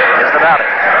 is the batter.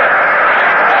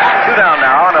 2 down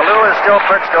now, and Alou is still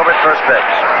perched over at first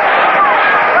pitch.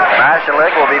 National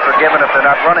League will be forgiven if they're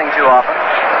not running too often.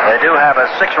 They do have a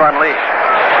 6-run lead.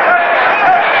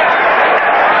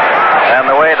 And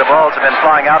the way the balls have been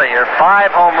flying out of here,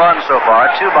 5 home runs so far,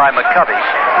 2 by McCovey.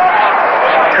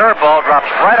 Curveball drops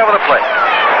right over the plate.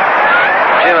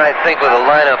 Jim, I think with a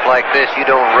lineup like this, you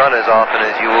don't run as often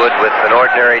as you would with an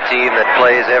ordinary team that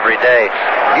plays every day.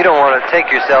 You don't want to take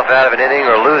yourself out of an inning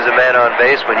or lose a man on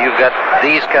base when you've got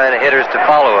these kind of hitters to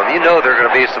follow them. You know there are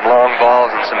going to be some long balls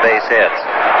and some base hits.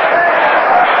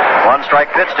 1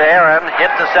 strike pitch to Aaron, hit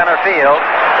to center field.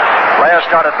 Blair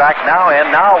started back, now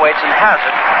waits and has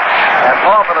it. And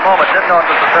Paul, for the moment, didn't know it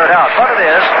was the 3rd out. But it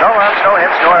is. No runs, no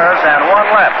hits, no errors, and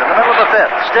 1 left in the middle of the 5th.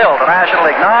 Still, the National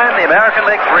League 9, the American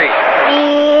League 3.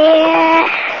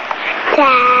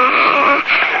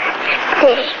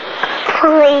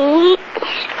 Please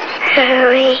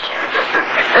hurry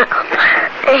up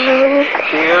and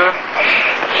here,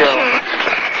 Joe.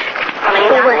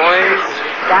 Boys,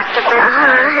 Dr.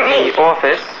 the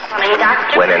office.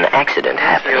 When an accident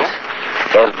happens,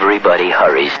 everybody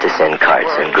hurries to send cards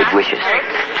and good wishes.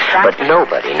 But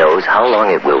nobody knows how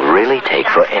long it will really take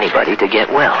for anybody to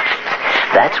get well.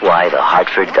 That's why the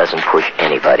Hartford doesn't push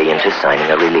anybody into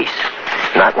signing a release.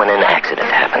 Not when an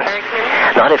accident happens.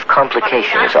 Not if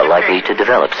complications are likely to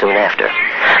develop soon after.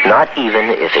 Not even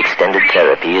if extended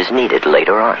therapy is needed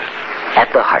later on.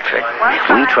 At the Hartford,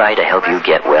 we try to help you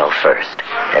get well first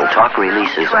and talk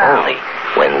releases only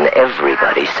when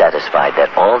everybody's satisfied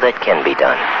that all that can be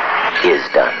done is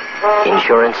done.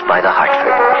 Insurance by the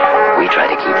Hartford. We try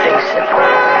to keep things simple.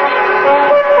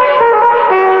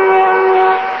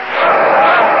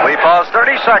 We pause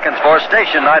 30 seconds for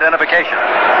station identification.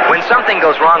 When something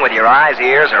goes wrong with your eyes,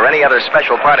 ears, or any other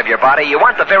special part of your body, you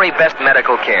want the very best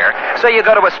medical care, so you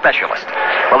go to a specialist.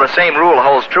 Well, the same rule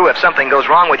holds true if something goes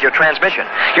wrong with your transmission.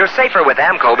 You're safer with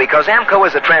AMCO because AMCO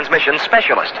is a transmission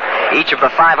specialist. Each of the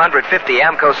 550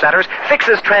 AMCO centers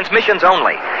fixes transmissions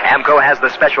only. AMCO has the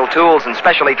special tools and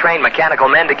specially trained mechanical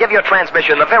men to give your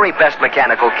transmission the very best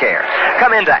mechanical care.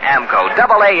 Come into AMCO,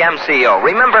 AAMCO.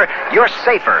 Remember, you're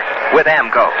safer with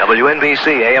AMCO.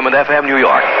 WNBC, AM and FM, New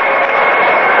York.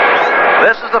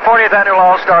 This is the 40th Annual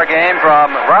All-Star Game from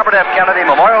Robert F. Kennedy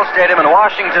Memorial Stadium in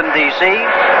Washington, D.C.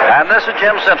 And this is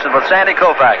Jim Simpson with Sandy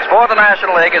Koufax for the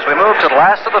National League as we move to the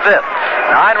last of the 5th.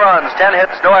 9 runs, 10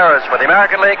 hits, no errors for the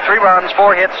American League. 3 runs,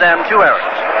 4 hits, and 2 errors.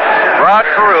 Rod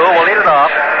Carew will lead it off,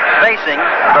 facing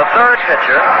the 3rd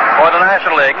pitcher for the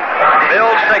National League, Bill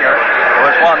Singer,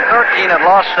 who has won 13 and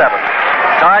lost 7.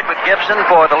 Tied with Gibson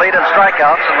for the lead in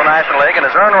strikeouts in the National League and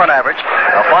his earned run average,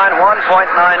 a fine 1.97.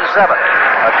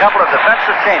 A couple of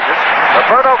defensive changes.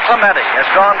 Roberto Clemente has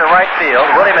gone to right field.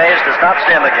 Willie Mays does not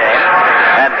stay in the game.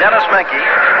 And Dennis Menke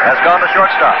has gone to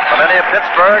shortstop. Clemente of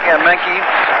Pittsburgh and Menke,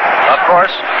 of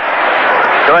course,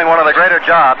 doing one of the greater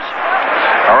jobs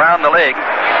around the league.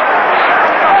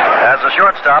 As a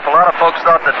shortstop, a lot of folks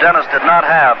thought that Dennis did not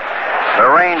have the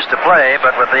range to play,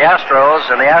 but with the Astros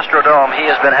and the Astrodome, he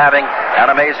has been having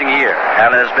an amazing year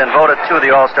and has been voted to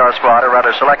the All-Star squad, or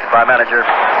rather selected by manager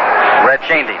Red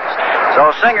Chaindienst.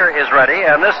 So Singer is ready,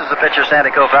 and this is the pitcher,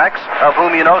 Sandy Koufax, of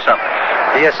whom you know something.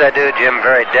 Yes, I do, Jim,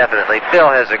 very definitely. Bill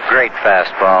has a great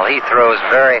fastball. He throws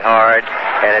very hard,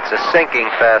 and it's a sinking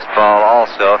fastball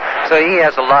also. So he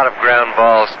has a lot of ground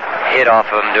balls hit off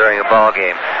of him during a ball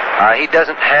game. He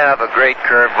doesn't have a great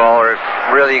curveball, or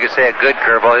really you could say a good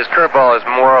curveball. His curveball is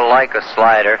more like a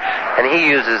slider, and he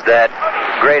uses that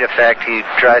great effect. He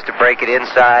tries to break it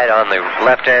inside on the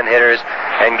left-hand hitters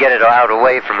and get it out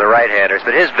away from the right-handers.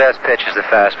 But his best pitch is the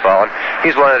fastball, and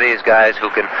he's one of these guys who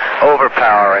can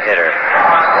overpower a hitter.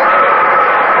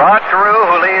 Rod Carew,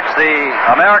 who leads the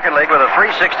American League with a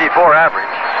 .364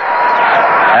 average,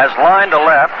 has lined to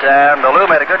left, and Alou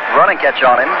made a good running catch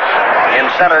on him in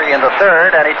center in the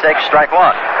 3rd, and he takes strike 1.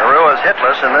 Carew is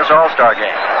hitless in this All-Star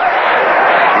game.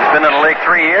 He's been in the league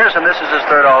 3 years, and this is his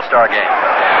 3rd All-Star game.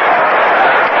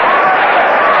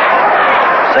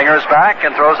 Singer's back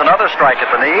and throws another strike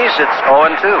at the knees. It's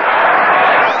 0-2.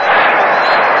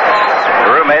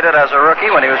 Carew made it as a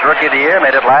rookie when he was Rookie of the Year,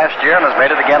 made it last year, and has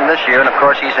made it again this year, and of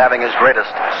course he's having his greatest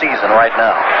season right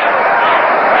now.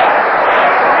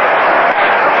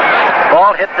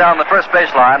 ball hit down the first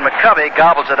baseline. McCovey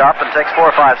gobbles it up and takes 4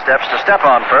 or 5 steps to step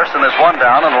on first, and there's one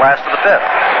down in the last of the 5th.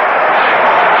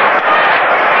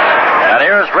 And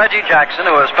here's Reggie Jackson,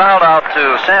 who has fouled out to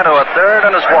Santo at third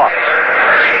and has walked.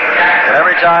 And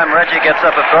every time Reggie gets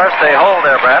up at first, they hold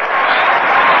their breath.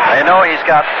 They know he's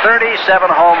got 37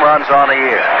 home runs on the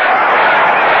year.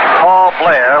 Paul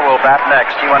Blair will bat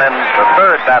next. He went in the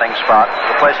third batting spot,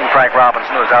 replacing Frank Robinson,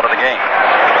 who was out of the game.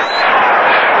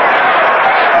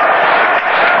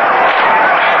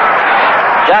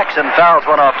 Jackson fouls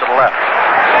one off to the left.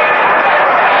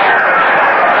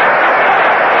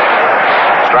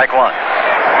 Strike one.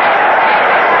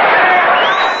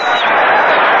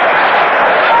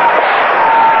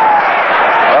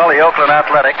 Well, the Oakland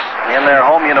Athletics, in their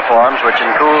home uniforms, which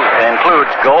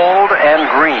includes gold and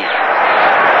green,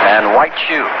 and white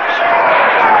shoes.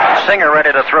 Singer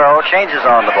ready to throw, changes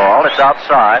on the ball. It's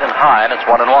outside and high, and it's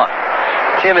 1-1.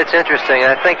 Jim, it's interesting.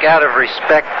 I think out of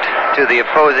respect to the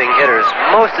opposing hitters,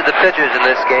 most of the pitchers in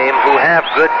this game who have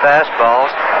good fastballs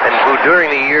and who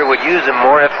during the year would use them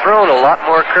more have thrown a lot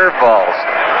more curveballs.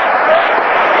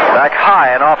 Back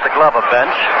high and off the glove of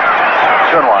bench.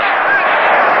 2-1.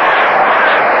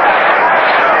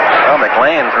 Well,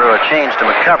 McLean threw a change to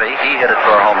McCovey. He hit it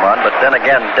for a home run, but then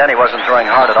again, Denny wasn't throwing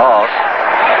hard at all.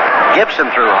 Gibson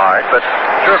threw hard, but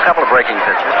threw a couple of breaking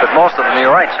pitches, but most of them,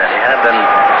 you're right, Sandy, had been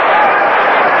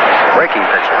breaking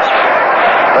pitches.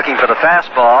 Looking for the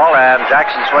fastball, and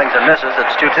Jackson swings and misses.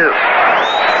 It's 2-2.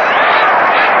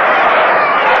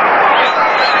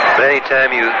 But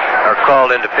anytime you are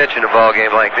called in to pitch in a ball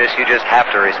game like this, you just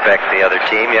have to respect the other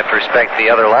team. You have to respect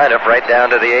the other lineup right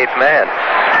down to the 8th man.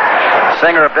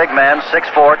 Singer, a big man,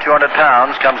 6'4", 200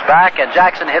 pounds, comes back, and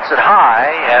Jackson hits it high,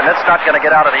 and it's not going to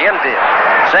get out of the infield.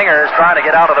 Singer is trying to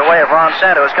get out of the way of Ron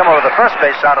Santos, come over the first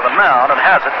base side of the mound, and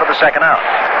has it for the second out.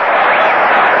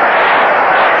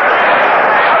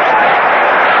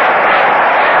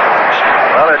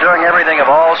 Well, they're doing everything of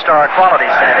all-star quality,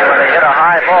 Sandy. When they hit a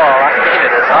high ball, I mean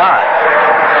it is high.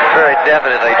 Very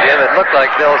definitely, Jim. It looked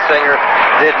like Bill Singer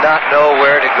did not know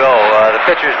where to go. The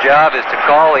pitcher's job is to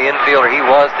call the infielder he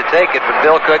wants to take it, but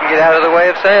Bill couldn't get out of the way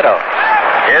of Santo.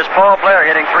 Here's Paul Blair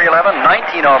hitting .311,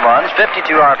 19 home runs, 52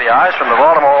 RBIs from the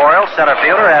Baltimore Orioles center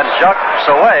fielder, and jumps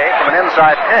away from an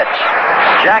inside pitch.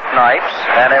 Jackknifes,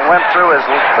 and it went through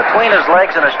between his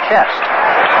legs and his chest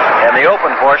in the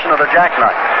open portion of the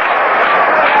jackknife.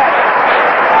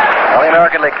 Well, the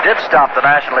American League did stop the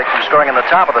National League from scoring in the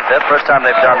top of the 5th. First time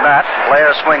they've done that.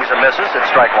 Blair swings and misses. It's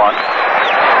strike one.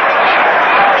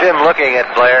 Jim, looking at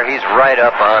Blair, he's right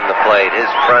up on the plate.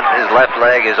 His left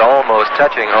leg is almost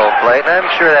touching home plate, and I'm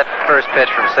sure that first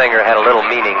pitch from Singer had a little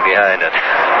meaning behind it.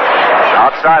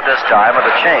 Outside this time with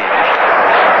a change.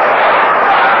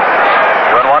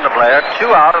 2-1 to Blair.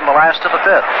 2 out in the last of the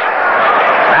 5th.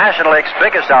 National League's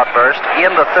biggest outburst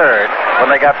in the 3rd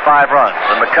when they got 5 runs.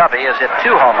 And McCovey has hit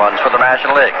 2 home runs for the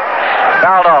National League.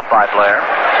 Fouled off by Blair.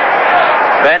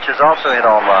 Bench has also hit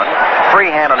home runs.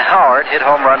 Freehan and Howard hit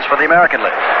home runs for the American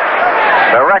League.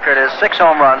 Their record is 6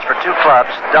 home runs for 2 clubs,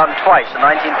 done twice in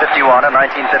 1951 and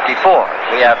 1954.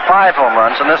 We have 5 home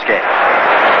runs in this game.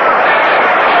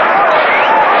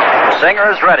 Singer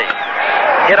is ready.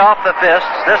 Hit off the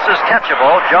fists. This is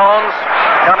catchable. Jones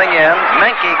coming in.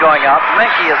 Menke going up.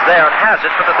 Menke is there and has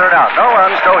it for the 3rd out. No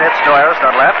runs, no hits, no errors,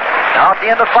 none left. Now at the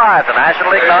end of 5, the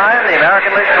National League 9, the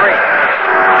American League 3.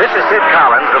 This is Sid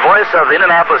Collins, the voice of the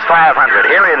Indianapolis 500,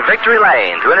 here in Victory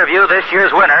Lane to interview this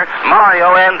year's winner,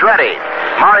 Mario Andretti.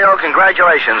 Mario,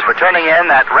 congratulations for turning in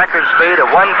that record speed of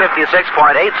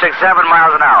 156.867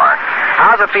 miles an hour.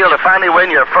 How's it feel to finally win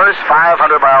your first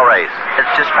 500-mile race?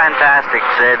 It's just fantastic,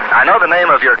 Sid. I know the name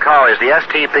of your car is the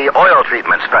STP Oil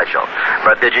Treatment Special,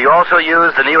 but did you also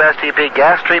use the new STP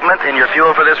gas treatment in your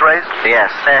fuel for this race?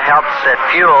 Yes, it helps that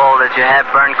fuel that you have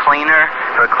burn cleaner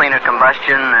for cleaner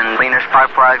combustion and cleaner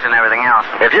spark plugs and everything else.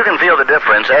 If you can feel the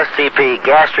difference STP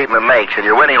gas treatment makes in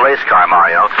your winning race car,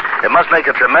 Mario, it must make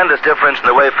a tremendous difference in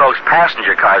the way folks'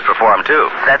 passenger cars perform, too.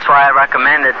 That's why I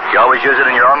recommend it. You always use it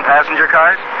in your own passenger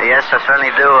cars? Yes, I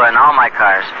certainly do in all my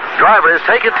cars. Drivers,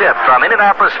 take a tip from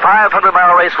Indianapolis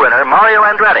 500-mile race winner Mario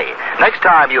Andretti. Next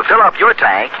time you fill up your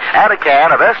tank, add a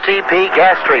can of STP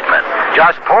gas treatment.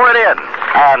 Just pour it in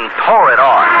and pour it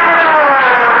on.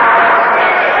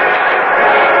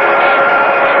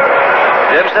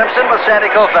 Jim Simpson with Sandy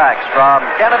Koufax from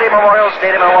Kennedy Memorial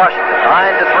Stadium in Washington.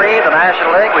 9-3, the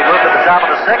National League. We move to the top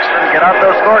of the 6th and get out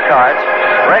those scorecards.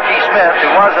 Reggie Smith, who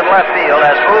was in left field,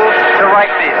 has moved to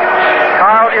right field.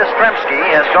 Carl Yastrzemski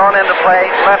has gone into play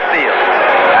left field.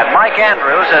 And Mike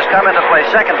Andrews has come into play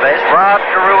second base. Rod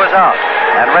Carew is out.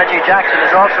 And Reggie Jackson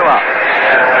is also out.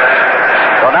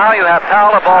 So now you have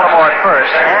Powell of Baltimore at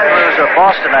first, Andrews of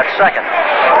Boston at second,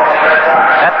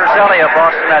 Petroselli of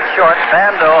Boston at short,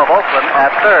 Bando of Oakland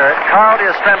at third, Carl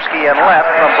Yastrzemski in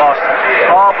left from Boston,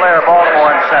 Paul Blair of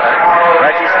Baltimore in center,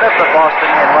 Reggie Smith of Boston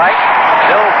in right,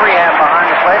 Bill Freehan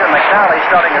behind the plate, and McNally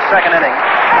starting the second inning.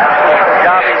 That's the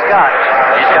job he's got.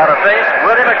 He's got to face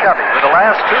Willie McCovey, who the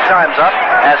last 2 times up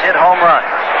has hit home runs.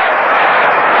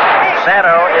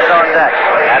 Santo is on deck,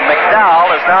 and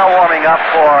McDowell is now warming up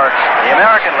for the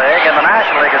American League, and the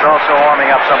National League is also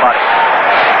warming up somebody.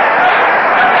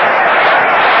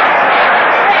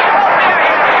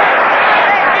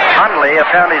 Hundley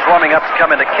apparently is warming up to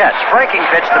come in to catch. Breaking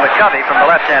pitch to McCovey from the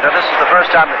left-hander. This is the first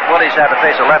time that Willie's had to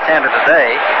face a left-hander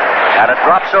today, and it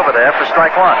drops over there for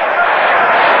strike 1.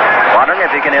 Wondering if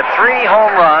he can hit 3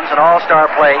 home runs in all-star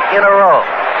play in a row.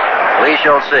 We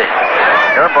shall see.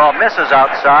 Curveball misses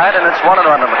outside, and it's 1-1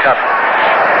 to McCovey.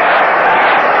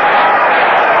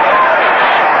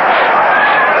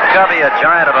 McCovey, a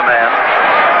giant of a man.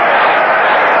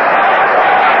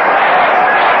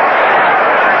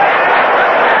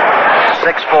 .6'4",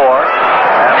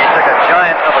 and he took a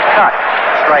giant of a cut.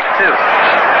 Strike 2.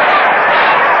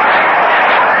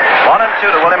 1-2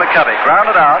 to Willie McCovey.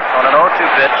 Grounded out on an 0-2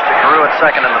 pitch to Carew at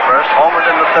second in the first, homered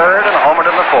in the third, and homered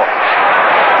in the fourth.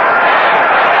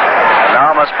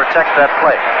 Now must protect that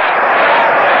plate.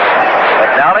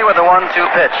 McNally with the 1-2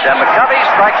 pitch, and McCovey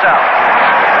strikes out.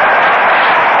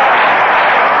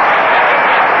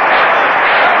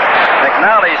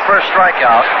 McNally's first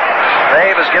strikeout.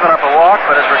 Dave has given up a walk,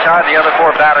 but has retired the other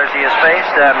 4 batters he has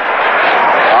faced, and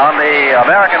on the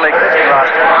American League pitching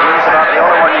roster, he's about the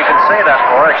only one you can say that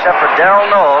for, except for Darrell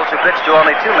Knowles, who pitched to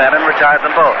only 2 men and retired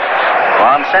them both.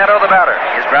 Ron Santo, the batter.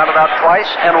 He's grounded out twice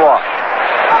and walked.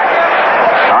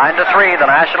 9-3,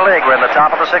 the National League. We're in the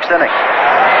top of the 6th inning.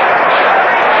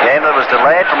 Game that was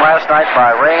delayed from last night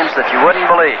by rains that you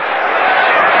wouldn't believe.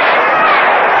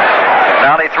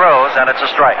 McNally throws, and it's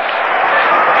a strike.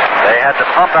 They had to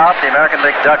pump out the American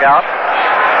League dugout.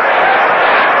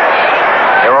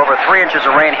 There were over 3 inches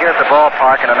of rain here at the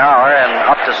ballpark in an hour, and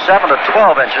up to 7 to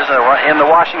 12 inches in the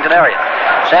Washington area.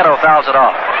 Santo fouls it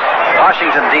off.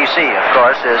 Washington, D.C., of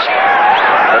course, is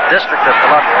the District of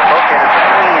Columbia, located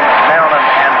between Maryland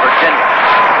and Virginia.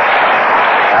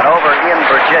 And over in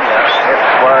Virginia, it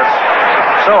was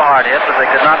so hard hit that they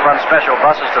could not run special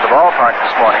buses to the ballpark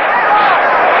this morning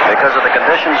because of the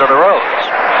conditions of the roads.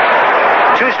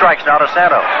 2 strikes now to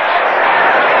Santo.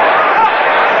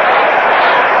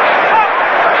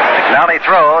 McNally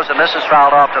throws, and this is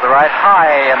fouled off to the right,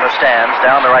 high in the stands,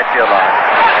 down the right field line.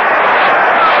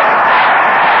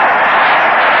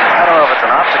 I don't know if it's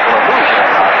an optical illusion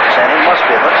or not, Sandy. It must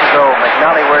be. It looks as though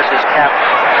McNally wears his cap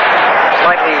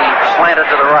slightly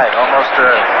slanted to the right, almost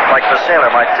like the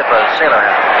sailor might tip a sailor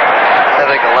hat. I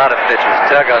think a lot of pitchers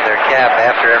tug on their cap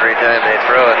after every time they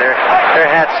throw, and their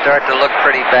hats start to look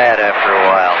pretty bad after a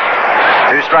while.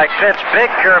 2-strike pitch, big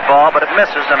curveball, but it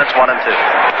misses, and it's 1-2.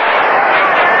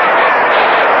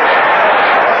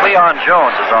 Leon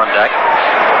Jones is on deck.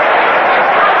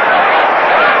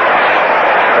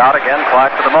 Crowd again,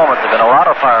 quiet for the moment. There have been a lot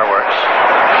of fireworks.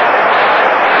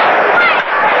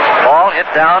 Ball hit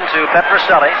down to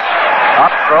Petroselli. Up,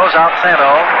 throws out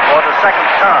Santo for the second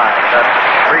time that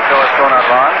Rico has thrown out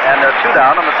Ron, and they're 2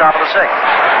 down on the top of the 6th.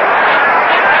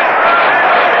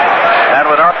 And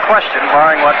without question,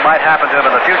 barring what might happen to him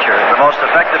in the future, the most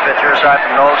effective pitcher, aside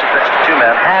from Knowles, who pitched to 2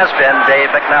 men, has been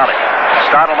Dave McNally.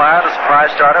 Stottlemyre, the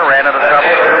surprise starter, ran into trouble.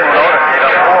 Munoz gave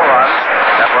up 4 runs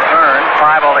that were earned,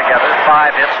 5 altogether,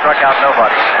 5 hits, struck out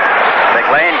nobody.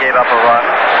 McLean gave up a run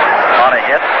on a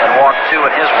hit and walked 2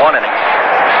 in his 1 inning.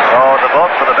 So the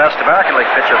vote for the best American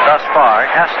League pitcher thus far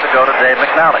has to go to Dave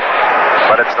McNally.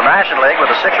 But it's the National League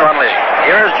with a 6-run lead.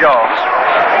 Here's Jones.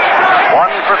 1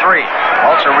 for 3.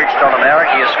 Also reached on an error.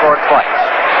 He has scored twice.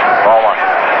 Ball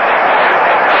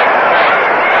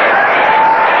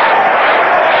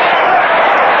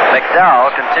 1.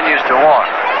 McDowell continues to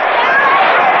warm.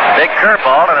 Big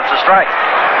curveball, and it's a strike.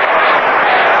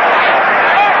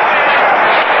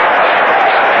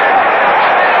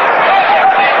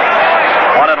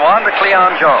 To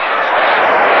Cleon Jones.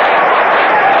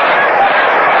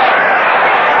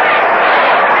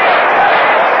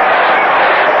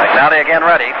 McNally again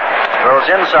ready. Throws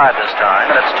inside this time,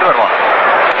 and it's 2-1.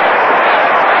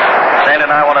 Sandy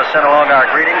and I want to send along our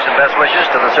greetings and best wishes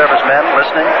to the servicemen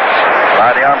listening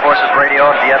by the Armed Forces Radio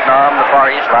in Vietnam, the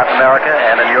Far East, Latin America,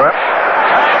 and in Europe.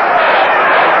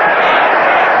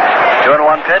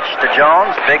 2-1 pitch to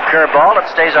Jones. Big curveball. It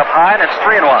stays up high, and it's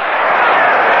 3-1.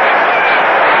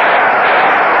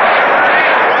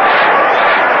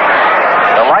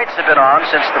 had been on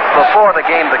since before the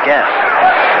game began.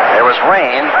 There was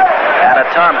rain, and at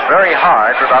times very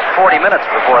hard for about 40 minutes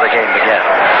before the game began.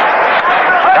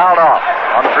 Fouled off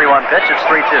on the 3-1 pitch. It's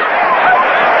 3-2.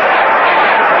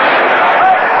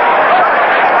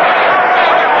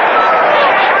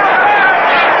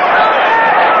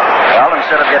 Well,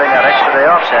 instead of getting that extra day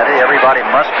off, Sandy, everybody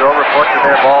must go report to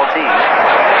their ball team.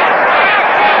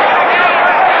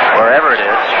 Wherever it is.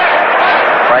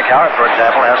 Frank Howard, for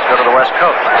example, has to go to the West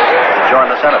Coast to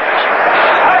join the Senators.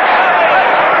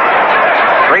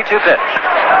 3-2 pitch.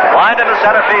 Lined into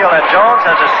center field, and Jones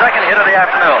has his second hit of the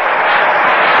afternoon.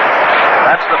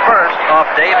 That's the first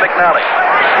off Dave McNally.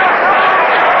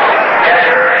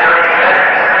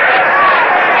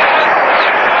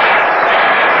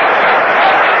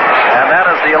 And that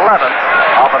is the 11th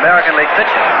off American League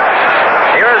pitching.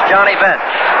 Here is Johnny Bench.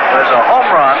 There's a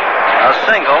home run, a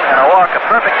single, and a walk. A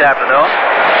perfect afternoon.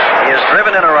 He has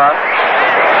driven in a run,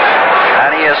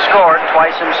 and he has scored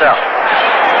twice himself.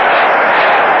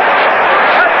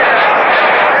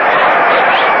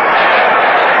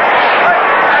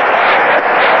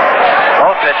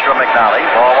 Pitch from McNally,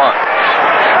 ball 1.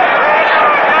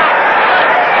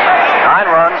 9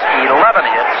 runs, 11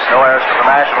 hits, no errors for the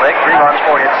National League, 3 runs,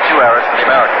 4 hits, 2 errors for the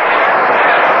Americans.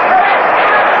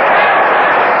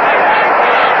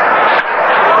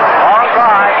 Long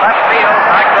drive, left field,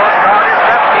 back goes Claudius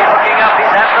Trepsky, looking up,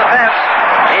 he's at the fence.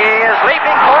 He is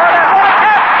leaping forward, and what a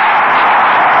catch!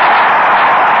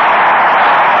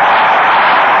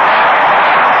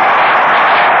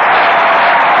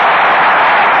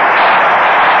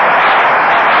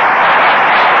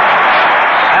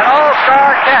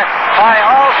 Catch by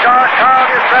All-Star Carl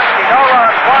Yastrzemski. No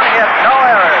runs, 1 hit, no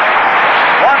errors.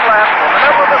 1 left in the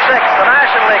middle of the 6th. The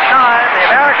National League 9, the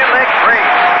American League 3.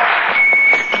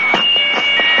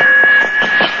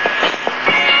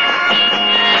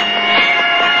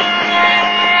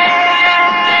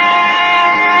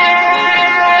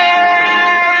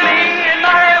 Me and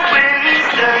my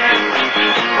Winston,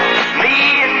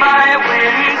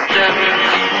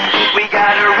 we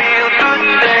got a real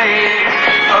good day.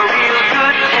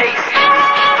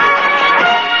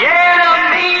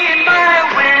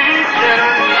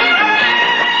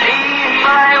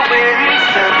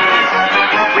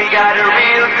 Got a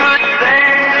real good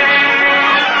thing.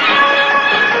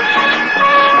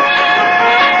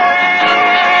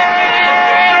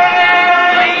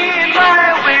 Me and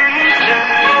my Winston,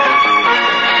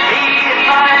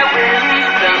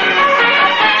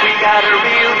 we got a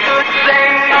real good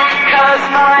thing. 'Cause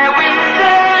my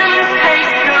Winston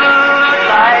tastes good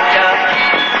like a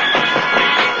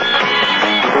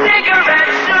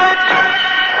cigarette should.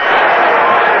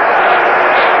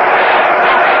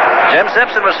 Jim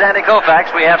Simpson with Sandy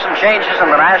Koufax. We have some changes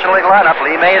in the National League lineup.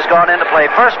 Lee May has gone in to play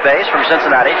first base from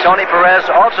Cincinnati. Tony Perez,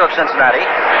 also of Cincinnati.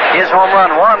 His home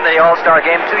run won the All-Star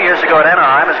game 2 years ago at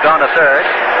Anaheim, has gone to third.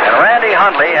 And Randy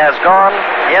Hundley has gone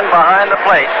in behind the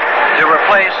plate to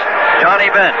replace Johnny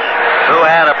Bench, who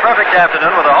had a perfect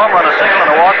afternoon with a home run, a single,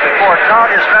 and a walk before Carl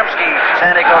Yastrzemski,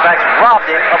 Sandy Koufax, robbed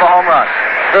him of a home run.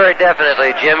 Very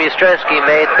definitely, Jim. Yastrzemski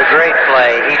made the great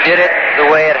play. He did it the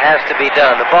way it has to be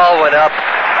done. The ball went up.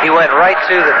 He went right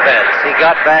to the fence. He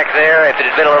got back there. If it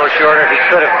had been a little shorter, he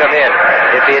could have come in.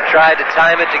 If he had tried to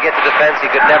time it to get to the fence, he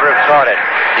could never have caught it.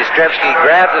 Yastrzemski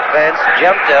grabbed the fence,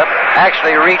 jumped up,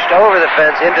 actually reached over the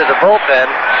fence into the bullpen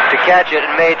to catch it,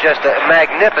 and made just a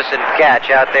magnificent catch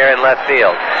out there in left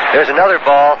field. There's another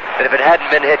ball that if it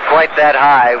hadn't been hit quite that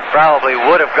high, probably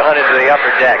would have gone into the upper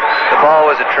deck. The ball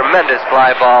was a tremendous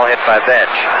fly ball hit by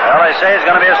Bench. Well, they say he's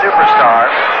going to be a superstar.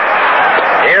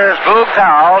 Here's Boog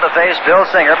Powell to face Bill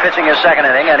Singer, pitching his second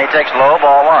inning, and he takes low,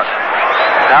 ball 1.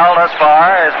 Powell thus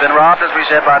far has been robbed, as we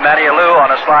said, by Matty Alou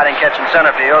on a sliding catch in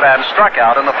center field and struck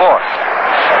out in the 4th.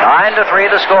 9-3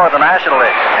 the score of the National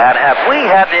League. And have we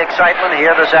had the excitement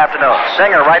here this afternoon?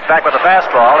 Singer right back with a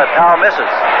fastball that Powell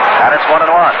misses, and it's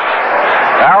 1-1.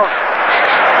 Well,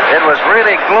 it was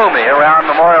really gloomy around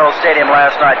Memorial Stadium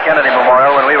last night, Kennedy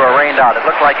Memorial, when we were rained out. It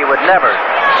looked like it would never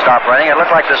stop raining. It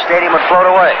looked like the stadium would float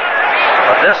away.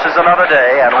 But this is another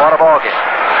day, and what a ball game.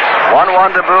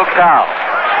 1-1 to Boog Powell.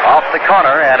 Off the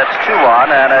corner, and it's 2-1.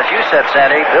 And as you said,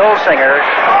 Sandy, Bill Singer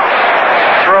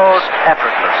throws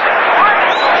effortlessly.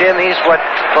 Jim, he's what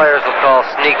players will call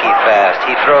sneaky fast.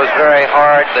 He throws very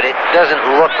hard, but it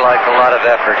doesn't look like a lot of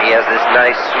effort. He has this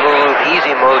nice, smooth,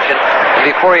 easy motion, and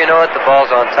before you know it, the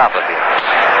ball's on top of you.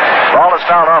 Ball is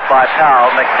fouled off by Powell.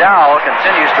 McDowell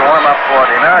continues to warm up for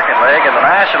the American League, and the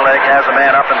National League has a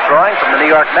man up and throwing from the New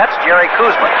York Mets, Jerry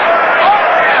Koosman.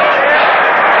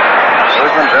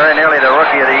 Koosman, very nearly the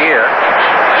Rookie of the Year.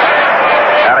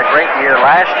 Had a great year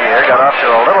last year, got off to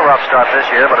a little rough start this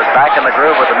year, but is back in the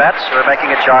groove with the Mets, who are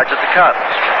making a charge at the Cubs.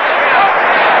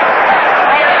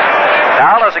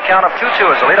 Powell has a count of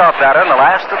 2-2 as the leadoff batter in the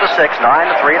last of the 6,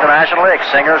 9-3, the National League.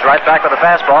 Singer's right back with a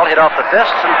fastball, hit off the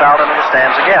fists and fouled into the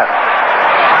stands again.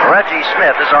 Reggie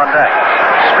Smith is on deck.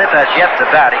 Smith has yet to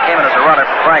bat. He came in as a runner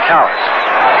for Frank Howard.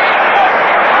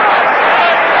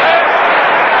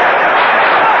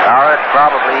 Howard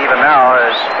probably even now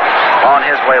is on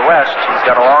his way west. He's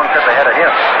got a long trip ahead of him,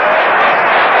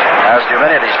 as do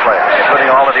many of these players,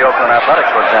 including all of the Oakland Athletics,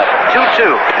 for example.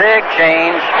 2-2. Big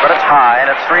change, but it's high,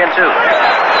 and it's 3-2.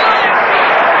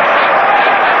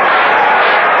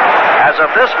 As of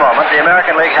this moment, the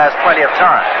American League has plenty of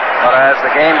time. But as the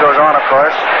game goes on, of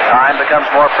course, time becomes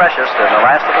more precious than the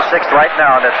last of the 6th right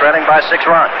now, and they're trailing by 6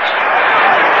 runs.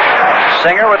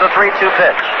 Singer with a 3-2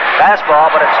 pitch.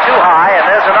 Fastball, but it's too high, and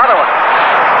there's another one.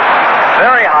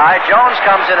 Very high. Jones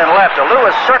comes in and left. Alou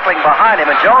is circling behind him,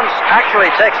 and Jones actually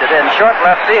takes it in short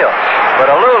left field. But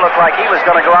Alou looked like he was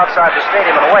going to go outside the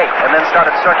stadium and wait, and then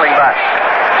started circling back.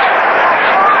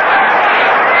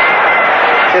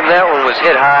 Tim, that one was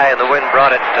hit high, and the wind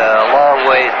brought it a long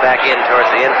ways back in towards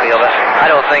the infield.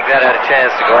 I don't think that had a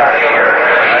chance to go out of here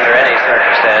under any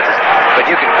circumstances.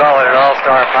 But you can call it an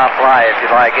all-star pop fly if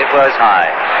you like. It was high.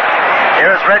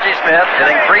 Here's Reggie Smith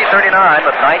hitting .339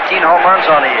 with 19 home runs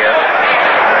on the year.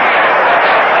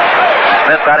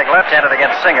 Smith batting left-handed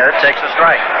against Singer takes a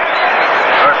strike.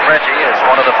 First, Reggie is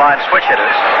one of the fine switch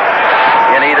hitters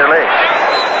in either league.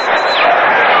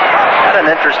 Had an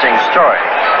interesting story.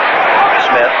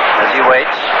 Smith, as he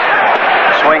waits,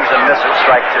 swings and misses,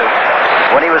 strike 2.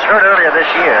 When he was hurt earlier this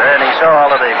year, and he saw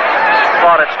all of the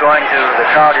plaudits going to the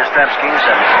Carl Yastrzemskis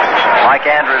and Mike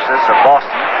Andrewses of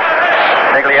Boston,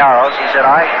 Nigliaros, he said,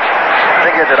 I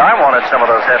figured that I wanted some of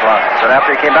those headlines. And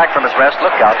after he came back from his rest,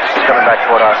 look out, this is coming back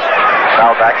toward us.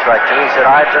 Foul back, strike 2. He said,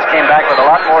 I just came back with a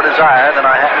lot more desire than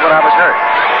I had when I was hurt.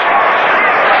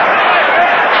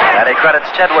 And he credits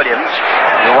Ted Williams,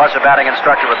 who was a batting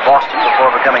instructor with Boston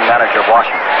before becoming manager of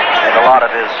Washington, and a lot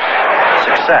of his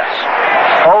success.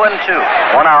 0-2, 1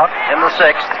 out in the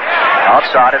 6th.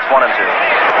 Outside, it's 1-2.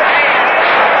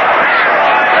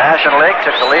 The National League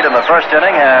took the lead in the first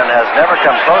inning and has never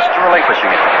come close to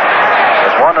relinquishing it.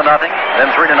 It was 1-0,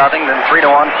 then 3-0, then 3-1,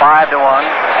 5-1,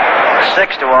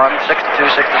 6-1,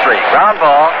 6-2, 6-3. Ground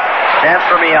ball. Chance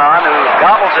for Mian, who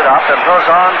gobbles it up and throws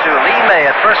on to Lee May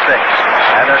at first base.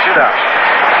 And they're 2 down.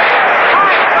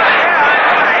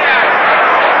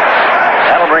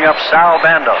 That'll bring up Sal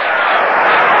Bando.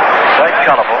 Quite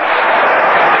colorful.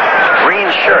 Green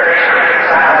shirt.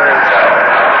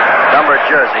 Numbered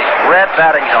jersey. Red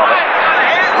batting helmet.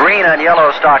 Green and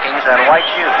yellow stockings and white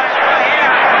shoes.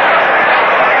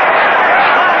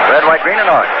 Red, white, green, and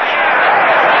orange.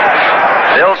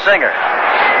 Bill Singer,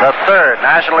 the 3rd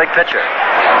National League pitcher.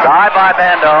 Dive by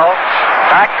Bando.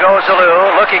 Back goes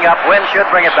Alou. Looking up. Wind should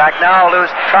bring it back. Now Alou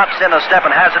trots in a step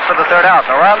and has it for the 3rd out.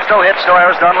 No runs, no hits, no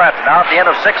errors, none left. Now at the end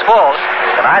of 6 balls,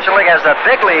 the National League has that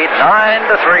big lead,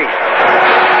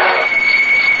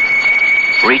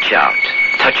 9-3. Reach out.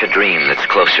 Touch a dream that's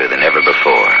closer than ever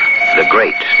before. The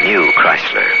great new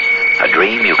Chrysler. A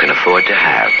dream you can afford to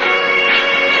have.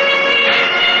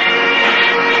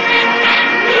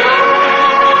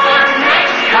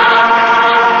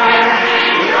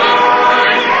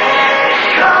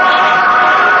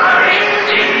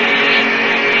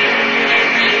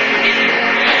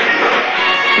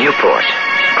 Newport,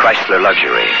 Chrysler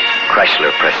Luxury,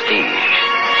 Chrysler Prestige.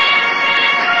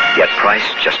 Yet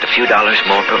priced just a few dollars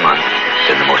more per month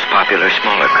than the most popular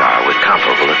smaller car with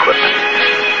comparable equipment.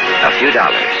 A few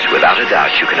dollars, without a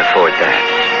doubt, you can afford that.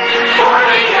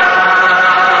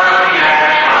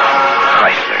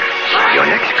 Chrysler, your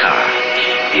next car,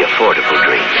 the affordable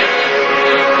dream.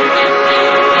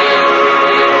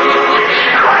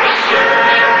 Chrysler,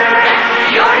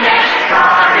 your next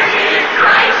car is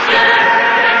Chrysler.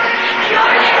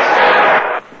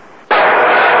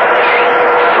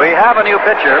 We have a new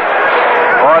pitcher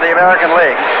for the American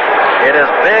League. It is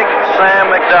Big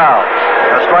Sam McDowell,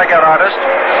 a strikeout artist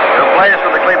who plays for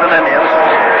the Cleveland Indians.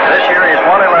 This year he's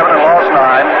 111 and lost 9.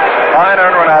 Fine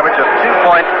earned run average of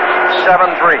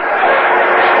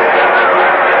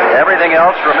 2.73. Everything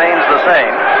else remains the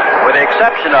same, with the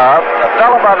exception of a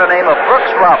fellow by the name of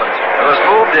Brooks Robinson, who has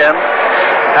moved in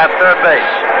at 3rd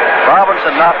base.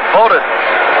 Robinson not voted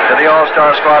to the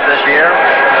All-Star squad this year,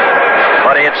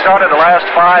 but he had started the last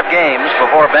 5 games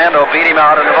before Bando beat him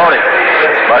out in the voting.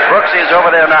 But Brooks is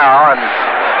over there now, and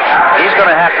he's going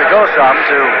to have to go some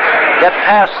to get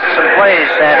past some plays,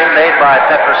 Sandy, made by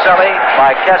Petroselli,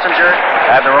 by Kessinger,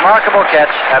 and the remarkable catch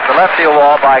at the left field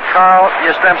wall by Carl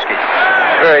Yastrzemski.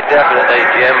 Very definitely,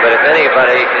 Jim, but if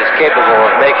anybody is capable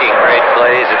of making great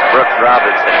plays, it's Brooks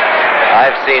Robinson.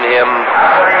 I've seen him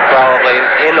probably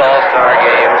in All-Star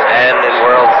games and in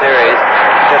World Series.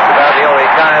 Just about the only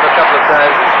time, a couple of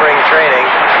times in spring training.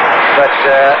 But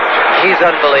he's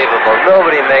unbelievable.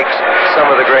 Nobody makes some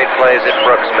of the great plays that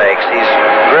Brooks makes. He's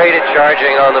great at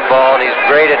charging on the ball, and he's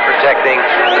great at protecting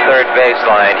the third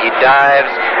baseline. He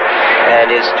dives, and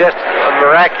it's just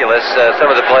miraculous some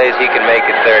of the plays he can make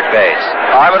at third base.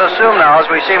 I would assume now, as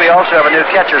we see, we also have a new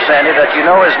catcher, Sandy, that you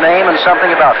know his name and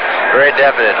something about it. Very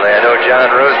definitely. I know John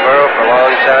Roseboro for a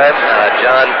long time.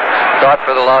 John thought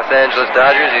for the Los Angeles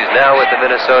Dodgers. He's now with the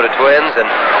Minnesota Twins, and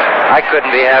I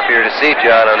couldn't be happier to see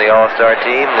John on the All-Star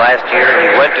team. Last year he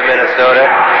went to Minnesota,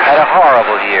 had a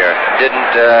horrible year.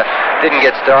 Didn't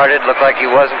get started. Looked like he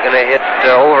wasn't going to hit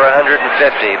over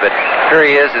 150, but here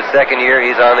he is, his second year.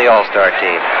 He's on the All-Star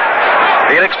team.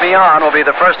 Felix Millan will be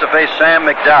the first to face Sam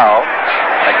McDowell.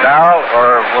 McDowell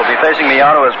will be facing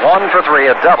Millan, who is 1 for 3,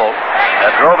 a double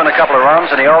that drove in a couple of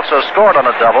runs, and he also scored on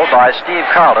a double by Steve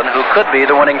Carlton, who could be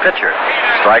the winning pitcher.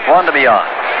 Strike one to Millan.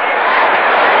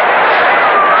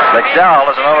 McDowell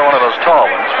is another one of those tall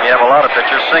ones. We have a lot of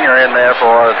pitchers. Singer in there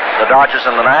for the Dodgers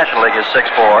in the National League is 6'4".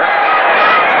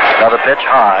 Another pitch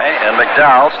high, and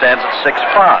McDowell stands at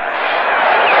 6'5".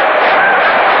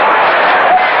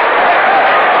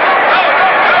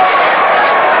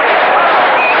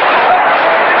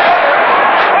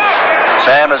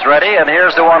 Sam is ready, and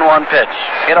here's the 1-1 pitch.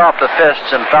 Hit off the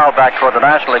fists and fouled back toward the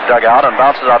National League dugout and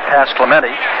bounces out past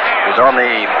Clemente, who's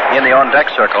in the on-deck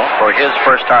circle for his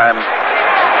first time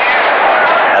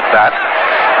at bat.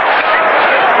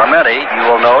 Clemente, you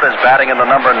will note, is batting in the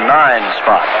number 9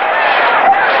 spot.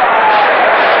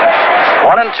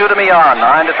 1-2 to Millan.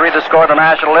 9-3 the score of the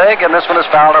National League, and this one is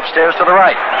fouled upstairs to the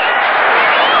right.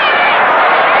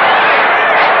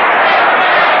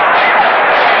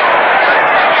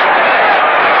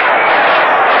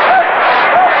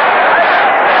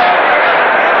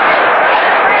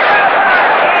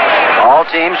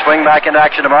 Teams swing back into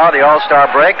action tomorrow. The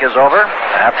All-Star break is over.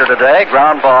 After today,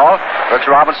 ground ball. Brooks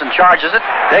Robinson charges it,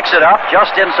 picks it up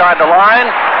just inside the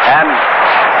line, and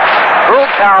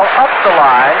Rucal up the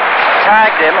line,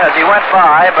 tagged him as he went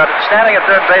by, but standing at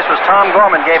third base was Tom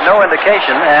Gorman, gave no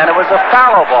indication, and it was a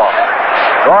foul ball.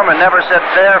 Gorman never said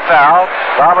fair foul.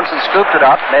 Robinson scooped it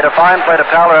up, made a fine play to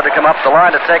Fowler to come up the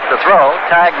line to take the throw,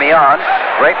 tagged me on.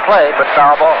 Great play, but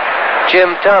foul ball.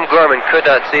 Jim, Tom Gorman could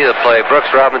not see the play. Brooks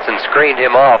Robinson screened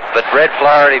him off, but Red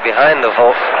Flaherty behind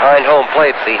home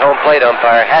plate, the home plate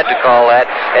umpire, had to call that,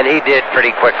 and he did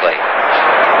pretty quickly.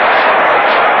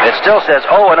 It still says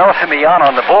 0-0 to Millan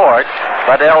on the board,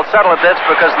 but they'll settle it this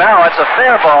because now it's a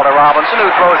fair ball to Robinson, who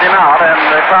throws him out, and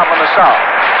the problem is solved.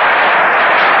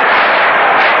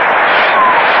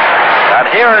 And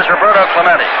here is Roberto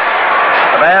Clemente,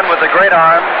 the man with the great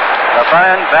arm, the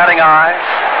fine batting eye,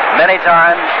 many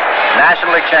times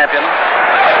National League champion.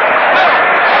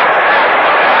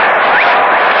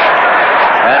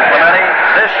 And Clemente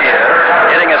this year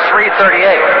hitting a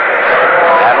 .338.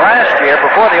 And last year,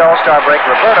 before the All-Star break,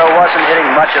 Roberto wasn't hitting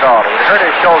much at all. He hurt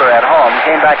his shoulder at home,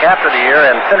 came back after the year,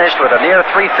 and finished with a near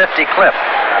 .350 clip.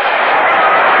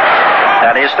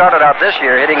 And he started out this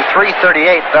year hitting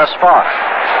 .338 thus far.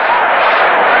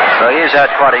 So he's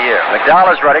had quite a year.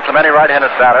 McDowell is ready. Clemente,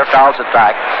 right-handed batter, fouls it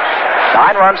back.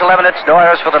 9 runs, 11 hits, no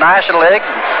errors for the National League.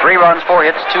 3 runs, 4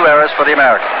 hits, 2 errors for the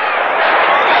American.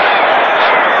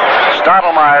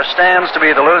 Stottlemyre stands to be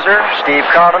the loser. Steve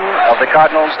Carlton of the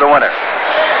Cardinals, the winner.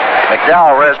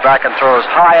 McDowell rears back and throws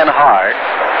high and hard.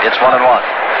 It's 1-1.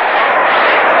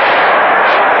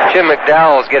 Jim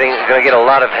McDowell's going to get a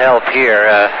lot of help here.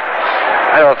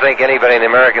 I don't think anybody in the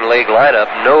American League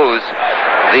lineup knows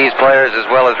these players as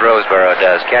well as Roseboro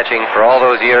does. Catching for all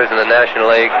those years in the National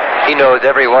League, he knows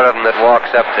every one of them that walks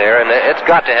up there, and it's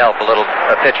got to help a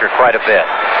pitcher quite a bit.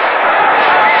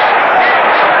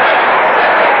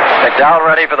 McDowell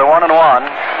ready for the 1-1.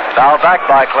 Fouled back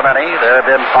by Clemente. There have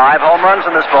been 5 home runs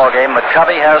in this ballgame.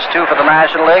 McCovey has 2 for the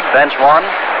National League, bench 1.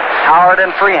 Howard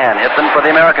and Freehan hit them for the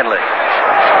American League.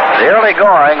 The early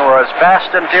going was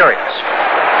fast and furious.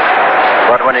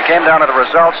 But when it came down to the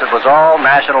results, it was all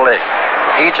National League.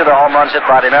 Each of the home runs hit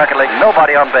by the American League,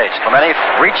 nobody on base. Clemente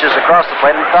reaches across the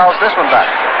plate and fouls this one back.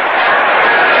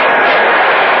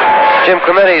 Jim,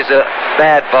 Clemente's a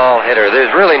bad ball hitter.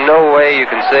 There's really no way you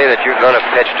can say that you're going to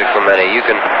pitch to Clemente. You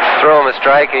can throw him a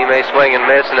strike, and he may swing and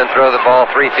miss, and then throw the ball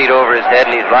 3 feet over his head,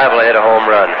 and he's liable to hit a home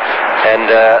run. And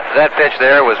that pitch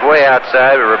there was way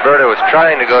outside, but Roberto was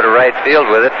trying to go to right field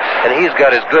with it, and he's got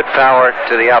as good power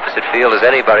to the opposite field as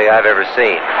anybody I've ever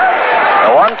seen.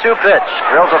 A 1-2 pitch.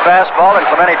 Drills a fastball, and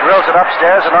Clemente drills it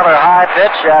upstairs. Another high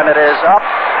pitch, and it is up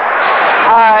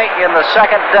high in the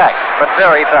second deck, but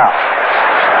very foul.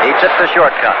 He took the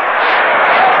shortcut.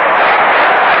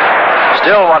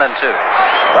 Still 1-2.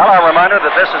 Well, a reminder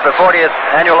that this is the 40th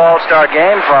annual All-Star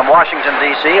Game from Washington,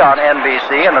 D.C. on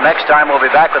NBC, and the next time we'll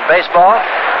be back with baseball,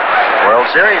 World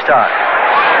Series time.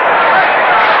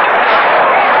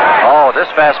 Oh, this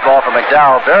fastball from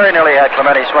McDowell very nearly had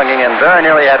Clemente swinging in, very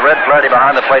nearly had Red Flaherty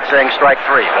behind the plate saying strike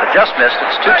 3, but it just missed.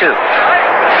 It's 2-2.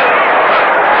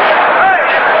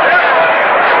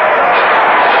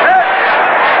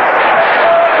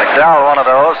 McDowell, one of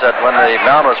those that when the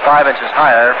mound was 5 inches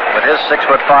higher, with his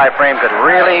 6'5" frame, could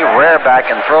really rear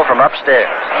back and throw from upstairs,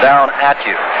 down at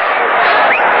you.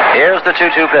 Here's the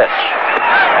 2-2 pitch.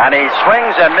 And he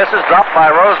swings and misses, dropped by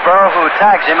Roseboro, who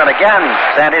tags him. And again,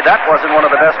 Sandy, that wasn't one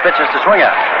of the best pitches to swing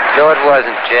at. No, it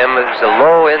wasn't, Jim. It was a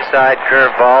low inside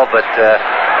curveball, but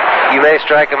you may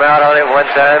strike him out on it one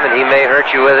time, and he may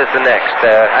hurt you with it the next.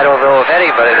 I don't know of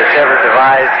anybody that's ever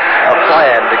devised a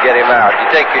plan to get him out. You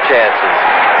take your chances.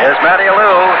 Here's Matty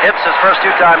Alou, hits his first 2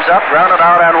 times up, grounded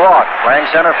out and walked, playing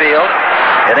center field,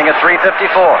 hitting at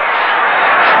 .354.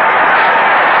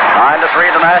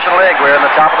 9-3 the National League. We're in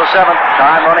the top of the 7th.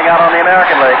 Time running out on the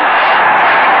American League.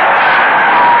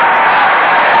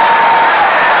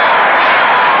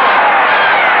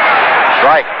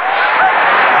 Strike.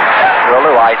 To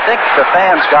Alou. I think the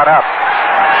fans got up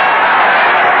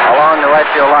along the right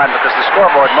field line because the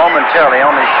scoreboard momentarily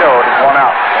only showed 1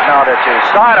 out. Now they're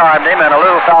 2. Side-armed him, and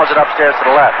Alou fouls it upstairs to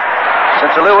the left.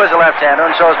 Since Alou is a left-hander,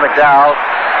 and so is McDowell,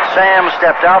 Sam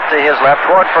stepped out to his left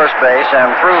toward first base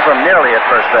and threw from nearly at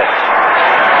first base.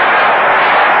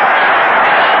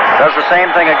 Does the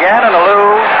same thing again, and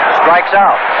Alou strikes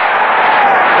out.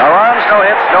 No runs, no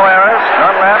hits, no errors,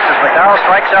 none left as McDowell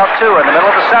strikes out 2 in the middle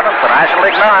of the 7th. The National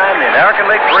League 9, the American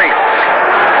League 3.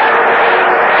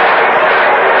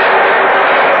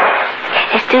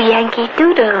 Let's do Yankee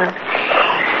Doodle.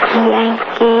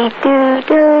 Yankee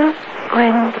Doodle.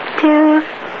 1, 2.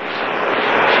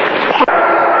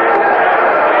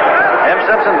 Jim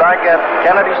Simpson back at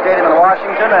Kennedy Stadium in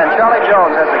Washington, and Charlie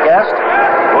Jones has a guest,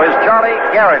 who is Charlie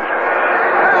Gehringer.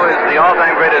 Who is the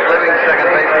all-time greatest living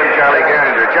second baseman, Charlie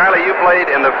Gehringer. Charlie, you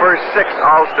played in the first 6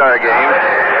 All-Star games.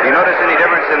 Do you notice any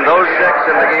difference in those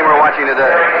 6 and the game we're watching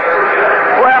today?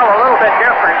 Well, a little bit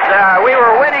different. We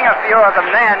were winning a few of them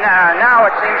then. Now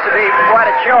it seems to be quite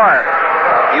a chore.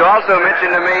 You also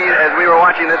mentioned to me, as we were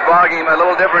watching this ball game, a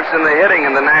little difference in the hitting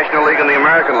in the National League and the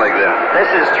American League then. This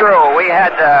is true. We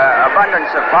had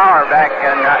abundance of power back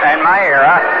in my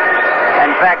era.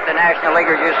 In fact, the National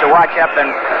Leaguers used to watch up and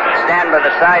stand by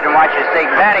the side and watch us take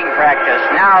batting practice.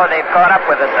 Now they've caught up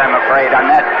with us, I'm afraid, on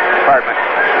that department.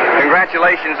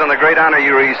 Congratulations on the great honor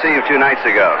you received 2 nights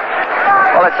ago.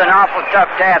 Well, it's an awful tough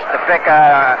task to pick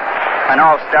an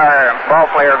all-star ball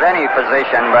player of any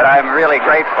position, but I'm really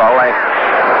grateful.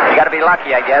 You got to be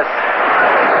lucky, I guess.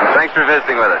 Thanks for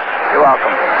visiting with us. You're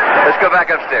welcome. Let's go back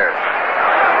upstairs.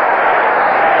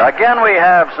 Again, we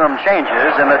have some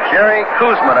changes in that Jerry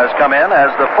Koosman has come in as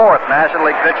the 4th National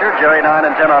League pitcher. Jerry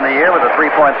 9-10 on the year with a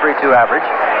 3.32 average.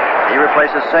 He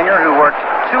replaces Singer, who worked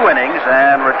 2 innings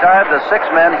and retired the 6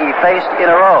 men he faced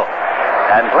in a row.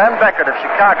 And Glenn Beckert of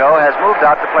Chicago has moved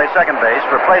out to play second base,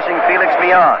 replacing Felix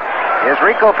Millan. Here's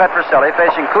Rico Petrocelli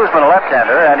facing Koosman, a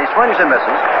left-hander, and he swings and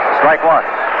misses. Strike 1.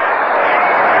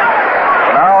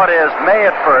 Now it is May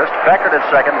at first, Beckert at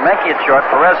second, Menke at short,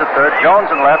 Perez at third,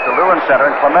 Jones in left, Alou in center,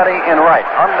 and Clemente in right.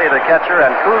 Hundley the catcher,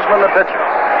 and Koosman the pitcher.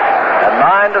 At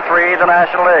 9-3, the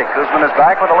National League. Koosman is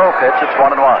back with a low pitch. It's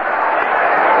 1-1.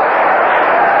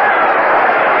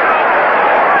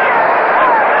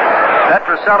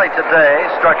 Petrocelli today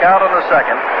struck out on the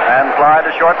second and fly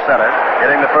to short center,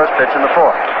 hitting the first pitch in the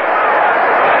 4th.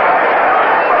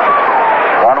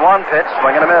 1-1 pitch,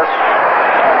 swing and a miss.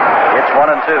 It's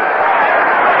 1-2.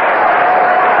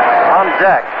 On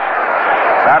deck,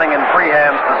 batting in free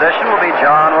hands position will be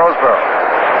John Roseboro.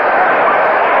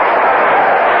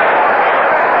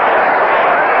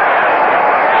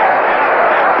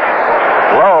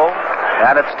 Low,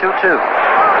 and it's 2-2.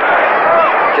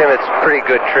 Jim, it's a pretty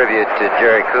good tribute to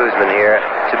Jerry Koosman here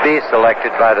to be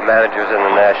selected by the managers in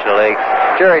the National League.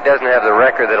 Jerry doesn't have the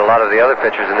record that a lot of the other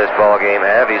pitchers in this ball game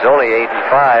have. He's only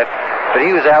 8-5, but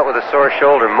he was out with a sore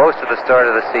shoulder most of the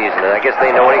start of the season, and I guess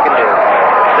they know what he can do.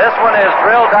 This one is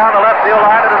drilled down the left field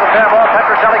line into the fair ball.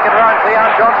 Petrocelli can run.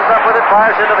 Cleon Jones is up with it,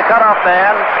 fires into the cutoff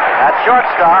man at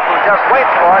shortstop, who just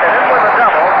waits for it, and in with a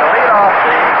double to lead off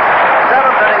the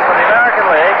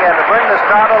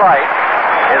now the light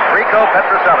is Rico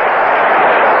Petroselli.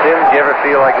 Tim, do you ever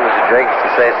feel like it was a jinx to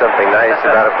say something nice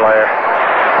about a player?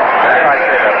 I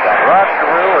say that about Rod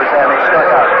Carew and he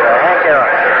struck out. Hank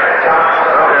Aaron.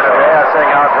 Earlier today I was saying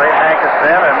how great Hank has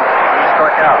been, and he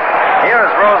struck out. Here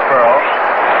is Roseboro,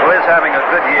 who is having a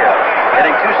good year,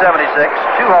 hitting .276,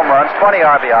 2 home runs, 20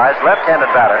 RBIs,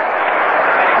 left-handed batter.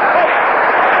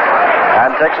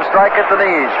 And takes a strike at the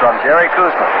knees from Jerry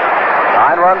Kuzma.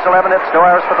 9 runs, 11 hits, no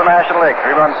errors for the National League.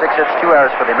 3 runs, 6 hits, 2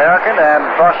 errors for the American. And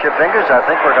cross your fingers, I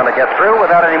think we're going to get through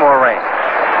without any more rain.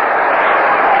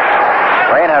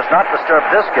 Rain has not disturbed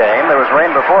this game. There was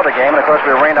rain before the game, and of course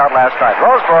we were rained out last night.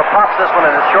 Roseboro pops this one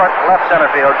into short left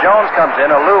center field. Jones comes in,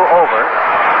 Alou over.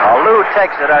 Alou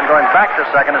takes it, and going back to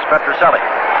second is Petroselli.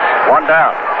 1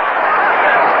 down.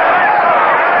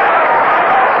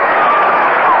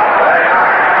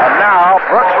 And now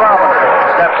Brooks Robinson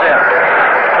steps in.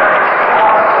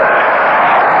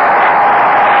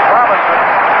 Robinson,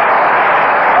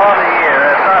 on the year,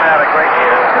 has not had a great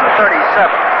year.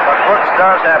 237. But Brooks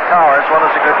does have power as well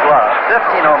as a good glove.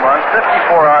 15 home runs,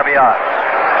 54 RBIs.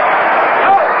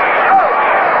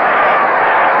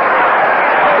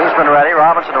 Kuzman ready.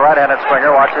 Robinson, the right-handed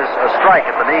swinger, watches a strike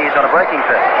at the knees on a breaking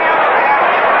pitch.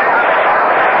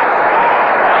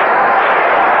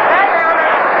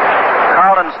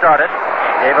 Carlin started.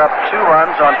 Gave up 2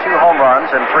 runs on 2 home runs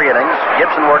in 3 innings.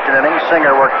 Gibson worked an inning.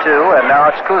 Singer worked 2, and now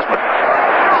it's Kuzman.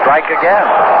 Strike again.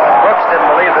 Brooks didn't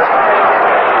believe this.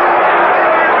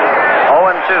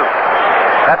 0-2.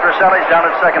 Petroselli's down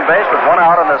at second base with 1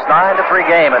 out in this 9-3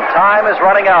 game, and time is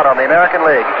running out on the American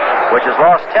League, which has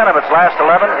lost 10 of its last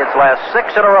 11, its last 6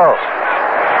 in a row.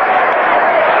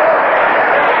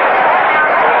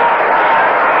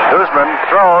 Kuzman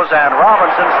throws, and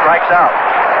Robinson strikes out.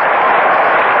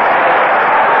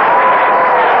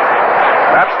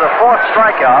 That's the 4th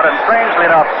strikeout, and strangely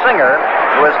enough, Singer,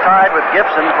 who is tied with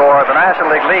Gibson for the National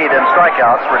League lead in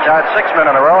strikeouts, retired 6 men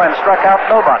in a row and struck out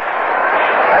nobody.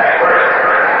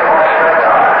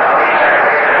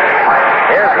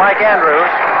 Here's Mike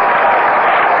Andrews.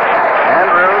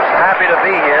 Andrews happy to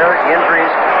be here.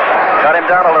 Injuries cut him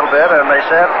down a little bit, and they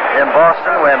said in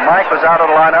Boston when Mike was out of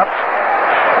the lineup,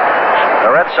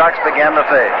 the Red Sox began to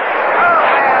fade.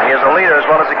 He is a leader as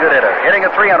well as a good hitter. Hitting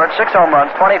at .300, 6 home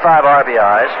runs, 25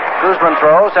 RBIs. Kuzman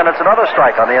throws, and it's another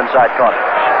strike on the inside corner.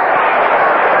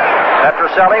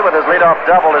 Petroselli with his leadoff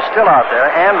double is still out there.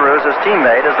 Andrews, his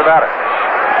teammate, is the batter.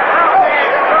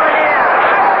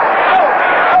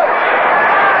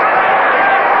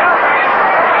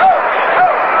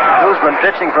 Kuzman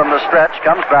pitching from the stretch,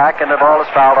 comes back, and the ball is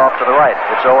fouled off to the right.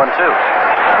 It's 0-2.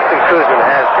 I think Kuzman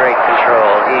has great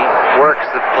control. He works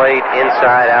the plate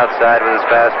inside, outside with his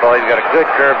fastball. He's got a good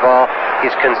curveball.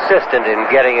 He's consistent in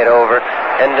getting it over,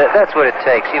 and that's what it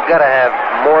takes. You've got to have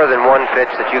more than one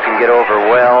pitch that you can get over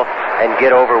well and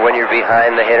get over when you're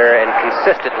behind the hitter and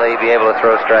consistently be able to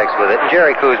throw strikes with it. And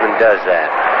Jerry Kuzman does that.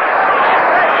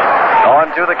 On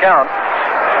to the count.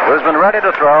 Kuzman ready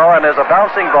to throw, and there's a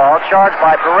bouncing ball charged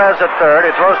by Perez at third.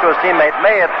 He throws to his teammate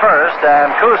May at first, and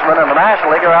Kuzman and the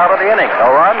National League are out of the inning. No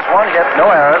runs, 1 hit, no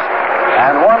errors,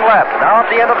 and 1 left. Now at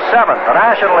the end of 7, the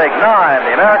National League 9,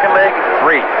 the American League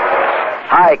 3.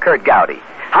 Hi, Kurt Gowdy.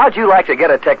 How'd you like to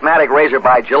get a Techmatic razor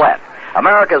by Gillette?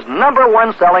 America's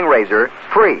 #1 selling razor,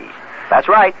 free. That's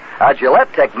right, a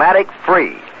Gillette Techmatic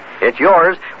free. It's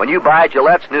yours when you buy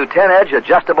Gillette's new 10-edge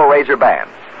adjustable razor band.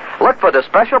 Look for the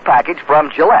special package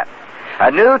from Gillette. A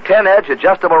new 10-edge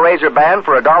adjustable razor band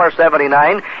for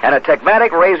 $1.79 and a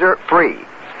Techmatic razor free.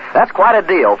 That's quite a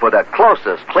deal for the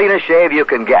closest, cleanest shave you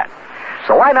can get.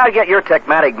 So why not get your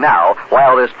Techmatic now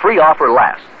while this free offer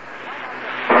lasts?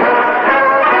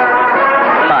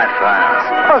 My friends,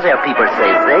 other people say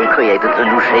they created the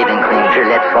new shaving cream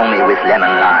Gillette Foamy with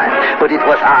lemon lime. But it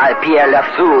was I, Pierre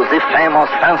Lafleur, the famous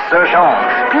fin surgeon.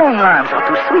 Plain limes are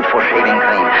too sweet for shaving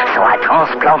cream, so I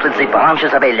transplanted the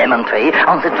branches of a lemon tree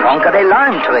on the trunk of a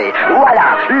lime tree.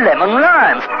 Voila, lemon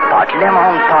limes. Part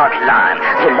lemon, part lime.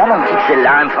 The lemon keeps the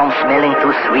lime from smelling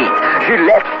too sweet.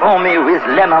 Gillette Foamy with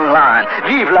lemon lime.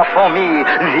 Vive la famille,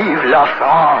 vive la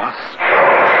France.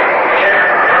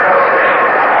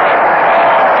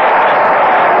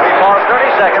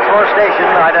 Seconds for station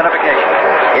identification.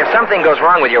 If something goes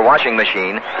wrong with your washing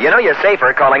machine, you know you're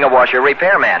safer calling a washer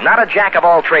repairman, not a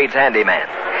jack-of-all-trades handyman.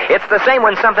 It's the same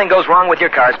when something goes wrong with your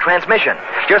car's transmission.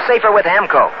 You're safer with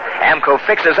AMCO. AMCO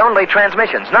fixes only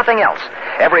transmissions, nothing else.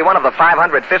 Every one of the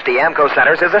 550 AMCO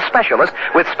centers is a specialist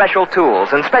with special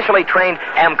tools and specially trained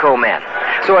AMCO men.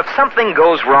 So if something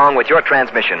goes wrong with your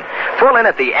transmission, pull in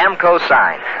at the AMCO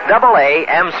sign,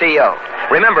 AAMCO.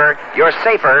 Remember, you're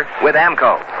safer with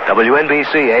AMCO.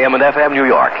 WNBC AM and FM New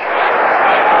York.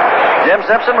 Jim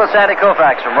Simpson with Sandy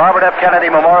Koufax from Robert F. Kennedy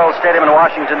Memorial Stadium in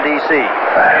Washington, D.C.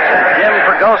 Jim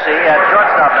Fregosi at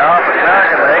shortstop now for the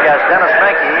American League as Dennis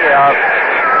Menke of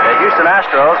the Houston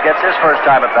Astros gets his first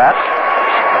time at bat.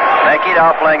 Menke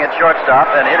now playing at shortstop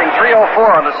and hitting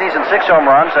 .304 on the season, 6 home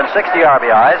runs and 60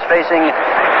 RBIs, facing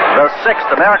the 6th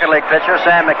American League pitcher,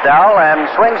 Sam McDowell, and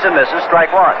swings and misses,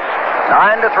 strike one.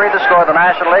 9-3 the score of the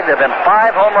National League. There have been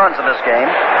 5 home runs in this game,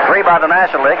 3 by the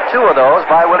National League, 2 of those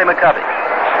by Willie McCovey.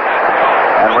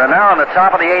 And we're now in the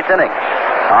top of the 8th inning.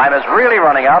 Time is really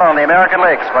running out on the American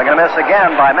League. Swing and a miss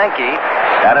again by Menke,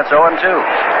 and it's 0-2.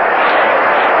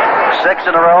 6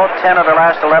 in a row, 10 of the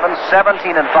last 11,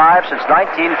 17-5 since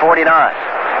 1949.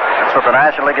 That's what the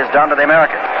National League has done to the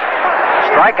Americans.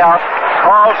 Strikeout,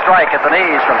 called strike at the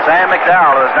knees from Sam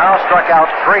McDowell, who has now struck out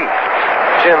 3.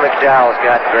 Jim McDowell's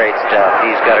got great stuff.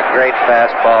 He's got a great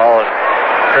fastball,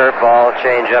 curveball,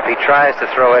 changeup. He tries to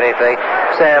throw anything.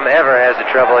 Sam ever has the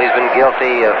trouble. He's been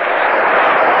guilty of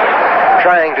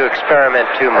trying to experiment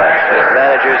too much. His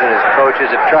managers and his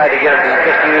coaches have tried to get him to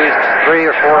just use 3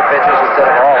 or 4 pitches instead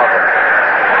of all of them.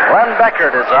 Glenn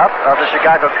Beckert is up of the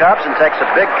Chicago Cubs and takes a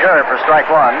big curve for strike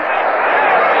one.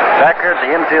 Beckert,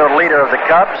 the infield leader of the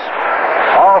Cubs.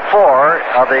 All 4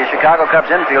 of the Chicago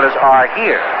Cubs infielders are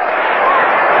here.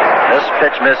 This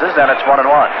pitch misses, and it's 1-1.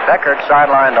 Beckert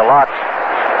sidelined a lot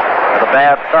with a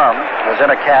bad thumb. Was in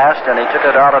a cast, and he took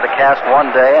it out of the cast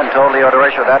one day and told Leo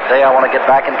Durocher that day, I want to get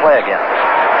back and play again.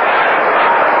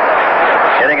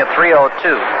 Hitting at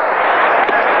 .302.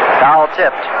 Foul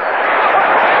tipped.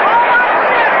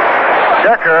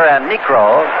 Durker and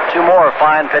Niekro, 2 more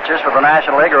fine pitchers for the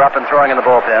National League, are up and throwing in the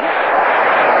bullpen.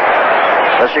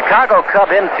 The Chicago Cub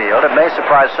infield, it may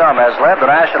surprise some, has led the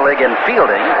National League in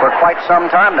fielding for quite some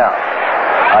time now.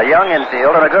 A young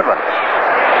infield and a good one.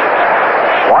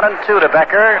 1-2 to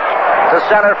Becker to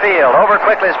center field. Over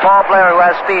quickly, his ball player who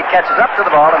has speed catches up to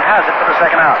the ball and has it for the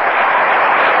second out.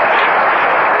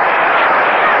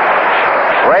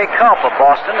 Ray Culp of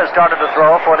Boston has started to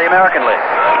throw for the American League.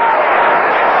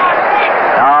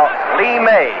 Now, Lee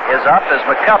May is up as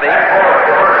McCovey,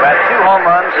 who had 2 home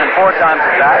runs and 4 times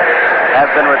at bat, has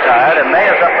been retired, and May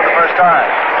is up for the first time.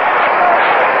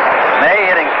 May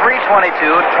hitting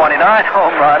 .322, 29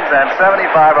 home runs, and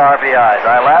 75 RBIs.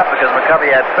 I laugh because McCovey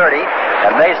had 30,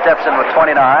 and May steps in with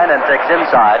 29 and takes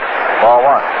inside, ball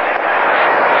 1.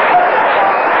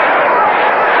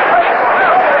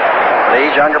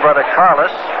 Lee's younger brother,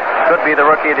 Carlos, could be the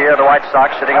rookie of the year of the White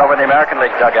Sox, sitting over in the American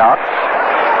League dugout.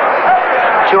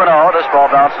 2-0, this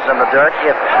ball bounces in the dirt.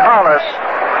 If Carlos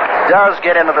does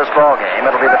get into this ball game,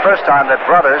 it'll be the first time that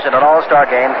brothers in an all-star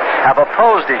game have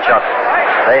opposed each other.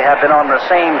 They have been on the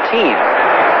same team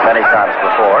many times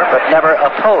before, but never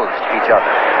opposed each other.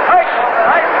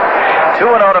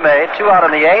 2-0 to May, 2 out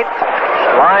in the 8th.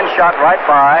 Line shot right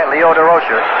by Leo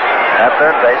Durocher at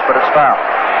third base, but it's fouled.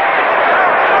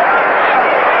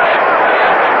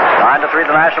 9-3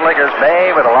 the National Leaguers.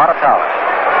 May with a lot of power.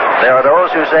 There are those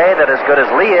who say that as good as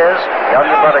Lee is,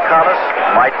 younger brother Carlos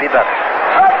might be better.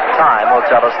 Time will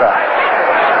tell us that.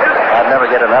 I'd never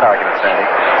get in that argument, Sandy.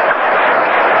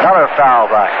 Another foul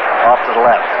back off to the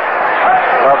left.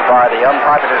 Loved by the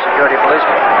unpopular security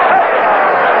policeman.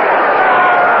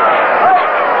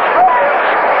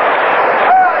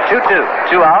 2-2.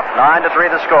 2 out. 9-3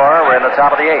 the score. We're in the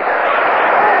top of the 8th.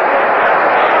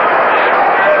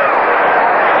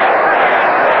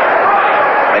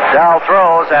 McDowell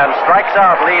throws and strikes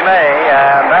out Lee May,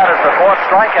 and that is the 4th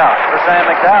strikeout for Sam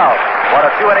McDowell. What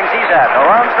a 2 innings he's had. No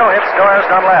runs, no hits, no errors,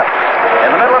 none left.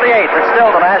 In the middle of the 8th, it's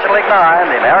still the National League 9,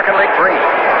 the American League 3.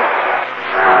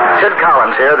 Sid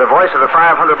Collins here, the voice of the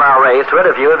 500-mile race, to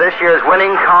interview this year's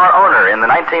winning car owner in the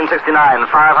 1969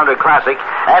 500 Classic,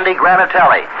 Andy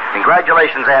Granatelli.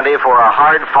 Congratulations, Andy, for a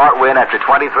hard-fought win after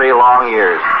 23 long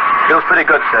years. Feels pretty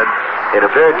good, Sid. It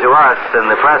appeared to us in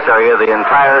the press area the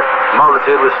entire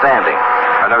multitude was standing.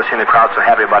 I've never seen a crowd so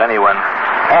happy about anyone.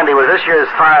 Andy, was this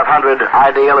year's 500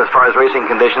 ideal as far as racing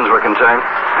conditions were concerned?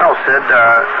 No, Sid.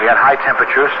 We had high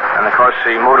temperatures, and of course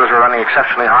the motors were running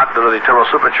exceptionally hot due to the turbo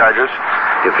superchargers.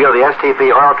 Do you feel the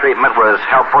STP oil treatment was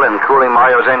helpful in cooling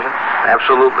Mario's engine?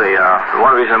 Absolutely.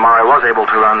 One reason Mario was able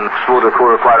to run smoother,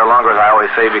 cooler, quieter, longer, as I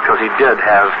always say, because he did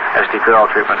have STP oil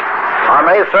treatment. On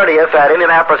May 30th at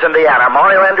Indianapolis, Indiana,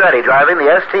 Mario Andretti, driving the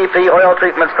STP oil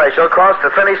treatment special, crossed the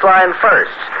finish line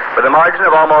first with a margin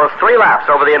of almost 3 laps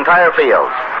over the entire field.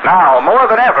 Now, more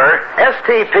than ever,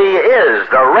 STP is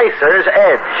the racer's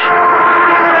edge.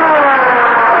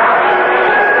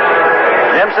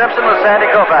 Jim Simpson with Sandy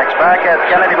Koufax back at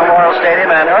Kennedy Memorial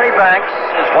Stadium, and Ernie Banks,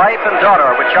 his wife and daughter,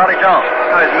 are with Charlie Jones.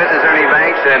 It's Mrs. Ernie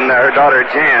Banks and her daughter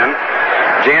Jan.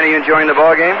 Jan, are you enjoying the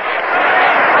ball game?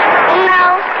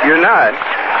 You're not?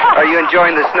 Are you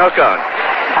enjoying the snow cone?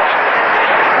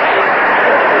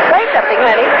 Say something,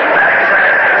 honey.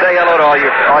 Say hello to all your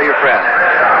friends.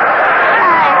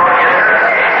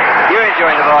 You're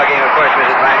enjoying the ball game, of course,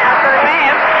 Mrs. Lang.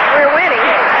 Ma'am, we're winning.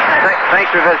 Thanks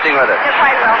for visiting with us. You're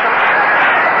quite welcome.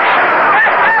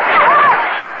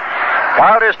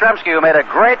 Wilder Yastrzemski, who made a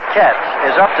great catch,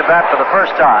 is up to bat for the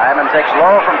first time and takes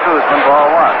low from Kuzman,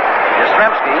 ball one.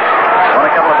 Yastrzemski won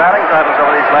a couple of batting titles over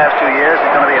these last 2 years.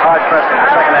 He's going to be hard-pressed in the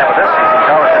second half of this season.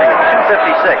 Color hitting at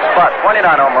 256, but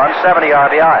 29 home runs, 70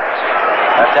 RBIs.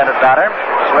 Left-handed batter,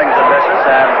 swings and misses,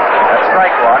 and that's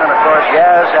strike one. And, of course,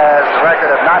 Yaz has the record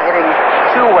of not hitting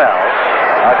too well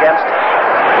against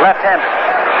left-handers.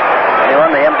 And he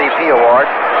won the MVP award.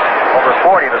 Over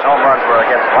 40 of his home runs were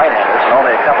against right-handers and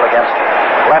only a couple against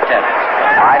left-handers.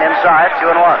 9 inside,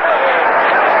 2-1.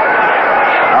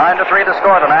 9-3 to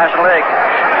score the National League.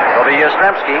 It'll be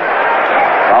Yastrzemski,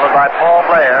 followed by Paul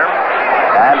Blair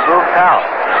and Boog Powell.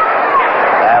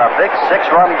 And a big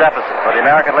 6-run deficit for the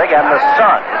American League, and the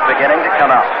sun is beginning to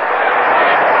come out.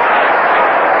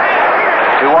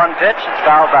 2-1 pitch, it's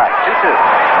fouled back. 2-2.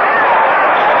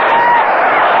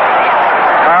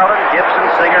 Gibson,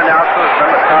 Singer, now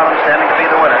Kuzman, with Collins standing to be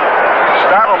the winner.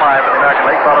 Stottlemyre for the American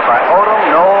League, followed by Odom,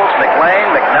 Knowles,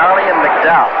 McLean, McNally, and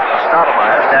McDowell.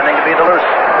 Stottlemyre standing to be the loser.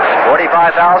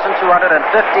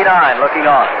 45,259 looking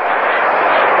on.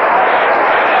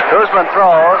 Kuzman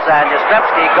throws, and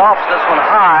Yastrzemski golfs this one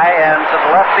high and to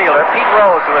the left fielder, Pete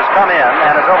Rose, who has come in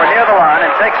and is over near the line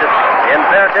and takes it in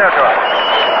fair territory.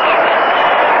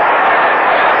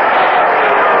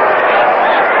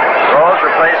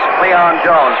 Replaced Leon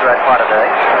Jones, who had quite a day.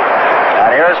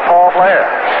 And here's Paul Blair.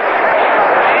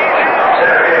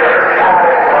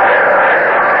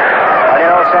 Well, you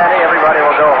know, Sandy, everybody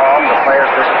will go home. The players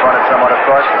disappointed somewhat, of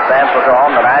course. The fans will go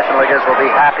home. The National Leaguers will be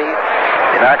happy.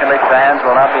 The American League fans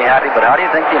will not be happy. But how do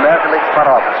you think the American League front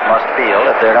office must feel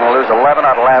if they're going to lose 11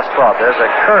 out of the last 12? There's a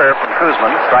curve from Kuzman,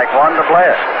 strike one to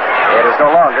Blair. It is no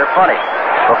longer funny.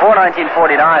 Before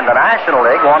 1949, the National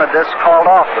League wanted this called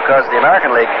off because the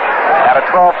American League had a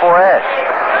 12-4 edge.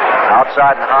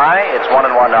 Outside and high, it's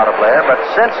 1-1 now to Blair, but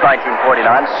since 1949,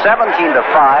 17-5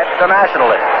 the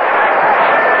National League.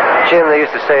 Jim, they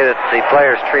used to say that the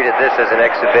players treated this as an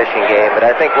exhibition game, but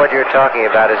I think what you're talking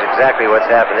about is exactly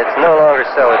what's happened. It's no longer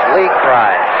so. It's league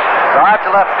pride. Drive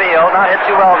to left field, not hit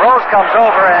too well. Rose comes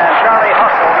over, and Charlie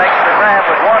Hustle makes the grab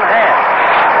with one hand,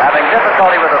 having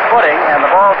difficulty with the footing, and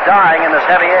the ball dying in this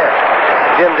heavy air.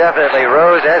 Jim, definitely.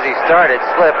 Rose, as he started,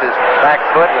 slipped. His back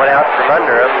foot went out from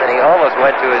under him, and he almost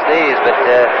went to his knees, but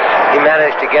he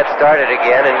managed to get started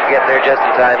again and get there just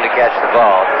in time to catch the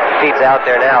ball. Pete's out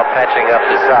there now patching up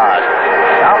the sod.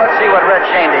 Now let's see what Red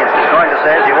Schoendienst is going to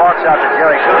say as he walks out to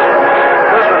Jerry Kuzman.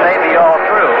 Kuzman may be all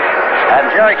through, and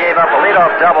Jerry gave up a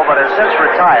leadoff double, but has since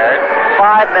retired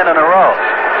 5 men in a row.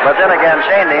 But then again,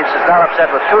 Schoendienst is not upset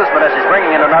with Kuzman as he's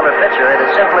bringing in another pitcher. It is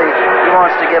simply he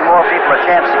wants to give more people a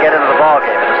chance to get into the ball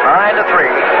game. It is 9-3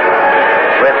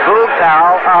 with Boog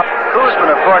Powell up.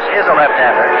 Kuzman, of course, is a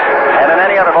left-hander. And in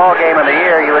any other ball game in the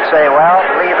year, you would say, well,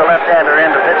 leave the left-hander in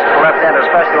to pitch to the left-hander,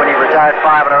 especially when you've retired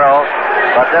 5 in a row.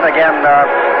 But then again,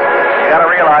 you got to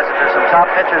realize that there's some top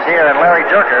pitchers here, and Larry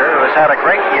Dierker, who has had a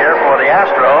great year for the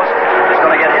Astros, is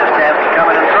going to get his chance to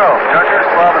come in and throw. Dierker's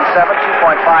 12-7,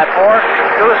 2.54.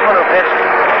 Kuzman, who pitched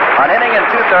an inning and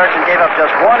 2/3 and gave up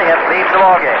just 1 hit, leads the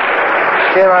ball game.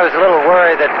 Jim, I was a little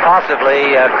worried that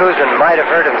possibly Kuzman might have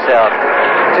hurt himself.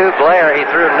 To Blair, he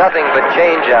threw nothing but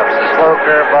change-ups, a slow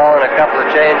curveball and a couple of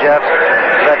change-ups.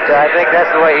 But I think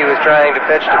that's the way he was trying to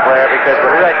pitch to Blair, because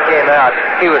when Red came out,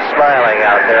 he was smiling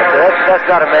out there. So that's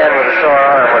not a man with a sore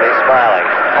arm when he's smiling.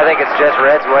 I think it's just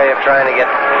Red's way of trying to get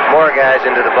more guys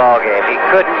into the ball game. He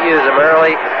couldn't use them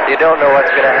early. You don't know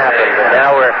what's going to happen. But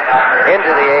now we're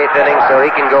into the 8th inning, so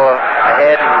he can go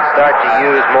ahead and start to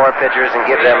use more pitchers and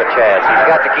give them a chance. He's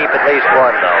got to keep at least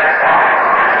one, though.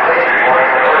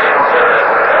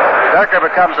 Dierker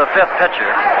becomes the 5th pitcher.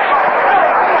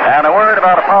 And a word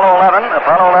about Apollo 11.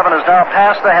 Apollo 11 is now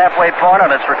past the halfway point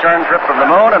on its return trip from the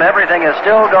moon, and everything is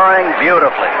still going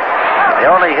beautifully.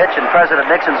 The only hitch in President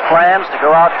Nixon's plans to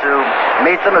go out to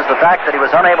meet them is the fact that he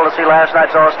was unable to see last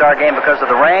night's All-Star game because of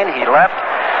the rain. He left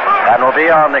and will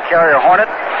be on the carrier Hornet.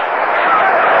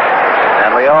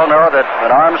 And we all know that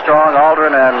when Armstrong,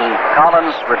 Aldrin, and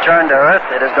Collins return to Earth,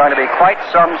 it is going to be quite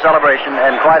some celebration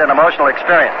and quite an emotional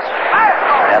experience.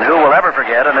 And who will ever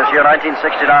forget in this year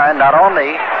 1969, not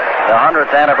only the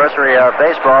 100th anniversary of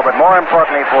baseball, but more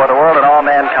importantly for the world and all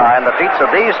mankind, the feats of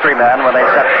these 3 men when they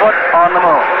set foot on the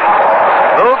moon.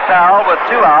 Boog Powell with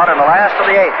 2 out in the last of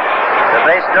the 8th to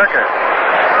face Dierker.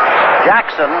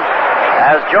 Jackson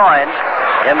has joined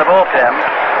in the bullpen.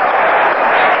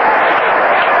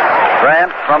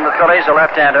 Grant from the Phillies, a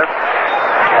left-hander,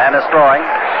 and is throwing.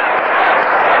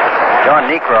 John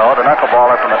Necro, the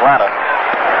knuckleballer from Atlanta.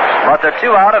 But they're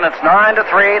 2 out, and it's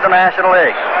 9-3, the National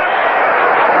League.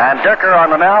 And Dirker on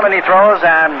the mound, and he throws,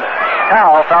 and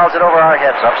Powell fouls it over our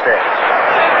heads upstairs.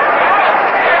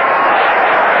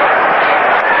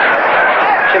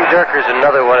 Jim Dirker's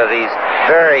another one of these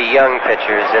very young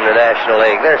pitchers in the National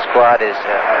League. Their squad is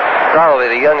probably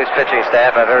the youngest pitching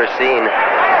staff I've ever seen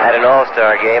at an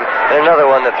All-Star game, and another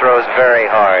one that throws very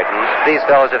hard. And these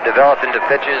fellows have developed into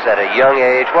pitchers at a young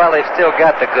age. While they've still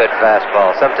got the good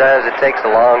fastball, sometimes it takes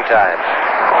a long time.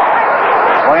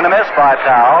 Swing and a miss by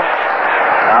Powell.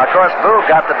 Now, of course, Boog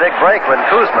got the big break when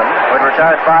Kuzman, who had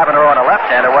retired 5 in a row and a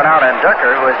left-hander, went out, and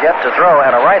Dirker, who is yet to throw,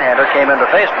 and a right-hander came in to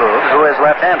face Boog, who is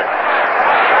left-handed.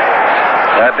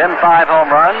 There have been 5 home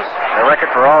runs. The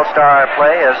record for All-Star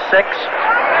play is 6.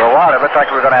 For a while, it looked like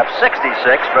we were going to have 66,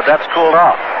 but that's cooled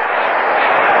off.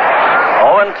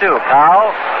 0-2.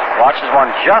 Powell watches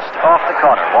one just off the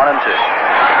corner. 1-2.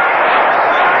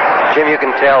 Jim, you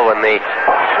can tell when the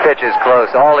pitch is close.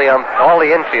 All the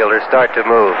infielders start to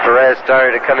move. Perez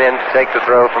started to come in to take the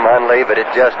throw from Hundley, but it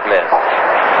just missed.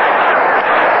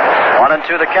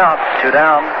 1-2 the count. 2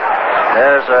 down.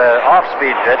 There's an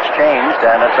off-speed pitch changed,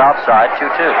 and it's outside.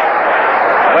 2-2.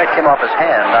 The way it came off his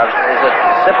hand. Now, is it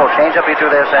a simple changeup he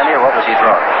threw there, Sandy, or what was he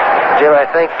throwing? Jim, I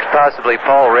think possibly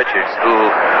Paul Richards, who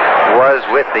was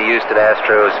with the Houston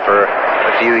Astros for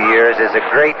a few years, is a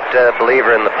great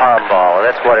believer in the palm ball, and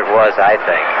that's what it was, I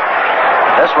think.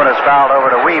 This one is fouled over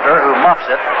to Weaver, who muffs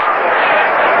it.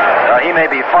 He may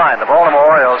be fined. The Baltimore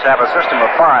Orioles have a system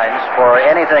of fines for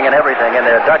anything and everything in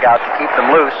their dugout to keep them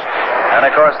loose. And,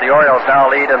 of course, the Orioles now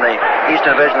lead in the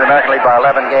Eastern Division of the American League by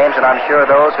 11 games, and I'm sure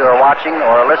those who are watching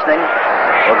or listening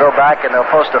will go back and they'll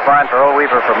post a fine for Earl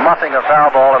Weaver for muffing a foul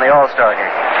ball in the All-Star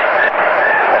game.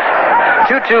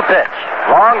 2-2 pitch.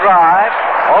 Long drive.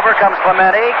 Over comes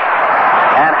Clemente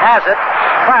and has it,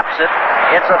 claps it.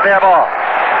 It's a fair ball.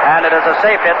 And it is a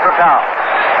safe hit for Powell.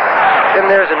 Then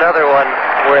there's another one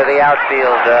where the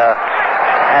outfield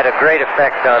had a great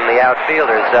effect on the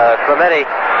outfielders. Clemente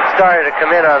started to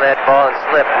come in on that ball and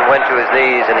slipped and went to his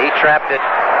knees, and he trapped it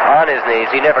on his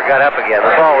knees. He never got up again.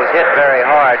 The ball was hit very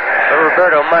hard, but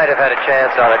Roberto might have had a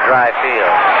chance on a dry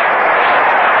field.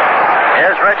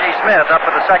 Here's Reggie Smith up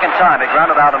for the second time. He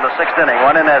grounded out in the 6th inning.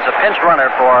 Went in as a pinch runner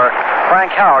for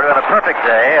Frank Howard, who had a perfect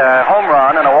day, a home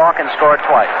run and a walk, and scored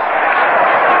twice.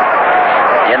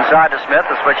 Inside to Smith,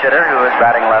 the switch hitter, who is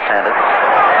batting left-handed.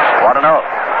 1-0.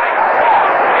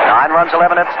 9 runs,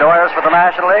 11 hits, no errors for the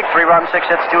National League. 3 runs, 6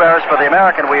 hits, 2 errors for the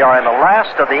American. We are in the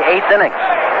last of the 8th inning.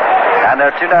 And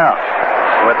they're 2 down.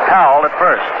 With Powell at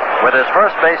first, with his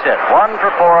first base hit. 1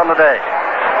 for 4 on the day.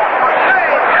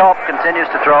 Culp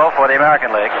continues to throw for the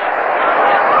American League.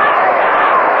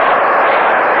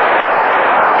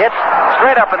 Hits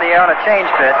straight up in the air on a change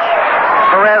pitch.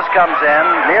 Perez comes in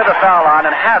near the foul line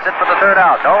and has it for the 3rd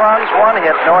out. No runs, 1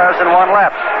 hit, no errors, and 1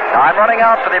 left. Time running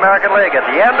out for the American League at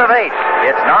the end of 8.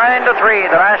 It's 9-3,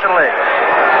 the National League.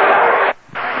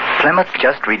 Plymouth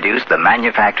just reduced the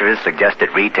manufacturer's suggested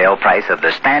retail price of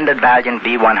the standard Valiant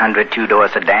V100 two-door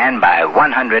sedan by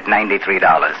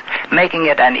 $193, making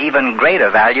it an even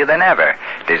greater value than ever.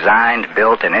 Designed,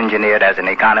 built, and engineered as an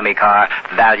economy car,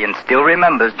 Valiant still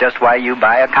remembers just why you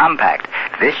buy a compact.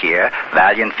 This year,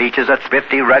 Valiant features a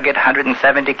thrifty, rugged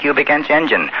 170 cubic inch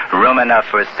engine, room enough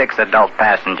for 6 adult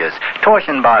passengers,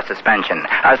 torsion bar suspension,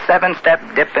 a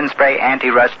 7-step dip and spray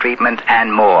anti-rust treatment,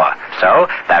 and more. So,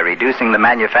 by reducing the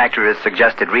manufacturer's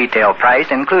suggested retail price,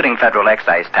 including federal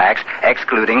excise tax,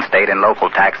 excluding state and local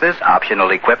taxes,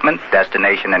 optional equipment,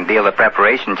 destination and dealer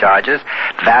preparation charges,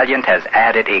 Valiant has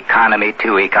added economy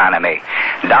to economy.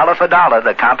 Dollar for dollar,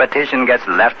 the competition gets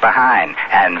left behind,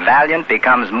 and Valiant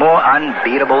becomes more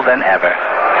unbeatable than ever.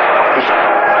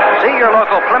 See your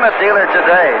local Plymouth dealer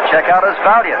today. Check out his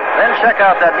Valiant. Then check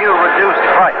out that new reduced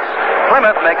price.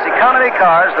 Plymouth makes economy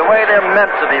cars the way they're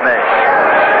meant to be made.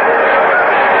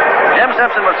 Jim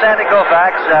Simpson with Sandy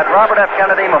Koufax at Robert F.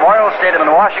 Kennedy Memorial Stadium in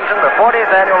Washington, the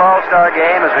 40th annual All-Star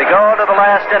Game as we go to the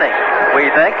last inning. We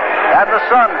think, and the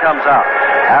sun comes out.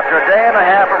 After a day and a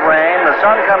half of rain, the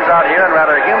sun comes out here in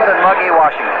rather humid and muggy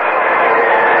Washington.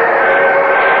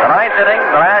 The 9th inning,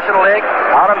 the National League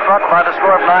out in front by the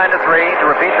score of 9-3. To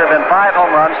repeat, there have been 5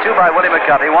 home runs, 2 by Willie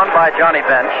McCovey, 1 by Johnny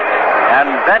Bench. And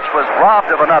Bench was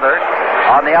robbed of another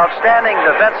on the outstanding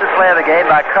defensive play of the game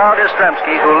by Carl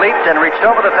Yastrzemski, who leaped and reached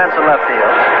over the fence in left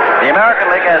field. The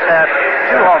American League has had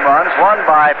 2 home runs, one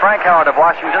by Frank Howard of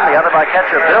Washington, the other by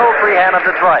catcher Bill Freehan of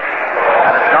Detroit.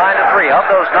 And it's 9-3. 3. Of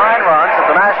those 9 runs that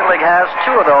the National League has,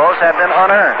 2 of those have been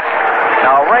unearned.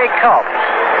 Now, Ray Culp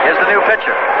is the new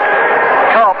pitcher.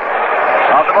 Culp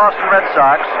of the Boston Red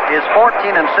Sox is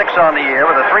 14-6 on the year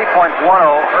with a 3.10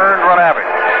 earned run average.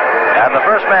 And the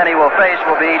first man he will face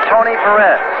will be Tony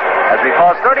Perez as we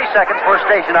pause 30 seconds for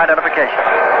station identification.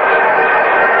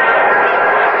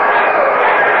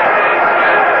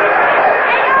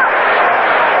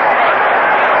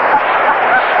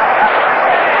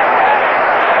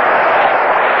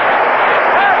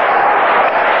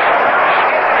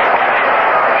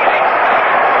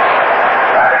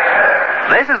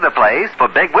 This is the place for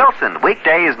Big Wilson,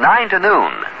 weekdays 9 to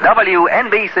noon.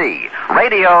 WNBC,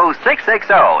 Radio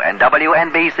 660, and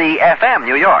WNBC FM,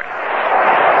 New York.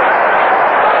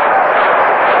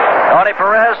 Tony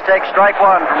Perez takes strike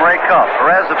 1 from Ray Culp.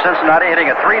 Perez of Cincinnati hitting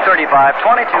at .335,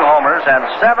 22 homers, and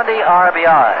 70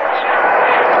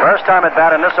 RBIs. First time at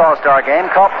bat in this All-Star game.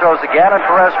 Culp throws again, and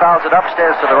Perez fouls it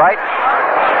upstairs to the right.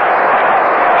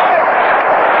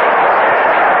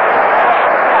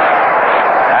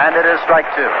 And it is strike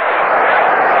 2.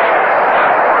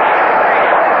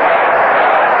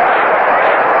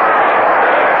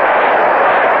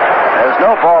 There's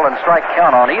no ball and strike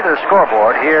count on either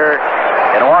scoreboard here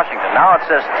in Washington. Now it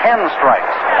says 10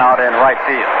 strikes out in right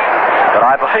field. But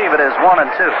I believe it is 1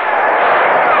 and 2.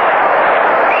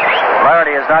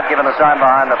 Flaherty has not given the sign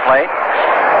behind the plate.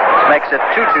 This makes it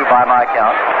 2-2 by my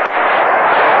count.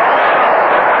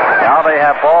 Now they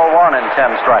have ball 1 and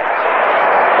 10 strikes.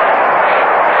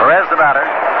 Perez the batter.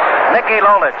 Mickey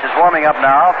Lolich is warming up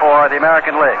now for the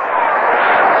American League.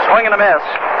 Swing and a miss,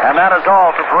 and that is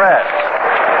all for Perez.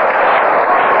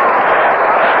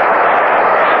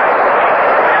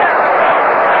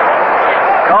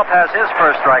 Culp has his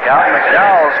first strikeout.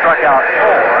 McDowell struck out 4.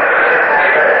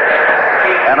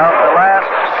 And of the last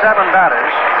 7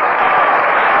 batters,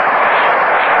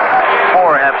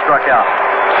 4 have struck out.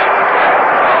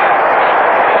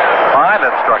 5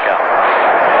 have struck out.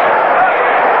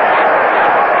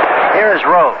 Here is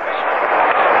Rose.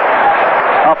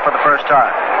 Up for the first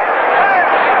time.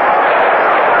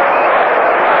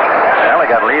 Well, we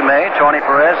got Lee May, Tony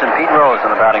Perez, and Pete Rose in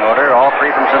the batting order, all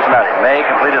 3 from Cincinnati. May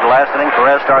completed the last inning.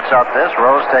 Perez starts out this.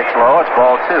 Rose takes low. It's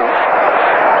ball 2.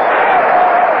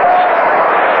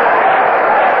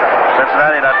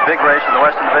 Cincinnati in that big race in the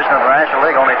Western Division of the National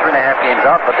League, only 3.5 games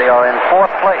out, but they are in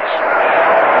 4th place.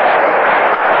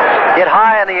 Hit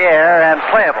high in the air and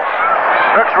playable.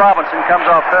 Brooks Robinson comes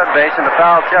off third base into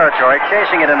foul territory,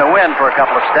 chasing it in the wind for a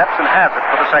couple of steps, and has it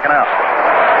for the second out.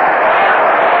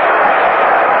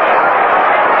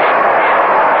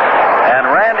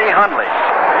 And Randy Hundley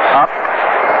up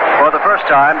for the first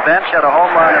time. Bench had a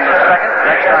home run in the second.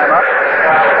 Next time up,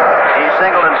 he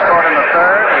singled and scored in the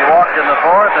third. He walked in the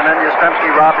fourth, and then Yastrzemski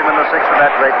robbed him in the sixth with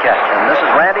that great catch. And this is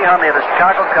Randy Hundley of the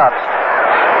Chicago Cubs,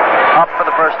 up for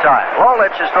the first time.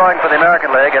 Lolich is throwing for the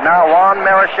American League, and now Juan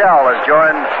Marichal has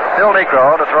joined Phil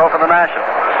Niekro to throw for the National.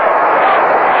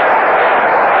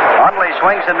 Hundley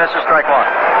swings and misses strike 1.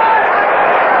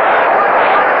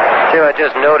 Too, I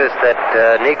just noticed that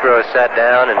Niekro sat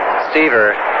down, and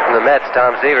Seaver from the Mets,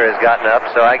 Tom Seaver, has gotten up.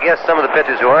 So I guess some of the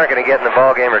pitchers who aren't going to get in the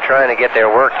ball game are trying to get their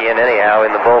work in anyhow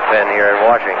in the bullpen here in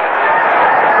Washington.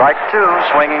 Strike 2,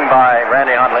 swinging by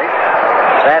Randy Hundley.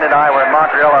 Sandy and I were in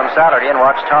Montreal on Saturday and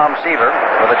watched Tom Seaver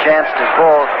with a chance to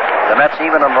pull the Mets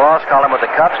even on the loss column with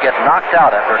the Cubs get knocked out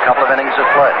after a couple of innings of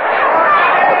play.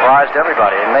 Surprised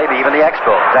everybody, and maybe even the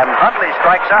Expos. And Hundley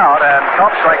strikes out, and Culp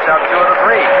strikes out 2 of the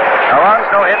 3. No runs,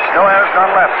 no hits, no errors,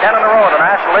 none left. 10 in a row. The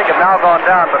National League have now gone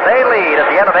down, but they lead at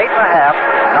the end of 8.5,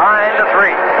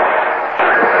 9-3.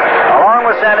 Along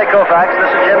with Sandy Koufax,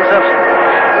 this is Jim Simpson.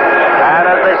 And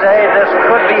as they say, this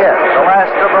could be it, the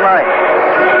last of the night.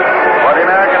 For the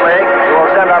American League, who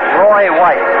will send up Roy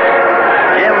White,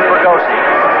 Jim Fregosi,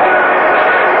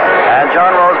 and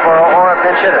John Roseboro or a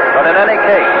pinch hitter. But in any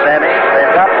case, Sammy,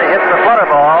 they've got to hit the flutter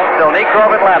ball till Niekro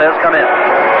of Atlanta has come in.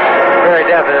 Very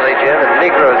definitely, Jim. And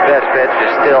Niekro's best pitch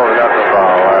is still the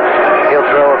knuckleball. He'll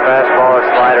throw a fastball or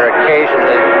slider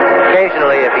occasionally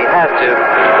if he has to,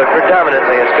 but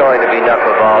predominantly it's going to be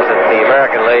knuckleballs that the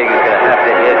American League is going to have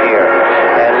to hit here.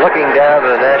 And looking down to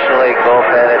the National League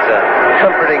bullpen, it's a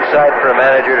comforting sight for a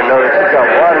manager to know that he's got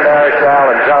Juan Marichal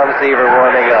and Tom Seaver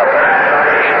warming up.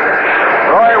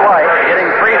 Roy White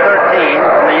hitting .313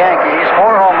 from the Yankees,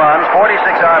 4 home runs, 46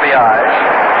 RBIs.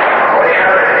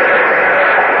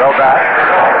 Go back.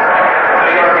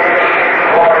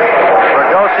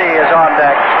 Fregosi is on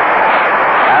deck.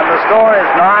 And the score is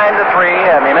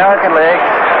 9-3, and the American League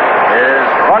is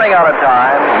running out of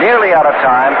time, nearly out of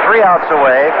time, 3 outs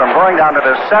away from going down to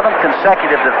their 7th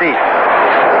consecutive defeat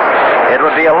It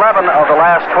would be 11 of the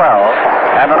last 12,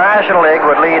 and the National League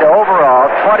would lead overall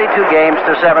 22 games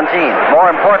to 17. More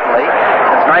importantly,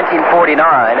 since 1949,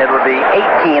 it would be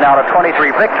 18 out of 23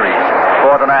 victories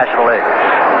for the National League.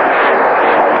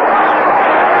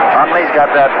 Huntley's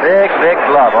got that big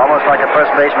glove, almost like a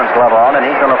first baseman's glove on, and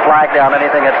he's going to flag down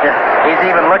anything that's... He's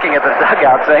even looking at the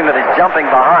dugout saying that he's jumping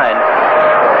behind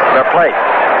the plate.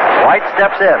 White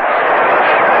steps in.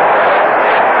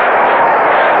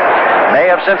 May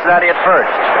of Cincinnati at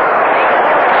first.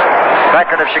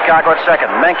 Beckert of Chicago at second.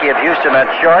 Menke of Houston at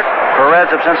short. Perez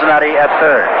of Cincinnati at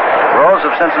third. Rose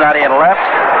of Cincinnati in left.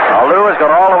 Alou has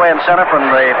gone all the way in center from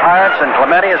the Pirates, and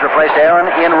Clemente has replaced Aaron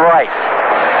in right.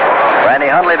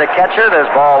 Randy Hundley, the catcher. There's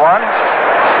ball one.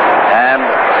 And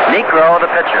Niekro,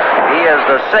 the pitcher. He is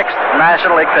the 6th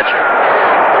National League pitcher.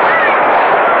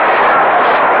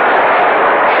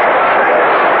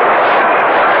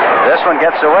 This one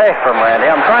gets away from Randy.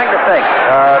 I'm trying to think.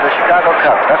 The Chicago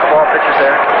Cubs. Knuckleball pitchers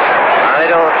there? I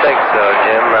don't think so,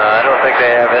 Jim. I don't think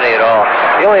they have any at all.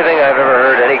 The only thing I've ever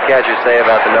heard any catcher say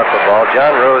about the knuckleball,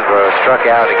 John Roseborough struck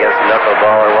out against a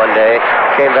knuckleballer one day,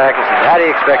 came back and said, how do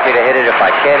you expect me to hit it if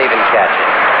I can't even catch it?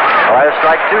 Well, there's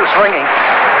strike two swinging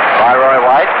by Roy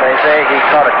White. They say he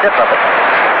caught a tip of it.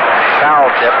 Foul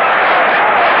tip.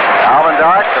 Alvin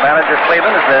Dark, the manager of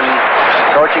Cleveland, has been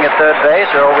coaching at third base.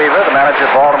 Earl Weaver, the manager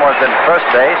of Baltimore, has been first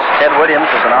base. Ted Williams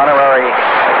is an honorary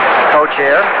coach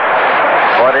here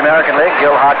for the American League.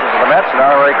 Gil Hodges of the Mets, an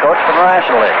honorary coach for the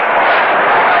National League.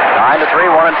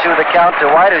 9-3, 1-2 the count to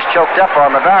White, who's choked up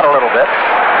on the bat a little bit.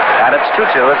 And it's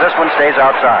 2-2 as this one stays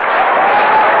outside.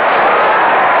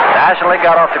 National League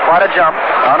got off to quite a jump.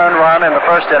 Unearned run in the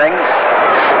first inning.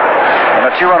 And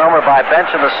a 2-run homer by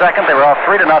Bench in the second. They were off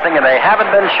 3-0, and they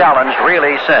haven't been challenged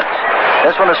really since.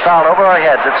 This one is fouled over our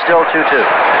heads. It's still 2-2.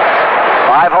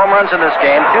 5 home runs in this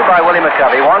game, 2 by Willie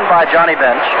McCovey, 1 by Johnny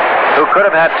Bench, who could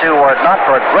have had 2 were it not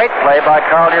for a great play by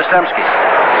Carl Yastrzemski.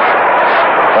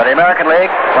 For the American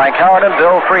League, Frank Howard and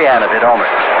Bill Freehan have hit homers.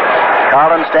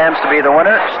 Carlin stands to be the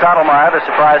winner. Stottlemyre, the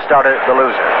surprise starter, the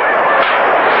loser.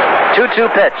 2-2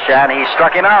 pitch, and he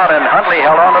struck him out, and Hundley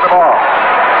held on to the ball.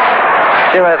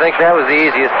 Jim, I think that was the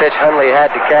easiest pitch Hundley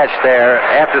had to catch there.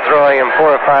 After throwing him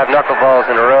 4 or 5 knuckleballs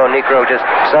in a row, Niekro just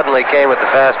suddenly came with the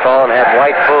fastball and had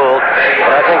White fooled.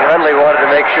 And I think Hundley wanted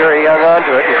to make sure he hung on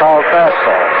to it and called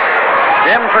fastball.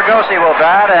 Jim Fregosi will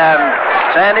bat, and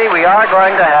Sandy, we are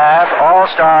going to have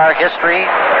All-Star history.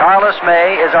 Carlos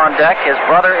May is on deck. His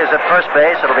brother is at first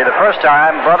base. It'll be the first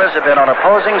time brothers have been on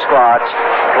opposing squads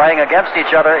playing against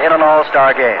each other in an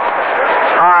All-Star game.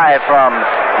 High from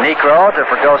Niekro to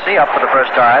Fregosi, up for the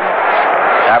first time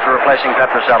after replacing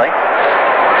Petrocelli.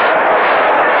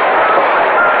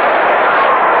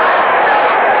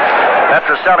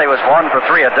 Petrocelli was 1 for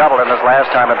 3, a double in his last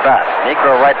time at bat.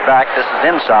 Niekro right back. This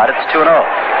is inside. It's 2-0.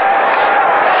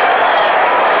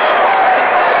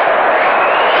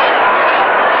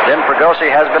 Jim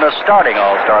Fregosi has been a starting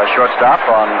All-Star shortstop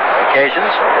on occasions.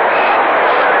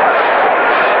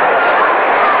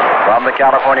 From the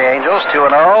California Angels,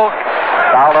 2-0.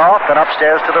 Fouled off and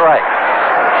upstairs to the right.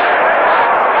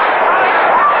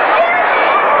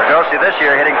 Fregosi this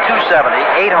year hitting .270,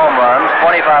 8 home runs,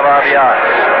 25 RBIs.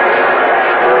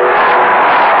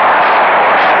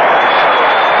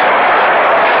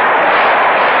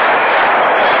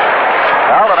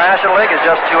 Well, the National League is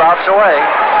just 2 outs away.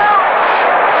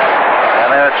 And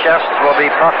their chests will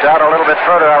be puffed out a little bit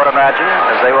further, I would imagine,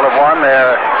 as they will have won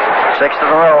their 6th in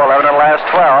a row, 11 of the last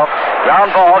 12.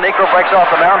 Ground ball, Niekro breaks off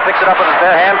the mound, picks it up with his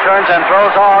bare hand, turns and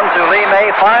throws on to Lee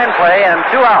May. Fine play, and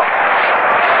 2 out.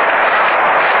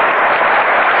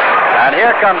 And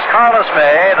here comes Carlos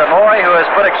May, the boy who has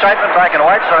put excitement back in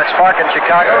White Sox Park in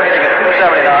Chicago, hitting at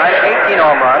 .279, 18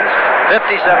 home runs,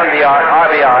 57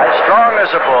 RBIs, strong as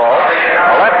a bull,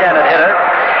 a left-handed hitter.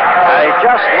 He's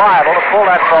just liable to pull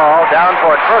that ball down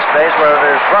toward first base where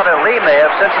his brother Lee May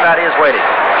of Cincinnati is waiting.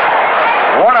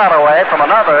 1 out away from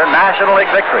another National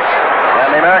League victory.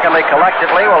 And the American League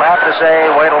collectively will have to say,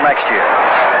 wait till next year.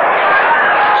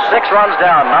 6 runs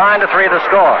down, 9-3 the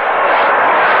score.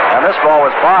 And this ball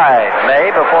was by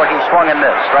May before he swung and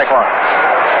missed. Strike 1.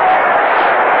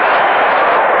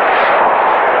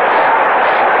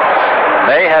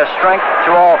 May has strength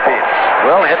to all fields.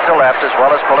 Will hit to left as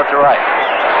well as pull it to right.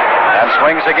 And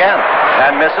swings again.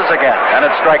 And misses again. And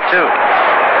it's strike 2.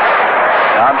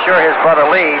 Now, I'm sure his brother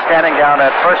Lee, standing down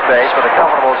at first base with a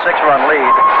comfortable 6-run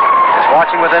lead, is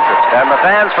watching with interest. And the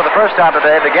fans, for the first time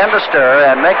today, begin to stir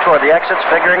and make toward the exits,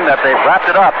 figuring that they've wrapped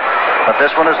it up. But this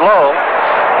one is low.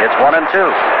 It's 1-2.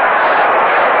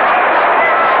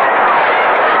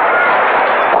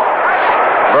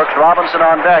 Brooks Robinson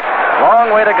on deck. Long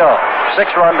way to go.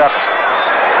 6-run deficit.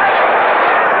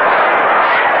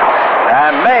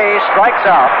 strikes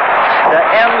out to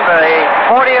end the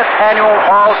 40th annual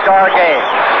All-Star Game.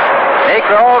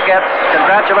 Negro gets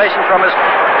congratulations from his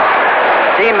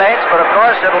teammates, but of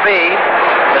course it'll be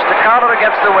Mr. Collin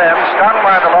gets the win.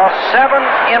 Stottlemyre the loss, 7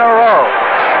 in a row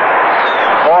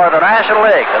for the National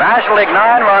League. The National League 9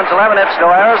 runs, 11 hits, no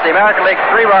errors. The American League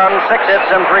 3 runs, 6 hits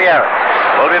and 3 errors.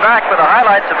 We'll be back with the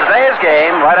highlights of today's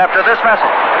game right after this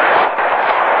message.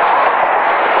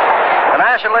 The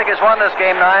National League has won this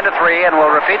game 9-3, and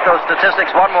we'll repeat those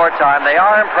statistics one more time. They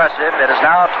are impressive. It is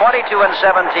now 22-17.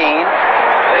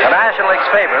 The National League's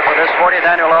favorite for this 40th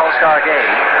annual All-Star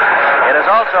Game. It is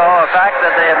also a fact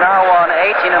that they have now won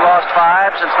 18 and lost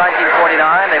 5 since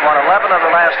 1949. They've won 11 of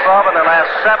the last 12 and their last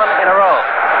 7 in a row.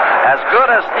 As good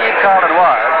as Steve Collin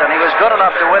was, and he was good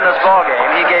enough to win this ball game,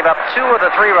 he gave up 2 of the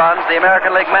 3 runs the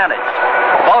American League managed.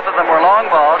 Both of them were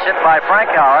long balls hit by Frank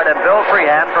Howard and Bill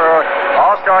Freehan for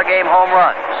All-Star Game home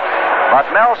runs. But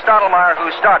Mel Stottlemyre,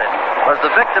 who started, was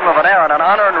the victim of an error and an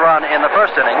unearned run in the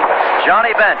first inning.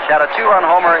 Johnny Bench had a 2-run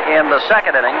homer in the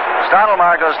second inning.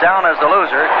 Stottlemyre goes down as the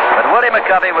loser, but Woody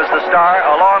McCovey was the star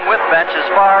along with Bench as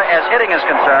far as hitting is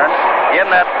concerned, in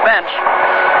that Bench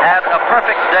had a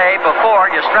perfect day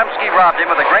before Yastrzemski robbed him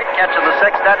with a great catch in the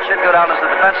 6th. That should go down as the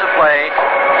defensive play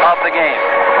of the game.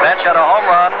 Bench had a home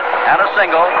run and a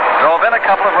single, drove in a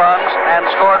couple of runs, and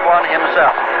scored one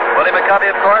himself. Woody McCovey,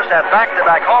 of course, had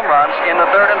back-to-back home runs in the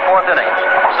 3rd and 4th innings.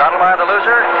 Stottlemyre the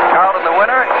loser, Carlton the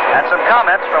winner, and some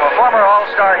comments from a former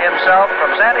All-Star himself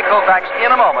from Sandy Koufax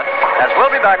in a moment, as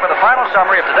we'll be back with a final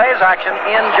summary of today's action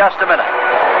in just a minute.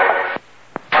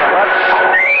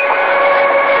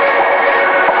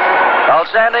 Well,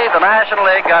 Sandy, the National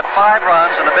League got 5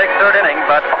 runs in the big 3rd inning,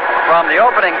 but from the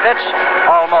opening pitch,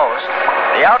 almost,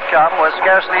 the outcome was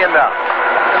scarcely in doubt.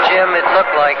 Jim, it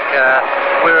looked like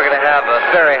we were going to have a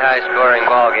very high-scoring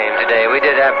ball game today. We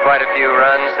did have quite a few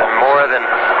runs, and more than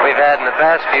we've had in the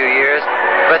past few years.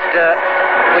 But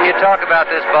when you talk about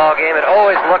this ball game, it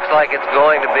always looks like it's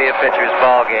going to be a pitcher's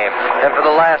ball game. And for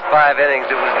the last 5 innings,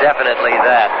 it was definitely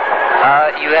that.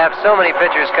 You have so many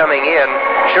pitchers coming in,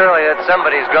 surely that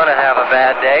somebody's going to have a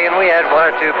bad day. And we had 1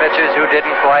 or 2 pitchers who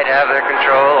didn't quite have their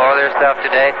control or their stuff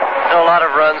today. And a lot of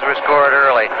runs were scored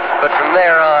early. But from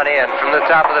there on in, from the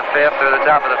top of the 5th or the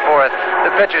top of the 4th,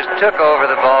 the pitchers took over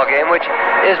the ball game, which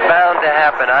is bound to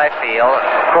happen, I feel.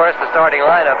 Of course, the starting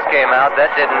lineups came out.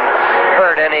 That didn't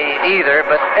hurt any either,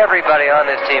 but everybody on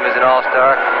this team is an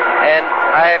all-star. And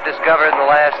I have discovered in the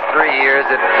last 3 years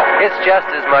that it's just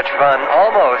as much fun,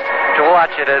 almost, to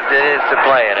watch it as it is to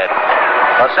play in it.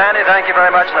 Well, Sandy, thank you very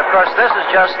much. And, of course, this is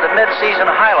just the mid-season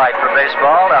highlight for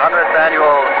baseball. The 100th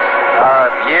annual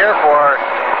year for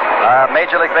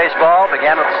Major League Baseball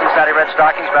began with the Cincinnati Red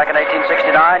Stockings back in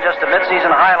 1869. Just a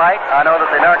mid-season highlight. I know that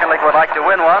the American League would like to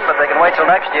win one, but they can wait till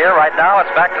next year. Right now,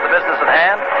 it's back to the business at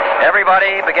hand.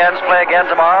 Everybody begins play again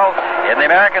tomorrow. In the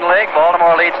American League,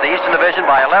 Baltimore leads the Eastern Division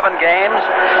by 11 games.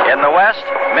 In the West,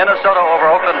 Minnesota over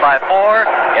Oakland by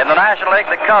 4. In the National League,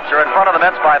 the Cubs are in front of the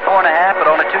Mets by 4.5, but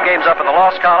only 2 games up in the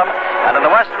loss column. And in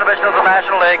the Western Division of the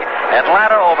National League,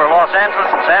 Atlanta over Los Angeles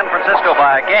and San Francisco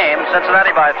by a game.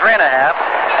 Cincinnati by 3.5.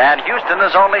 And Houston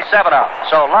is only 7 out.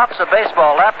 So lots of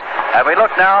baseball left. And we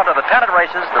look now to the pennant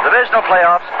races, the divisional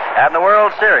playoffs, and the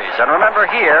World Series. And remember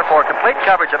here, for complete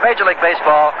coverage of Major League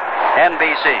Baseball,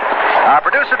 NBC. Our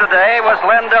producer today was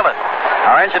Len Dillon.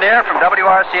 Our engineer from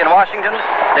WRC in Washington,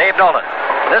 Dave Nolan.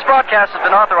 This broadcast has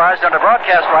been authorized under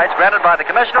broadcast rights granted by the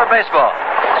Commissioner of Baseball,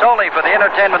 solely for the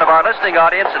entertainment of our listening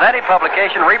audience, and any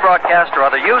publication, rebroadcast, or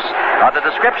other use of the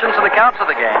descriptions and accounts of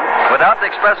the game without the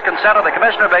express consent of the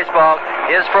Commissioner of Baseball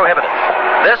is prohibited.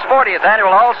 This 40th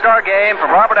annual All-Star Game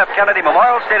from Robert F. Kennedy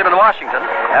Memorial Stadium in Washington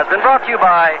has been brought to you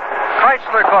by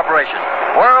Chrysler Corporation,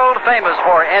 world famous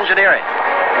for engineering.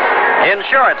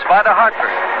 Insurance by the Hartford.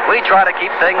 We try to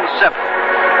keep things simple.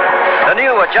 The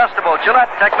new adjustable Gillette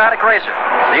Techmatic Razor,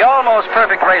 the almost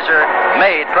perfect razor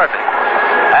made perfect.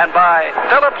 And by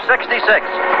Phillips 66,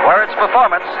 where it's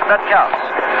performance that counts.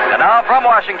 And now from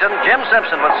Washington, Jim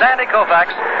Simpson with Sandy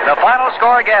Koufax. The final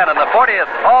score again in the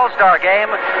 40th All-Star Game,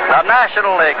 the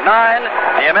National League 9,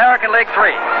 the American League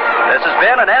 3. This has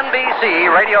been an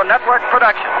NBC Radio Network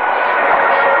production.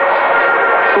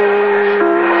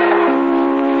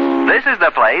 This is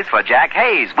the place for Jack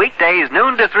Hayes, weekdays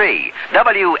noon to 3,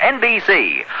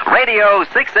 WNBC, Radio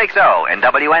 660, and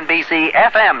WNBC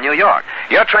FM, New York.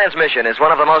 Your transmission is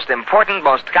one of the most important,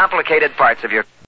 most complicated parts of your